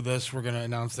stuff with us. We're going to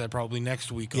announce that probably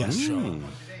next week on the show.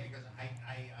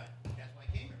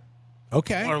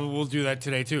 Okay. Or we'll do that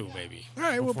today, too, maybe. All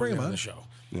right, we'll bring him on the show.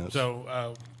 Yes.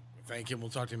 So thank him. We'll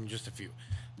talk to him in just a few.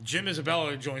 Jim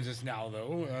Isabella joins us now,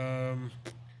 though.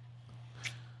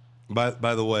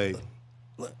 By the way...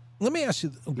 Let me ask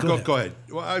you. Go ahead.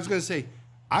 Well, I was going to say,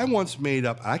 I once made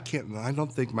up. I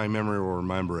don't think my memory will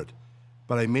remember it,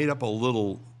 but I made up a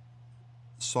little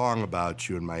song about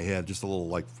you in my head, just a little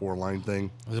 4-line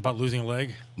thing. Was it about losing a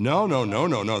leg? No.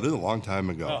 This is a long time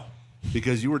ago,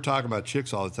 because you were talking about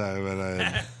chicks all the time,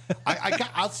 and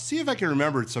I'll see if I can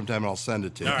remember it sometime, and I'll send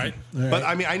it to you. All right. But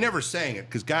I mean, I never sang it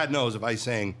because God knows if I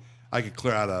sang, I could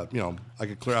clear out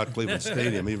Cleveland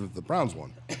Stadium, even if the Browns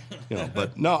won.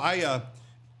 But no,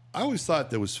 I always thought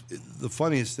there was the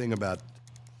funniest thing about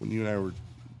when you and I were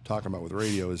talking about with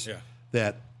radio is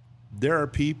that there are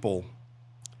people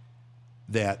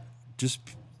that just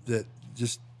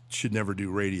should never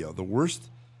do radio. The worst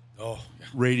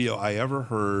radio I ever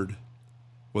heard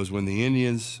was when the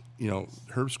Indians,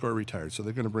 Herb Score retired, so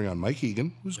they're going to bring on Mike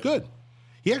Egan, who's good.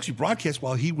 He actually broadcast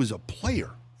while he was a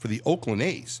player for the Oakland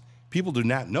A's. People do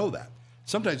not know that.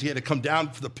 Sometimes he had to come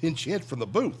down for the pinch hit from the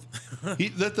booth.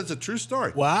 That's a true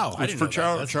story. Wow. It's for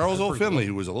Charles O'Finley,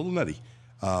 who was a little nutty.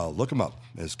 Look him up,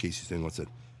 as Casey Sting once said.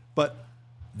 But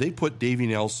they put Davey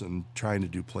Nelson trying to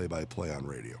do play-by-play on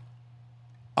radio.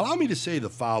 Allow me to say the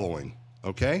following,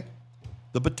 okay?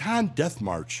 The Baton Death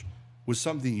March was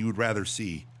something you would rather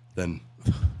see than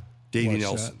Davey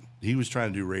Nelson. He was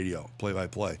trying to do radio,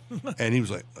 play-by-play. And he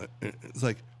was like, it's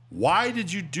like, why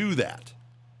did you do that?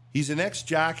 He's an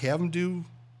ex-jock. Have him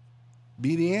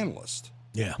be the analyst.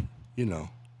 Yeah.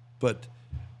 But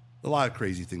a lot of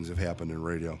crazy things have happened in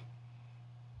radio.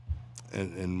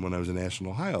 And when I was in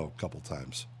Ashland, Ohio, a couple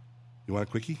times. You want a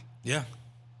quickie? Yeah.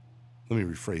 Let me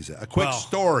rephrase that. A quick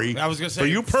story. I was going to say. For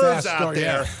you pervs out story,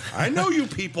 there. yeah. I know you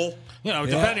people.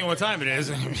 Depending on what time it is.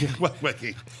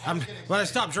 Quickie. When I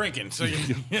stop drinking. So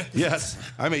Yes,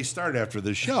 I may start after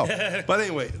this show. But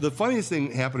anyway, the funniest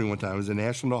thing happening one time was in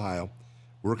Ashland, Ohio,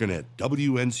 working at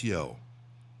WNCO,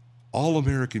 All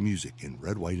American Music in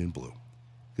red, white, and blue.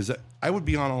 Because I would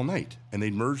be on all night, and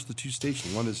they'd merge the two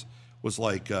stations. One was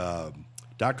like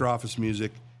doctor office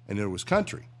music, and there was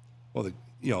country. Well,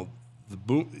 the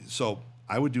boom. So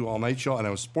I would do all night show, and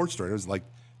I was sports director. I was like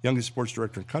youngest sports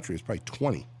director in the country. I was probably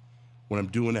 20 when I'm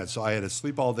doing that. So I had to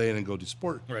sleep all day and then go do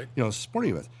sport. Right.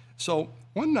 Sporting events. So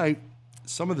one night,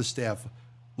 some of the staff,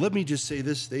 let me just say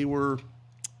this, they were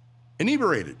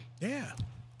inebriated. Yeah.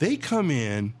 They come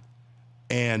in,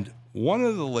 and one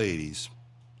of the ladies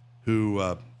who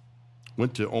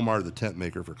went to Omar the tent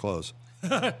maker for clothes,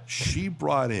 she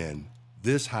brought in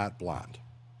this hot blonde.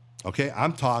 Okay,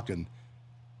 I'm talking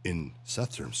in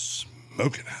Seth terms,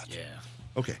 smoking hot. Yeah.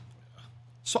 Okay.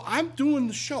 So I'm doing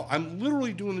the show. I'm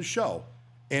literally doing the show.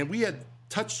 And we had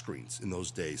touch screens in those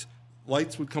days.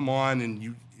 Lights would come on and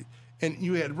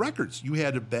you had records. You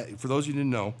had to, for those of you who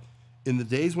didn't know, in the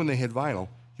days when they had vinyl,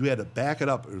 you had to back it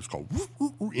up. It was called,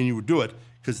 and you would do it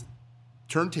because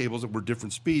turntables that were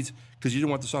different speeds because you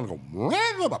didn't want the song to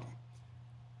go.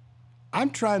 I'm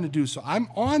trying to do so. I'm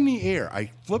on the air.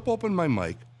 I flip open my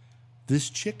mic. This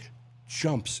chick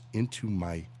jumps into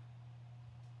my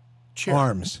chair.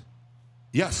 Arms.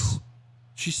 Yes.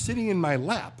 She's sitting in my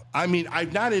lap. I mean,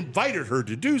 I've not invited her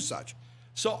to do such.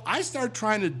 So I started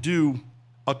trying to do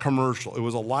a commercial. It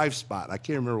was a live spot. I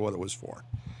can't remember what it was for.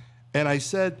 And I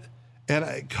said, and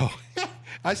I go,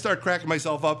 I start cracking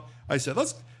myself up. I said,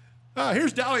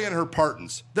 here's Dolly and her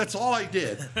partons. That's all I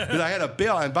did. Because I had a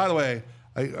bail. And by the way,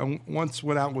 I once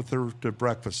went out with her to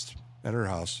breakfast at her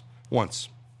house. Once.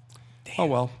 Damn. Oh,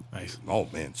 well. Nice. Oh,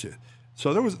 man. Shit.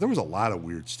 So there was a lot of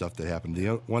weird stuff that happened.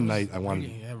 One night I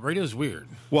wanted. Yeah, radio's weird.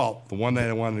 Well, the one night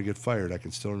I wanted to get fired, I can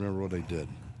still remember what I did.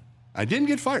 I didn't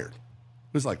get fired.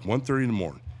 It was like 1:30 in the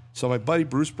morning. So my buddy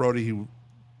Bruce Brody, he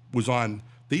was on.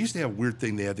 They used to have a weird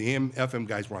thing. They had the AM, FM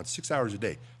guys were on 6 hours a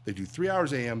day. They do 3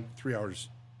 hours AM, 3 hours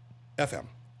FM,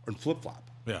 or flip flop.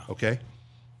 Yeah. Okay.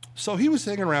 So he was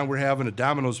hanging around. We're having a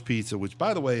Domino's pizza, which,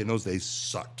 by the way, in those days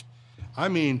sucked. I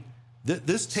mean.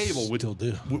 This table with a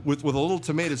little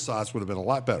tomato sauce would have been a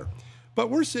lot better.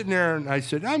 But we're sitting there, and I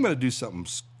said, I'm going to do something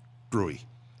screwy.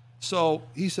 So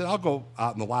he said, I'll go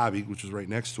out in the lobby, which was right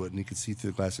next to it, and he could see through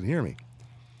the glass and hear me.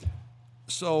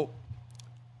 So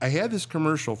I had this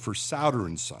commercial for Souder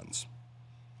and Sons.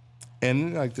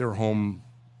 And like their home,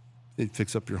 they'd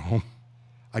fix up your home.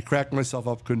 I cracked myself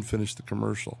up, couldn't finish the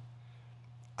commercial.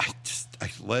 I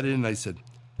let it in, and I said,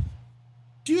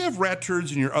 do you have rat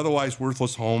turds in your otherwise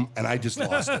worthless home? And I just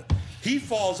lost it. He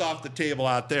falls off the table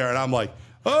out there, and I'm like,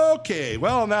 okay,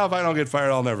 well, now if I don't get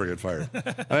fired, I'll never get fired.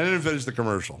 And I didn't finish the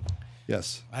commercial.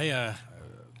 Yes.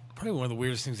 Probably one of the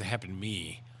weirdest things that happened to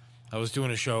me. I was doing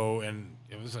a show, and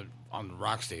it was on the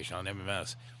rock station on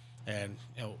MMS. And,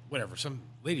 whatever, some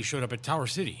lady showed up at Tower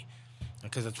City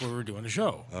because that's where we were doing the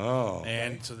show. Oh.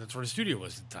 And so that's where the studio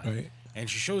was at the time. Right. And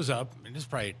she shows up, and it's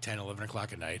probably 10, 11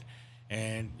 o'clock at night.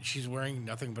 And she's wearing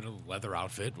nothing but a leather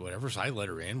outfit, whatever. So I let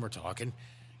her in. We're talking.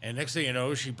 And next thing you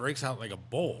know, she breaks out like a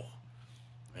bowl.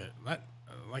 Not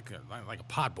like a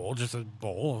pot bowl, just a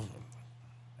bowl.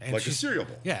 And like a cereal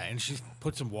bowl. Yeah, and she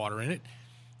put some water in it.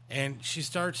 And she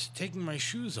starts taking my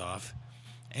shoes off.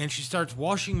 And she starts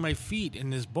washing my feet in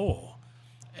this bowl.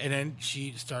 And then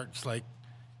she starts like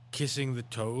kissing the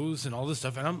toes and all this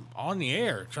stuff. And I'm on the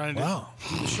air trying to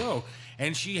do the show.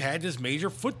 And she had this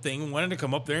major foot thing and wanted to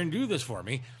come up there and do this for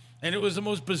me. And it was the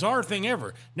most bizarre thing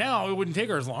ever. Now, it wouldn't take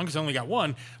her as long because I only got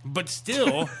one. But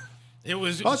still, it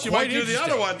was she might do the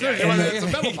other one, too. She might get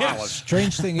some metal polish.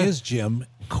 Strange thing is, Jim,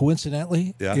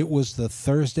 coincidentally, it was the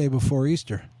Thursday before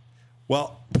Easter.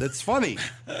 Well, that's funny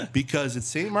because at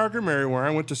St. Margaret Mary, where I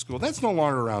went to school, that's no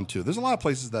longer around, too. There's a lot of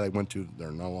places that I went to that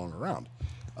are no longer around.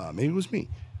 Maybe it was me.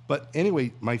 But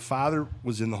anyway, my father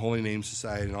was in the Holy Name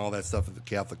Society and all that stuff at the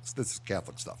Catholics. This is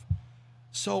Catholic stuff.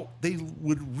 So they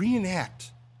would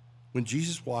reenact when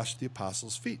Jesus washed the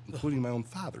apostles' feet, including my own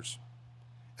father's.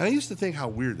 And I used to think how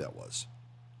weird that was.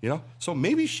 So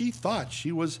maybe she thought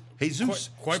she was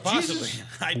Jesus. Quite possibly. Jesus.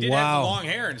 I did have long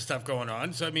hair and stuff going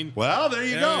on. So, I mean. Well, there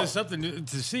you go. It was something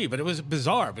to see, but it was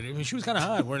bizarre. But I mean, she was kind of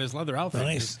hot wearing this leather outfit.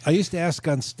 Nice. I used to ask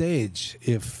on stage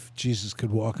if Jesus could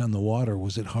walk on the water,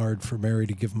 was it hard for Mary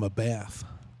to give him a bath?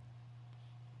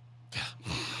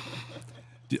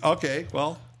 Okay,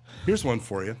 well, here's one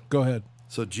for you. Go ahead.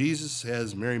 So Jesus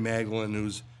has Mary Magdalene,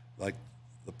 who's like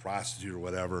the prostitute or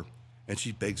whatever, and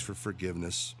she begs for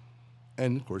forgiveness.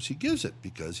 And, of course, he gives it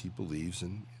because he believes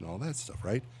in all that stuff,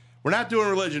 right? We're not doing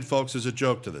religion, folks. There's a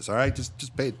joke to this, all right?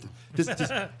 Just pay it. Just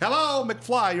hello,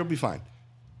 McFly, you'll be fine.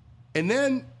 And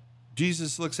then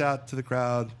Jesus looks out to the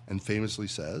crowd and famously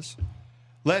says,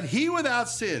 let he without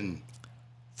sin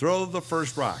throw the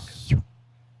first rock.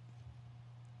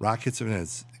 Rock hits him in the head.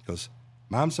 He goes,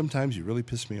 Mom, sometimes you really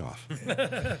piss me off.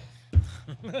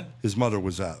 His mother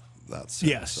was out sin.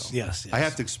 Yes. I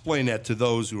have to explain that to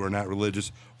those who are not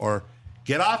religious or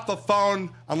get off the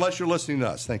phone unless you're listening to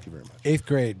us. Thank you very much. 8th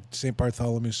grade, St.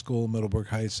 Bartholomew School, Middleburg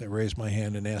Heights. I raised my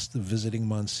hand and asked the visiting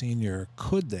Monsignor,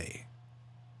 could they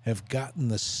have gotten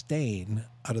the stain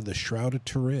out of the Shroud of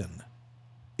Turin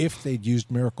if they'd used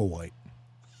Miracle White?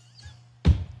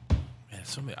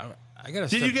 Man, I gotta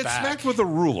Did you get smacked with a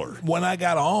ruler? When I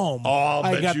got home,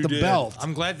 I got the belt.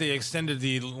 I'm glad they extended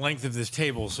the length of this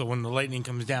table so when the lightning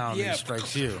comes down, it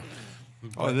strikes you.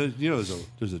 Oh, and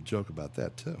there's a joke about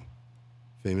that too.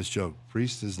 Famous joke: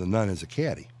 priest is the nun is a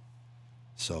caddy.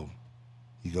 So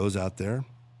he goes out there,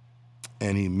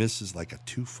 and he misses like a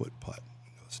 2-foot putt.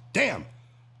 He goes, "Damn!"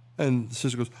 And the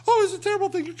sister goes, "Oh, it's a terrible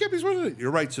thing. You can't be swinging it."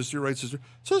 "You're right, sister. You're right, sister."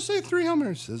 So say 3 Hail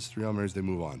Marys. Says 3 Hail Marys. They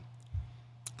move on.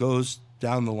 Goes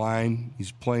down the line.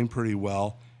 He's playing pretty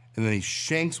well, and then he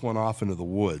shanks one off into the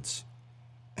woods,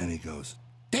 and he goes,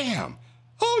 "Damn!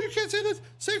 Oh, you can't say that.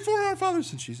 Say 4 Our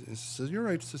Fathers." And she says, "You're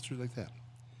right, sister," like that.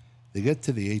 They get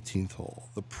to the 18th hole.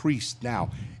 The priest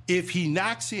now, if he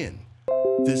knocks in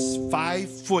this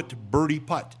 5-foot birdie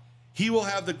putt, he will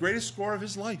have the greatest score of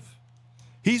his life.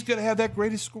 He's going to have that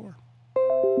greatest score.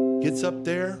 Gets up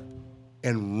there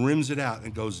and rims it out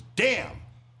and goes, "Damn!"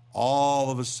 All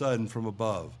of a sudden from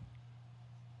above,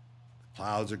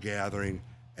 clouds are gathering,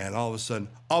 and all of a sudden,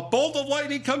 a bolt of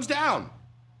lightning comes down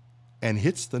and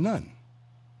hits the nun.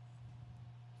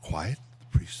 Quiet.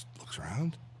 The priest looks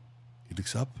around. He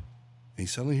looks up, and he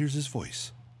suddenly hears his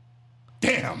voice.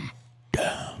 "Damn!"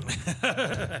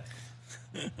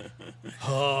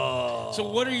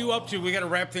 So what are you up to? We got to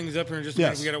wrap things up here in just a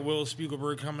minute. Yes. We got a Will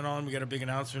Spiegelberg coming on. We got a big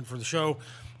announcement for the show.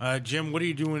 Jim, what are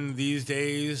you doing these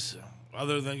days?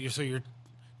 Other than you're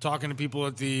talking to people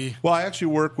at the... Well, I actually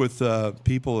work with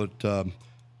people at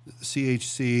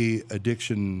CHC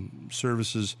Addiction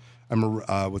Services. I'm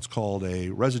what's called a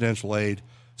residential aide.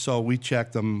 So we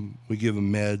check them. We give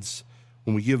them meds.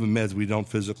 When we give them meds, we don't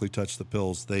physically touch the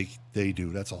pills. They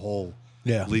do. That's a whole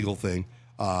legal thing.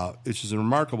 It's just a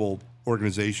remarkable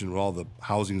organization with all the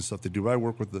housing and stuff they do. But I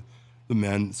work with the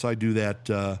men. So I do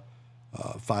that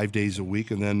 5 days a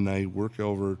week. And then I work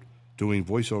over doing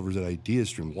voiceovers at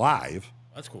IdeaStream live.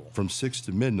 That's cool. From 6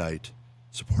 to midnight.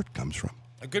 Support comes from.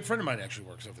 A good friend of mine actually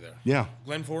works over there. Yeah.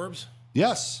 Glenn Forbes?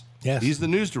 Yes. He's the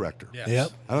news director. Yes.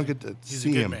 Yep. I don't get to He's see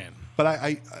a good him. man. But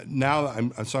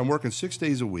I'm working 6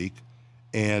 days a week,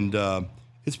 and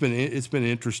it's been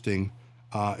interesting.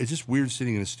 It's just weird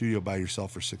sitting in a studio by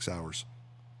yourself for 6 hours,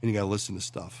 and you got to listen to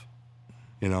stuff.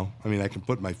 You know, I mean, I can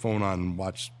put my phone on and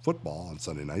watch football on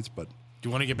Sunday nights, but do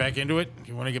you want to get back into it?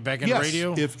 Do you want to get back into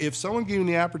radio? If someone gave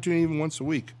me the opportunity even once a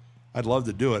week, I'd love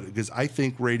to do it because I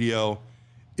think radio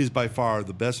is by far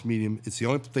the best medium. It's the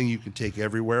only thing you can take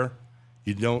everywhere.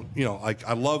 You don't, like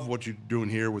I love what you're doing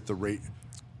here with the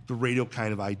radio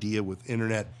kind of idea with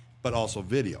internet, but also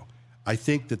video. I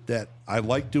think that I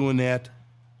like doing that.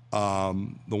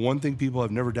 The one thing people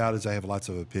have never doubted is I have lots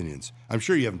of opinions. I'm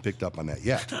sure you haven't picked up on that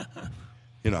yet.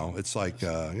 It's like,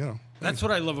 That's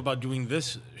what I love about doing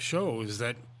this show is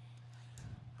that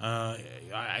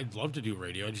I'd love to do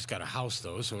radio. I just got a house,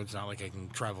 though, so it's not like I can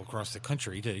travel across the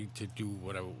country to do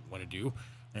what I want to do.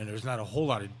 And there's not a whole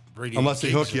lot of radio unless they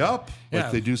hook gigs you up,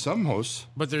 like they do some hosts.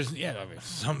 But there's,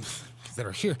 some that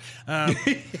are here. But,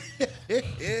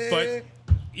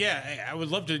 I would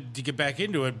love to get back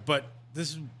into it, but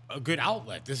this is a good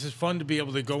outlet. This is fun to be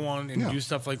able to go on and do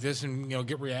stuff like this and,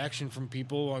 get reaction from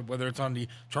people, whether it's on the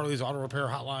Charlie's Auto Repair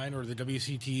hotline or the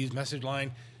WCT's message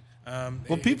line.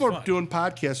 People are doing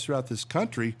podcasts throughout this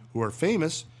country who are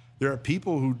famous. There are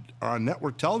people who are on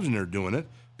network television that are doing it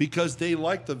because they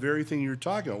like the very thing you're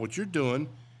talking about. What you're doing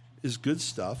is good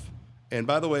stuff. And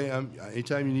by the way,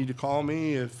 anytime you need to call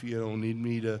me, if you don't need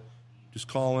me to just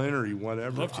call in or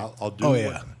whatever, I'll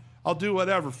do I'll do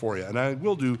whatever for you. And I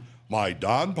will do my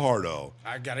Don Pardo.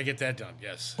 I got to get that done,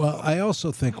 yes. Well, I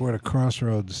also think we're at a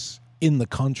crossroads in the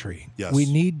country. Yes.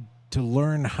 We need to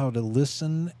learn how to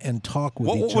listen and talk with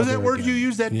each other. What was that word again. you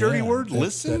used, that dirty word?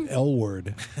 Listen? That L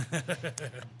word.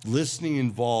 Listening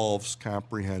involves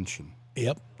comprehension.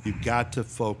 Yep. You've got to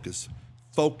focus.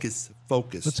 Focus.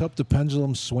 Let's hope the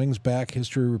pendulum swings back,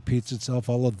 history repeats itself,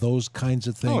 all of those kinds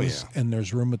of things. And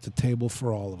there's room at the table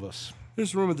for all of us.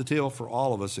 There's room at the table for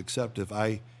all of us, except if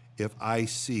I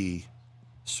see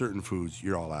certain foods,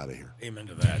 you're all out of here. Amen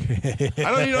to that.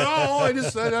 I don't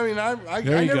even know. I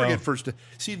never go. get first.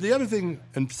 See, the other thing,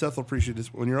 and Seth will appreciate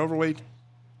this, when you're overweight,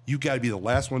 you got to be the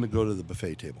last one to go to the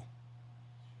buffet table,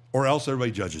 or else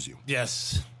everybody judges you.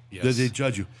 Yes. They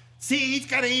judge you. See, he's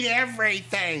got to eat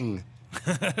everything.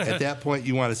 At that point,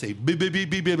 you want to say,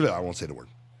 I won't say the word.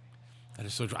 That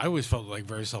is so true. I always felt like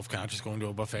very self-conscious going to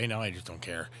a buffet. Now I just don't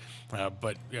care.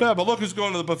 But look who's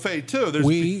going to the buffet too.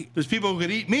 There's people who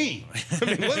could eat me. I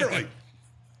mean, literally.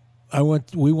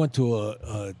 We went to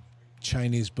a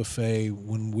Chinese buffet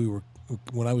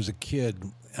when I was a kid.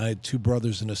 I had 2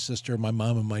 brothers and a sister, my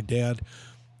mom and my dad,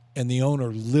 and the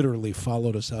owner literally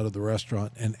followed us out of the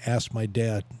restaurant and asked my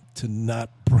dad to not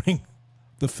bring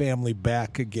the family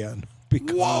back again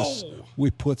because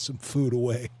we put some food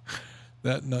away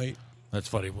that night. That's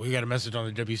funny. We got a message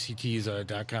on the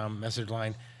WCTs.com message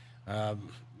line.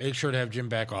 make sure to have Jim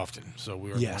back often. So we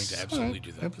are going to absolutely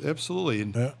do that. Absolutely.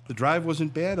 And the drive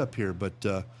wasn't bad up here, but,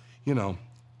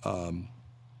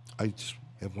 I just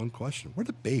have one question. Where are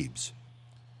the babes?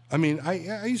 I mean,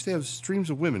 I used to have streams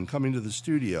of women coming to the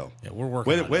studio. Yeah, we're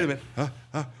working on Wait a minute.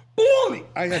 Boy!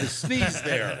 I had to sneeze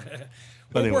there.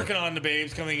 We're working on the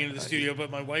babes coming into the studio,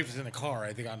 but my wife is in the car,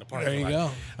 I think, on the parking lot. There you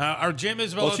go. Our Jim,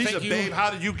 Isabella, Well, she's thank a you. babe.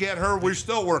 How did you get her? We're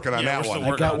still working on that we're one. still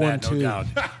working I got on one that, too. no doubt.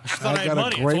 She thought I had got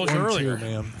money. a great I told you one earlier. too,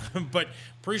 man. But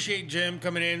appreciate Jim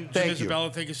coming in. Jim, Thank you.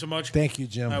 Isabella, thank you so much. Thank you,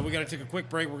 Jim. We got to take a quick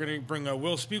break. We're going to bring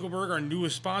Will Spiegelberg, our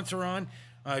newest sponsor, on.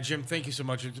 Jim, thank you so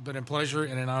much. It's been a pleasure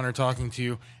and an honor talking to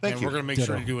you. Thank you. We're going to make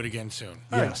Ditto. sure to do it again soon.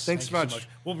 Yes. Thanks Thank you much.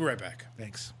 We'll be right back.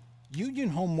 Thanks. Union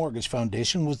Home Mortgage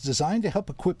Foundation was designed to help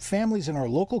equip families in our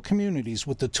local communities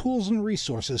with the tools and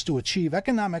resources to achieve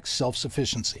economic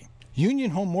self-sufficiency.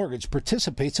 Union Home Mortgage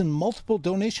participates in multiple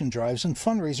donation drives and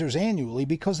fundraisers annually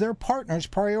because their partners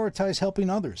prioritize helping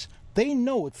others. They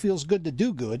know it feels good to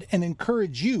do good and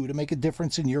encourage you to make a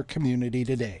difference in your community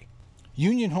today.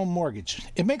 Union Home Mortgage.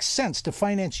 It makes sense to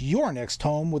finance your next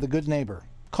home with a good neighbor.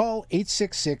 Call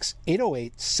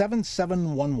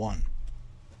 866-808-7711.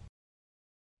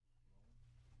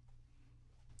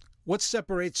 What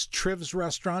separates Triv's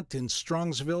restaurant in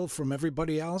Strongsville from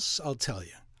everybody else? I'll tell you.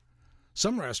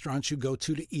 Some restaurants you go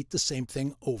to eat the same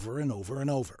thing over and over and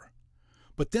over.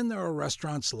 But then there are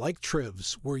restaurants like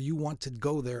Triv's where you want to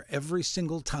go there every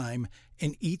single time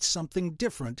and eat something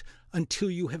different until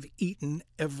you have eaten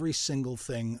every single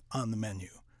thing on the menu.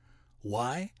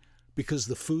 Why? Because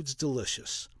the food's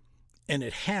delicious, and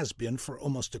it has been for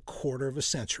almost a quarter of a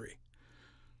century.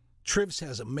 Triv's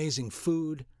has amazing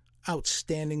food,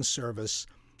 outstanding service,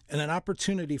 and an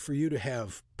opportunity for you to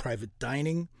have private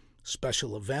dining,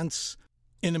 special events,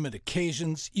 intimate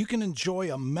occasions. You can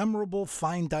enjoy a memorable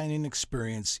fine dining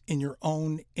experience in your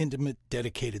own intimate,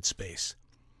 dedicated space.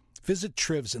 Visit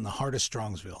Triv's in the heart of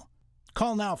Strongsville.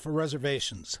 Call now for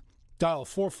reservations. Dial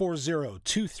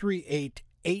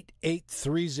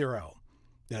 440-238-8830.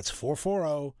 That's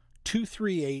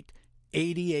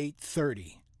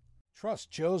 440-238-8830.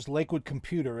 Trust Joe's Lakewood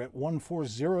Computer at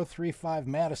 14035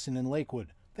 Madison in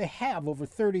Lakewood. They have over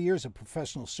 30 years of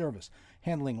professional service,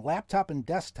 handling laptop and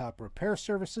desktop repair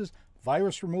services,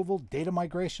 virus removal, data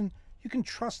migration. You can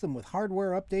trust them with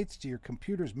hardware updates to your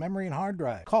computer's memory and hard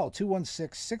drive. Call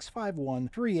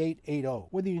 216-651-3880.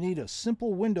 Whether you need a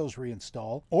simple Windows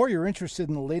reinstall or you're interested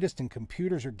in the latest in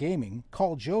computers or gaming,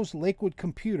 call Joe's Lakewood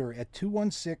Computer at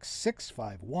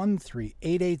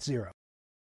 216-651-3880.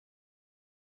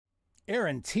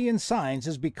 Aaron T & Signs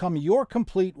has become your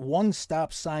complete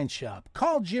one-stop sign shop.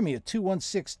 Call Jimmy at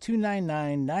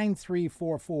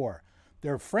 216-299-9344.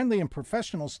 Their friendly and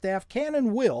professional staff can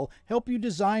and will help you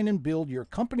design and build your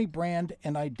company brand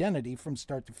and identity from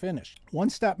start to finish. One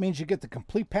stop means you get the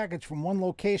complete package from one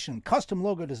location: custom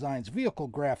logo designs, vehicle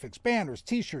graphics, banners,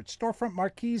 t-shirts, storefront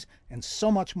marquees, and so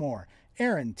much more.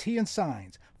 Aaron T &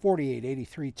 Signs,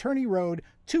 4883 Turney Road,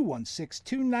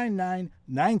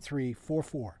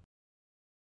 216-299-9344.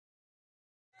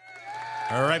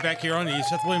 All right, back here on the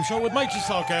Seth Williams Show with Mike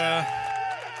Giselka.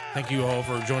 Thank you all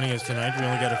for joining us tonight. We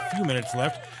only got a few minutes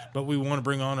left, but we want to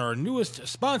bring on our newest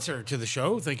sponsor to the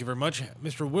show. Thank you very much,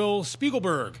 Mr. Will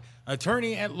Spiegelberg,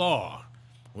 attorney at law.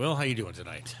 Will, how you doing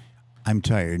tonight? I'm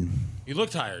tired. You look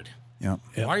tired. Yeah.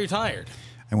 Why are you tired?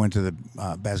 I went to the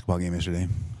basketball game yesterday.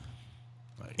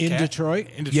 In Detroit?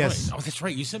 In Detroit. Yes. Oh, that's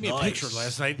right. You sent me a picture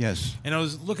last night. Yes. And I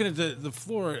was looking at the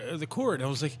floor, the court, and I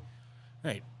was like,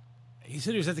 right. He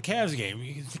said he was at the Cavs game.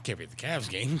 You can't be at the Cavs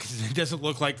game because it doesn't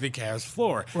look like the Cavs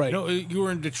floor. Right. No, you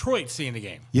were in Detroit seeing the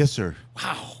game. Yes, sir.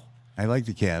 Wow. I like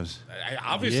the Cavs.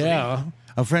 Obviously. Yeah.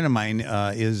 A friend of mine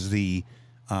is the.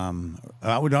 I'm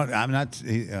not.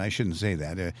 I shouldn't say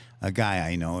that. A guy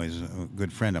I know is a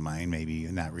good friend of mine. Maybe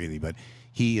not really, but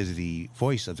he is the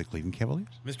voice of the Cleveland Cavaliers.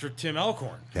 Mr. Tim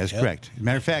Alcorn. That's correct.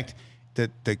 Matter of fact,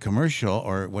 the commercial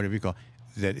or whatever you call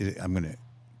that I'm going to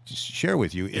share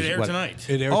with you is It aired what tonight.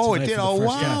 It aired Oh, tonight it did. for the Oh, first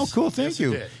wow! time. Cool. Thank Yes, it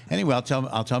you. did. Anyway, I'll tell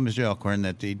Mr. Alcorn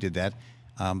that they did that,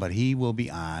 but he will be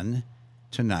on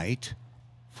tonight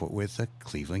with the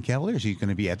Cleveland Cavaliers. He's going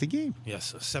to be at the game.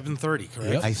 Yes, 7:30,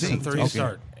 correct? Yep. I think. 7:30 Okay.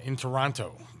 start in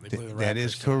Toronto. They play the That Raptors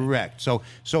is tonight. correct. So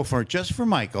for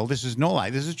Michael, this is no lie.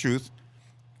 This is truth.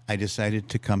 I decided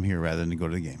to come here rather than to go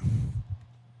to the game.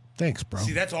 Thanks, bro.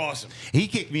 See, that's awesome. He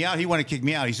kicked me out. He wanted to kick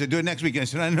me out. He said, "Do it next week." I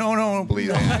said, "No, please."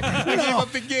 I gave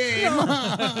up the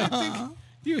game.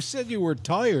 You said you were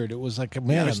tired. It was like a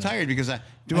man. Yeah, I was tired because I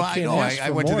can't ask I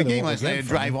for went to more the than game what last we night. get I from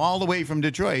drive you. all the way from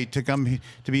Detroit to come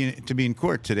to be in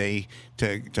court today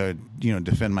to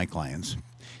defend my clients.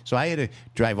 So I had to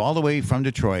drive all the way from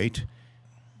Detroit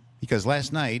because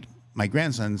last night my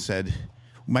grandson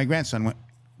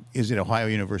is at Ohio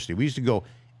University. We used to go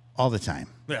all the time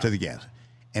to the games.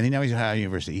 And now he's at Ohio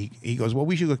University. He goes, well,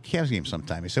 we should go to Cavs game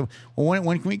sometime. I said, well,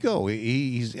 when can we go?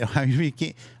 He's at Ohio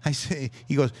University. I said,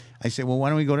 well, why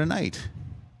don't we go tonight?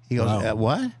 He goes,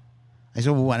 what? I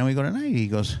said, well, why don't we go tonight? He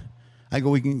goes,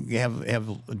 we can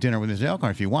have dinner with Mr.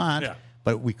 Elkhorn if you want. Yeah.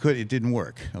 But it didn't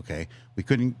work, okay? We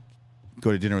couldn't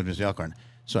go to dinner with Mr. Elkhorn.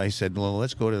 So I said, well,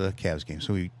 let's go to the Cavs game.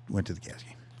 So we went to the Cavs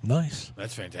game. Nice.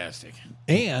 That's fantastic.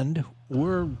 And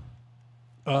we're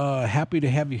happy to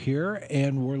have you here,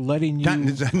 and we're letting you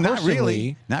not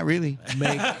really.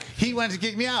 He wanted to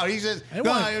kick me out. He says,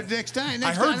 next time.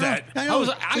 I heard that.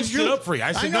 I stood up for you.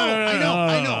 I said,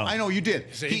 I know. You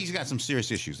did. See? He's got some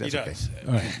serious issues. That's okay.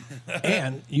 All right.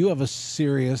 And you have a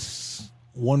serious,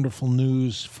 wonderful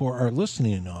news for our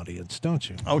listening audience, don't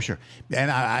you? Oh, sure.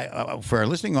 And I for our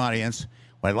listening audience,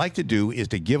 what I'd like to do is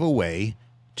to give away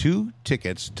 2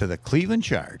 tickets to the Cleveland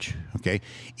Charge, okay?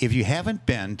 If you haven't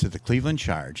been to the Cleveland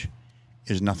Charge,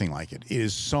 there's nothing like it. It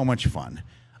is so much fun.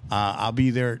 I'll be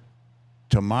there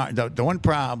tomorrow. The one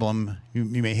problem you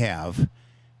may have,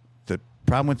 the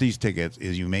problem with these tickets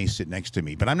is you may sit next to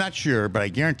me. But I'm not sure, but I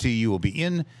guarantee you will be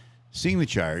in seeing the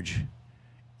Charge.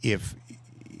 If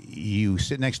you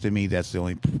sit next to me, that's the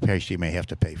only price you may have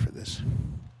to pay for this.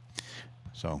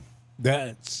 So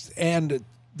and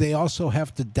they also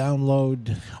have to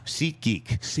download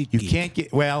SeatGeek. You can't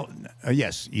get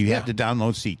yes, you have to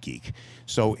download SeatGeek.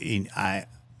 So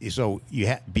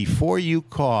before you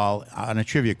call on a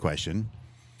trivia question,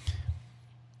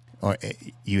 or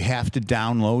you have to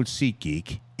download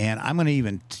SeatGeek, and I'm going to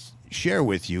even share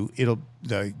with you.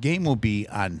 The game will be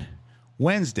on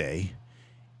Wednesday,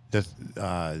 the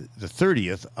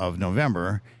 30th of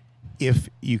November. If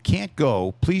you can't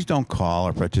go, please don't call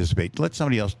or participate. Let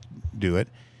somebody else do it,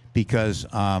 because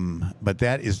but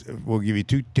we'll give you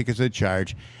 2 tickets at a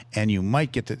charge, and you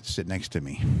might get to sit next to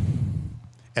me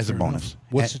as a bonus.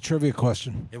 What's the trivia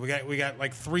question? Yeah, we got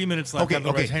like 3 minutes left.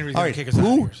 Okay. Henry's All gonna right. kick us out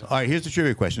of here. So. All right. Here's the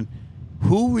trivia question: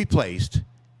 Who replaced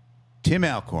Tim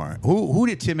Alcorn? Who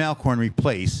did Tim Alcorn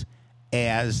replace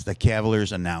as the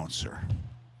Cavaliers announcer?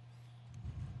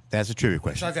 That's a trivia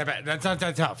question. It's not that bad. That's not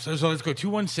that tough. So let's go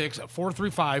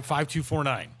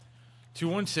 216-435-5249.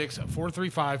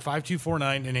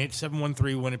 216-435-5249 and hit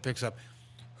 713 when it picks up.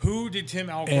 Who did Tim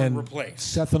Alcorn replace?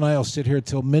 Seth and I will sit here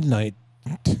till midnight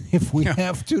if we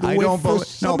have to wait for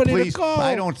somebody to call.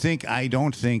 I don't think. No,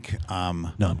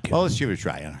 I'm kidding. Well, let's give it a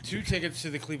try. 2 tickets to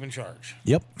the Cleveland Charge.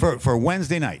 Yep. For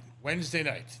Wednesday night. Wednesday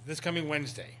night. This coming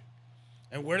Wednesday.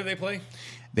 And where do they play?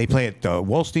 They play at the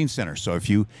Wolstein Center. So if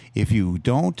you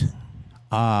don't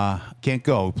can't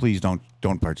go, please don't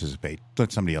participate.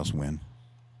 Let somebody else win.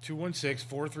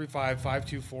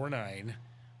 216-435-5249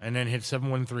 and then hit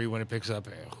 713 when it picks up.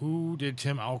 Who did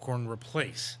Tim Alcorn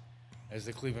replace as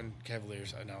the Cleveland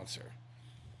Cavaliers announcer?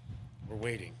 We're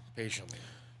waiting patiently.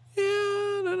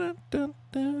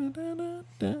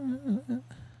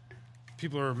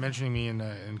 People are mentioning me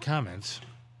in comments.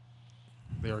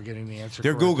 They are getting the answer.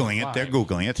 They're Googling it. They're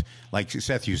Googling it. Like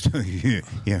Seth used to.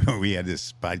 We had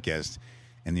this podcast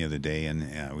the other day,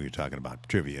 and we were talking about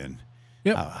trivia and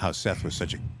how Seth was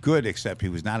such a good, except he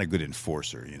was not a good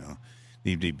enforcer.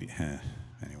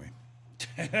 Anyway.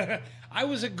 I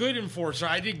was a good enforcer.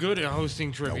 I did good at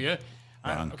hosting trivia.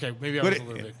 Nope. Okay, maybe I was a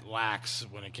little bit lax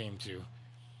when it came to,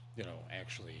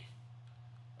 actually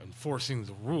enforcing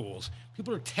the rules.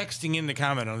 People are texting in the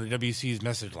comment on the WC's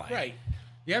message line. Right.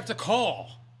 You have to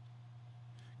call.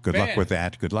 Good luck with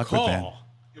that. Good luck with that.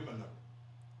 Give him a number.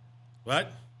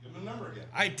 What? Give him a number again.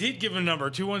 I did give a number,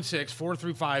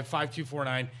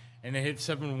 216-435-5249, and it hit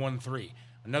 713.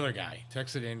 Another guy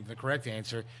texted in the correct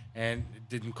answer and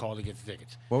didn't call to get the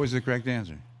tickets. What was the correct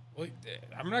answer? Well,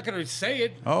 I'm not going to say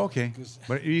it. Oh, okay.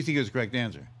 What do you think is the correct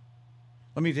answer?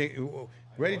 Let me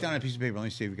write it down on a piece of paper. Let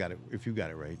me see if you got it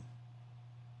right.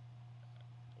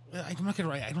 Well, I'm not going to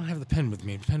write. I don't have the pen with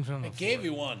me. I gave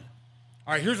you one.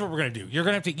 All right, here's what we're going to do. You're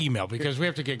going to have to email because we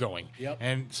have to get going. Yep.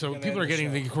 And so people are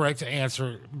getting the correct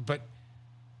answer, but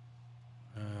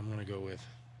I'm going to go with.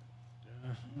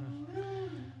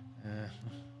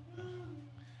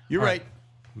 You're right.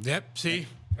 Yep. See?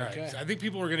 All right. Okay. So I think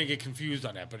people are going to get confused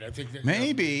on that, but I think that,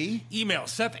 maybe. Email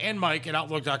Seth and Mike at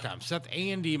Outlook.com. Seth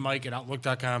and Mike at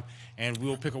Outlook.com, and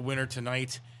we'll pick a winner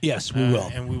tonight. Yes, we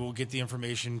will. And we will get the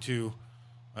information to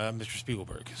Mr.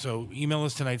 Spiegelberg. So email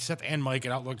us tonight, Seth and Mike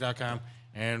at Outlook.com,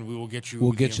 and we will get you.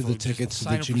 We'll get you the tickets so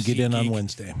that you can get in on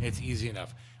Wednesday. It's easy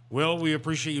enough. Will, we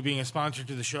appreciate you being a sponsor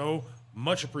to the show.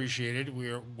 Much appreciated.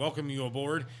 We are welcoming you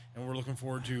aboard, and we're looking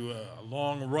forward to a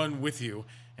long run with you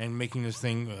and making this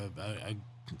thing a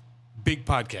big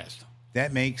podcast.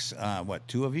 That makes, what,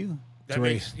 2 of you? That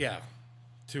 3. makes, yeah,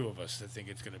 2 of us that think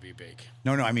it's going to be big.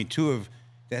 No, I mean 2 of,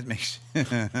 that makes.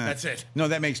 That's it. No,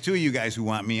 that makes 2 of you guys who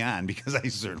want me on because I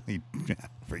certainly,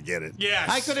 forget it. Yes.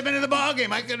 I could have been at the ball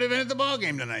game. I could have been at the ball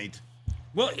game tonight.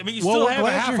 Well, I mean, you Well, still we're have a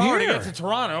glad half you're hour to here. get to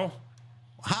Toronto.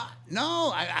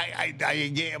 No,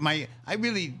 I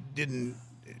really didn't.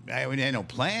 I had no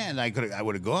plan. I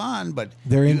would have gone, but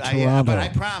They're in Toronto. But I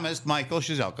promised Michael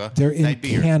Shizelka They're in I'd be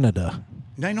here. Canada.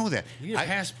 I know that. You need a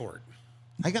passport.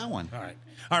 I got one. All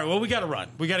right. Well, we got to run.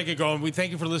 We got to get going. We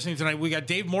thank you for listening tonight. We got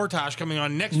Dave Mortosh coming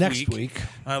on next week.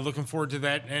 Looking forward to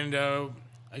that. And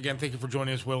again, thank you for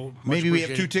joining us, Will. Much Maybe we have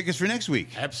 2 appreciated. tickets for next week.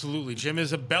 Absolutely. Jim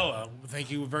Isabella, thank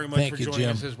you very much for joining Jim.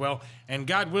 us as well. And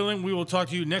God willing, we will talk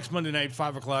to you next Monday night,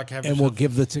 5 o'clock. And we'll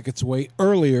give the tickets away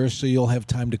earlier so you'll have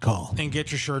time to call. And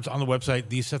get your shirts on the website,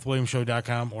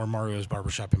 thesethwilliamsshow.com or Mario's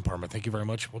Barbershop in Parma. Thank you very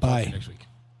much. We'll talk to you next week.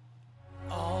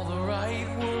 All the right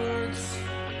words,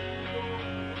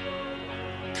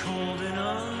 cold and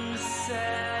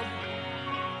unsaid.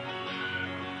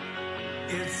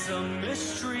 It's a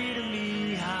mystery to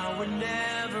me how we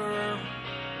never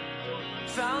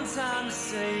found time to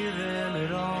say them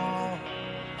at all.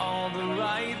 All the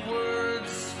right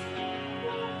words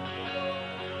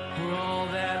were all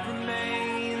that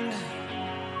remained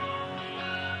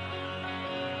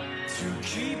to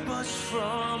keep us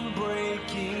from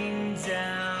breaking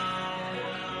down.